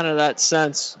kind of that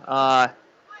sense.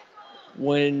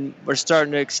 when we're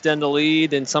starting to extend the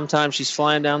lead, and sometimes she's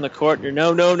flying down the court, and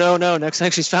you're no. Next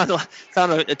thing she's found a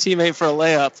teammate for a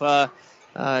layup.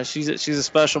 She's a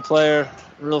special player.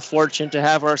 Real fortunate to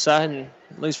have her side, and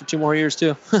at least for 2 more years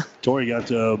too. Tori got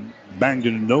banged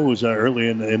in the nose early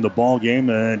in the ball game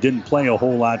and didn't play a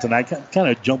whole lot tonight. Kind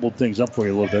of jumbled things up for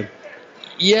you a little bit.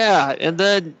 Yeah, and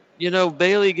then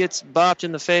Bailey gets bopped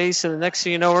in the face, and the next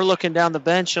thing you know, we're looking down the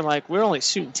bench and we're only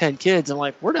shooting 10 kids. I'm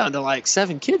like, we're down to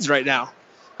 7 kids right now.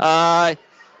 A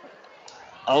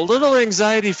little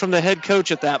anxiety from the head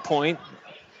coach at that point.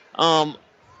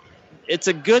 It's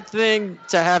a good thing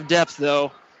to have depth,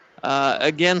 though.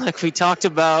 Again, like we talked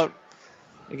about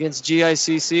against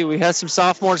GICC, we had some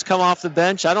sophomores come off the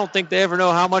bench. I don't think they ever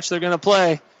know how much they're going to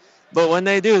play. But when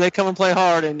they do, they come and play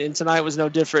hard, and tonight was no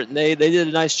different. And they did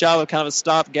a nice job of kind of a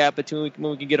stopgap between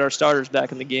when we can get our starters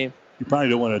back in the game. You probably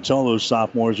don't want to tell those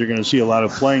sophomores you're going to see a lot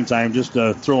of playing time. Just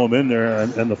throw them in there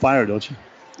and the fire, don't you?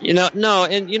 No,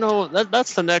 and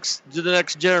that's the next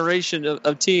generation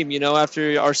of team.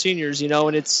 After our seniors,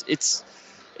 and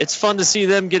it's fun to see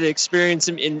them get experience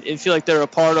and feel like they're a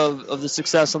part of the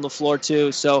success on the floor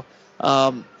too. So,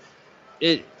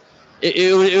 it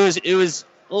was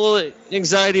a little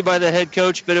anxiety by the head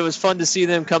coach, but it was fun to see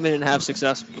them come in and have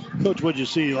success. Coach, what did you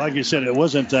see? Like you said, it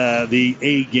wasn't the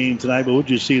A game tonight, but what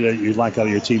did you see that you'd like out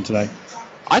of your team tonight?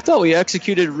 I thought we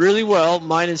executed really well,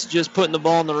 minus just putting the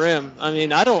ball in the rim. I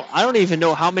mean, I don't even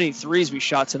know how many threes we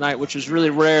shot tonight, which was really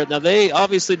rare. Now, they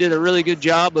obviously did a really good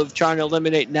job of trying to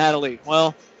eliminate Natalie.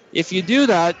 Well, if you do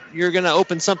that, you're going to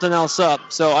open something else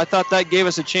up. So I thought that gave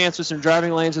us a chance with some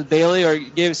driving lanes with Bailey, or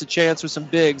it gave us a chance with some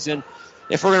bigs. And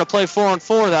if we're going to play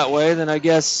 4-on-4 that way, then I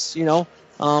guess,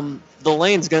 the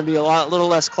lane's going to be a little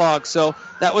less clogged. So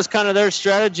that was kind of their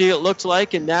strategy, it looked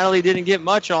like, and Natalie didn't get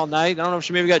much all night. I don't know if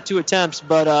she maybe got 2 attempts,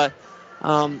 but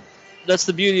that's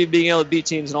the beauty of being able to beat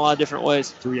teams in a lot of different ways.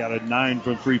 3 out of 9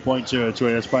 from three-point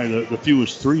territory. That's probably the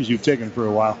fewest threes you've taken for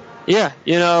a while. Yeah,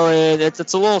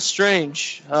 it's a little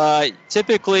strange.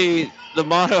 Typically, the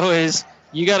motto is,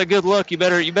 you got a good look, you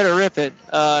better rip it.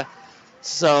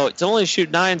 So to only shoot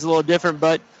 9 is a little different,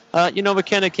 but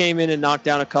McKenna came in and knocked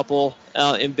down a couple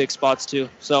in big spots too.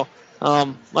 So,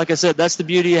 like I said, that's the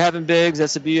beauty of having bigs.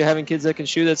 That's the beauty of having kids that can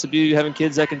shoot. That's the beauty of having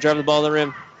kids that can drive the ball to the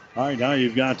rim. All right, now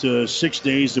you've got 6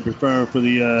 days to prepare for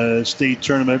the state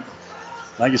tournament.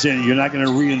 Like I said, you're not going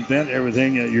to reinvent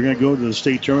everything. You're going to go to the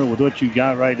state tournament with what you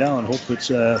got right now and hope it's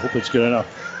good enough.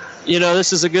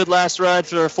 This is a good last ride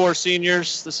for our 4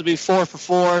 seniors. This will be 4 for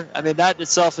 4. I mean, that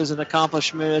itself is an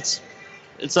accomplishment.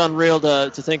 It's unreal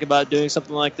to think about doing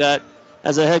something like that.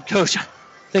 As a head coach,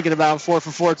 thinking about 4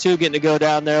 for 4 too, getting to go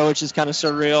down there, which is kind of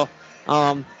surreal.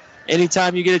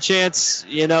 Anytime you get a chance,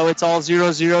 it's all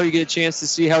 0-0. You get a chance to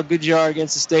see how good you are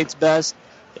against the state's best.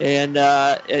 And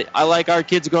I like our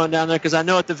kids going down there because I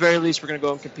know at the very least we're going to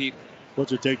go and compete.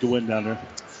 What's it take to win down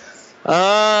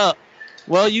there?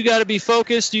 Well, you got to be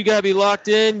focused. You got to be locked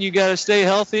in. You got to stay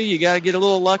healthy. You got to get a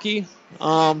little lucky.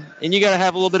 And you got to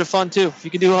have a little bit of fun, too. If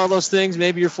you can do all those things,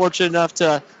 maybe you're fortunate enough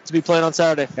to be playing on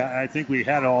Saturday. I think we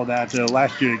had all that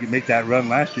last year to make that run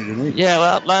last year, didn't we? Yeah,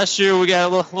 well, last year we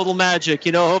got a little magic.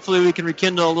 Hopefully we can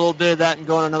rekindle a little bit of that and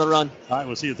go on another run. All right,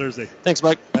 we'll see you Thursday. Thanks,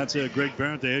 Mike. That's Greg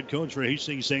Barrett, the head coach for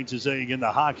Hastings St. Cecilia. Again,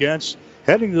 the Hawkettes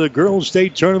heading to the girls'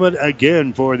 state tournament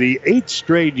again for the 8th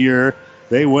straight year.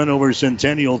 They win over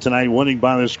Centennial tonight, winning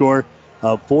by the score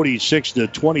of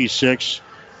 46-26.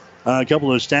 A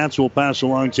couple of stats we'll pass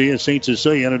along to you. St.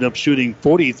 Cecilia ended up shooting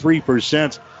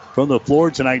 43% from the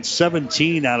floor tonight,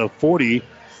 17 out of 40.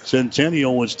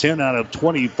 Centennial was 10 out of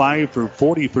 25 for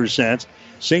 40%.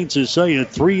 St. Cecilia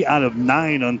 3 out of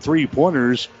 9 on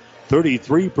three-pointers,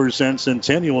 33%.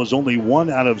 Centennial was only 1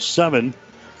 out of 7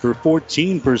 for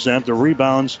 14%. The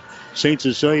rebounds, St.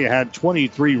 Cecilia had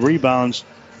 23 rebounds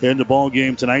in the ball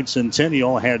game tonight.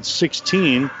 Centennial had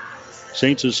 16.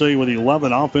 St. Cecilia with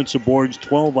 11 offensive boards,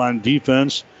 12 on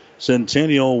defense.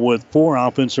 Centennial with 4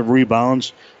 offensive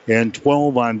rebounds and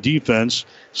 12 on defense.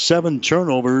 7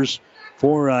 turnovers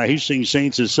for Hastings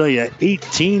St. Cecilia,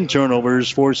 18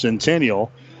 turnovers for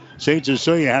Centennial. St.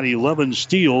 Cecilia had 11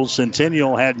 steals.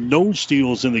 Centennial had no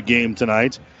steals in the game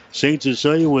tonight. St.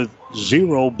 Cecilia with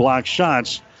 0 block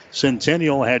shots.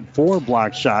 Centennial had 4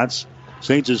 block shots.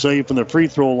 St. Cecilia from the free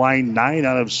throw line, 9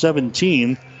 out of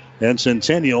 17. And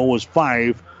Centennial was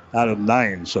 5 out of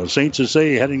 9. So St.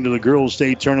 Cecilia heading to the girls'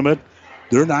 state tournament.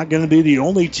 They're not going to be the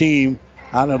only team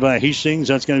out of Hastings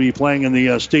that's going to be playing in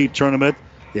the state tournament.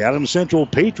 The Adams Central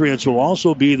Patriots will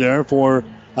also be there for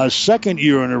a second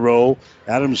year in a row.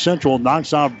 Adams Central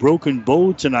knocks off Broken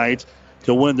Bow tonight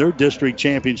to win their district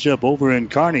championship over in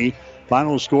Kearney.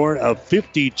 Final score of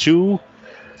 52-41.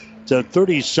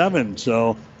 37.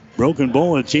 So Broken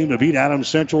Bow, a team to beat Adams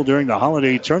Central during the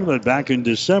holiday tournament back in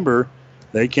December.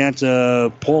 They can't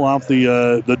pull off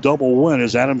the double win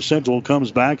as Adams Central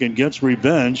comes back and gets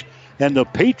revenge. And the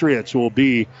Patriots will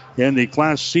be in the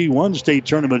Class C1 state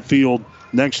tournament field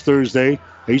next Thursday.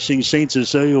 Hastings St.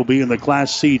 Cecilia will be in the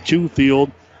Class C2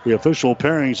 field. The official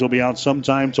pairings will be out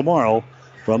sometime tomorrow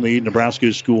from the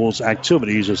Nebraska Schools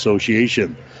Activities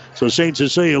Association. So St.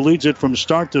 Cecilia leads it from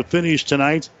start to finish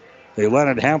tonight. They led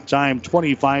at halftime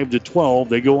 25-12.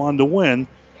 They go on to win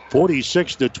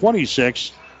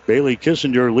 46-26. Bailey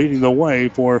Kissinger leading the way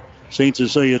for St.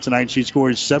 Cecilia tonight. She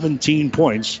scores 17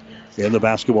 points in the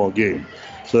basketball game.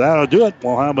 So that'll do it.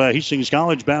 We'll have Hastings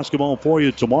College basketball for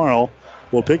you tomorrow.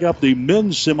 We'll pick up the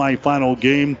men's semifinal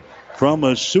game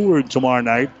from Seward tomorrow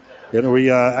night. It'll be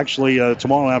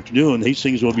tomorrow afternoon.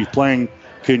 Hastings will be playing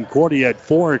Concordia at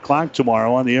 4 o'clock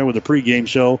tomorrow on the air with a pregame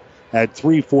show at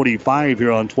 3:45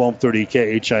 here on 1230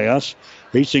 KHIS.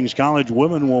 Hastings College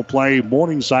women will play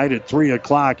Morningside at 3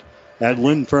 o'clock at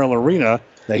Lynn Farrell Arena.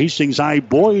 The Hastings High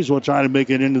boys will try to make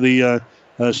it into the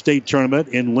state tournament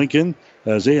in Lincoln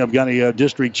as they have got a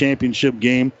district championship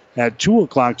game at 2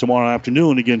 o'clock tomorrow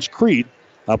afternoon against Crete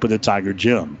up at the Tiger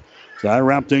Gym. So I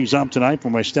wrap things up tonight for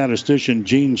my statistician,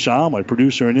 Gene Shaw, my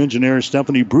producer and engineer,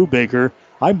 Stephanie Brubaker.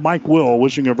 I'm Mike Will,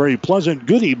 wishing a very pleasant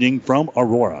good evening from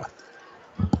Aurora.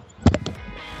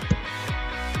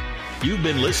 You've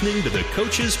been listening to the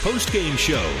Coach's Postgame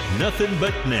Show, Nothing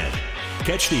But Net.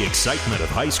 Catch the excitement of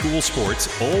high school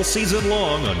sports all season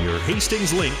long on your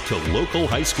Hastings link to local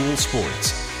high school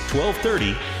sports.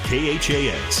 1230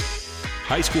 KHAS.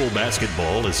 High school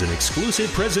basketball is an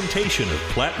exclusive presentation of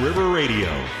Platte River Radio.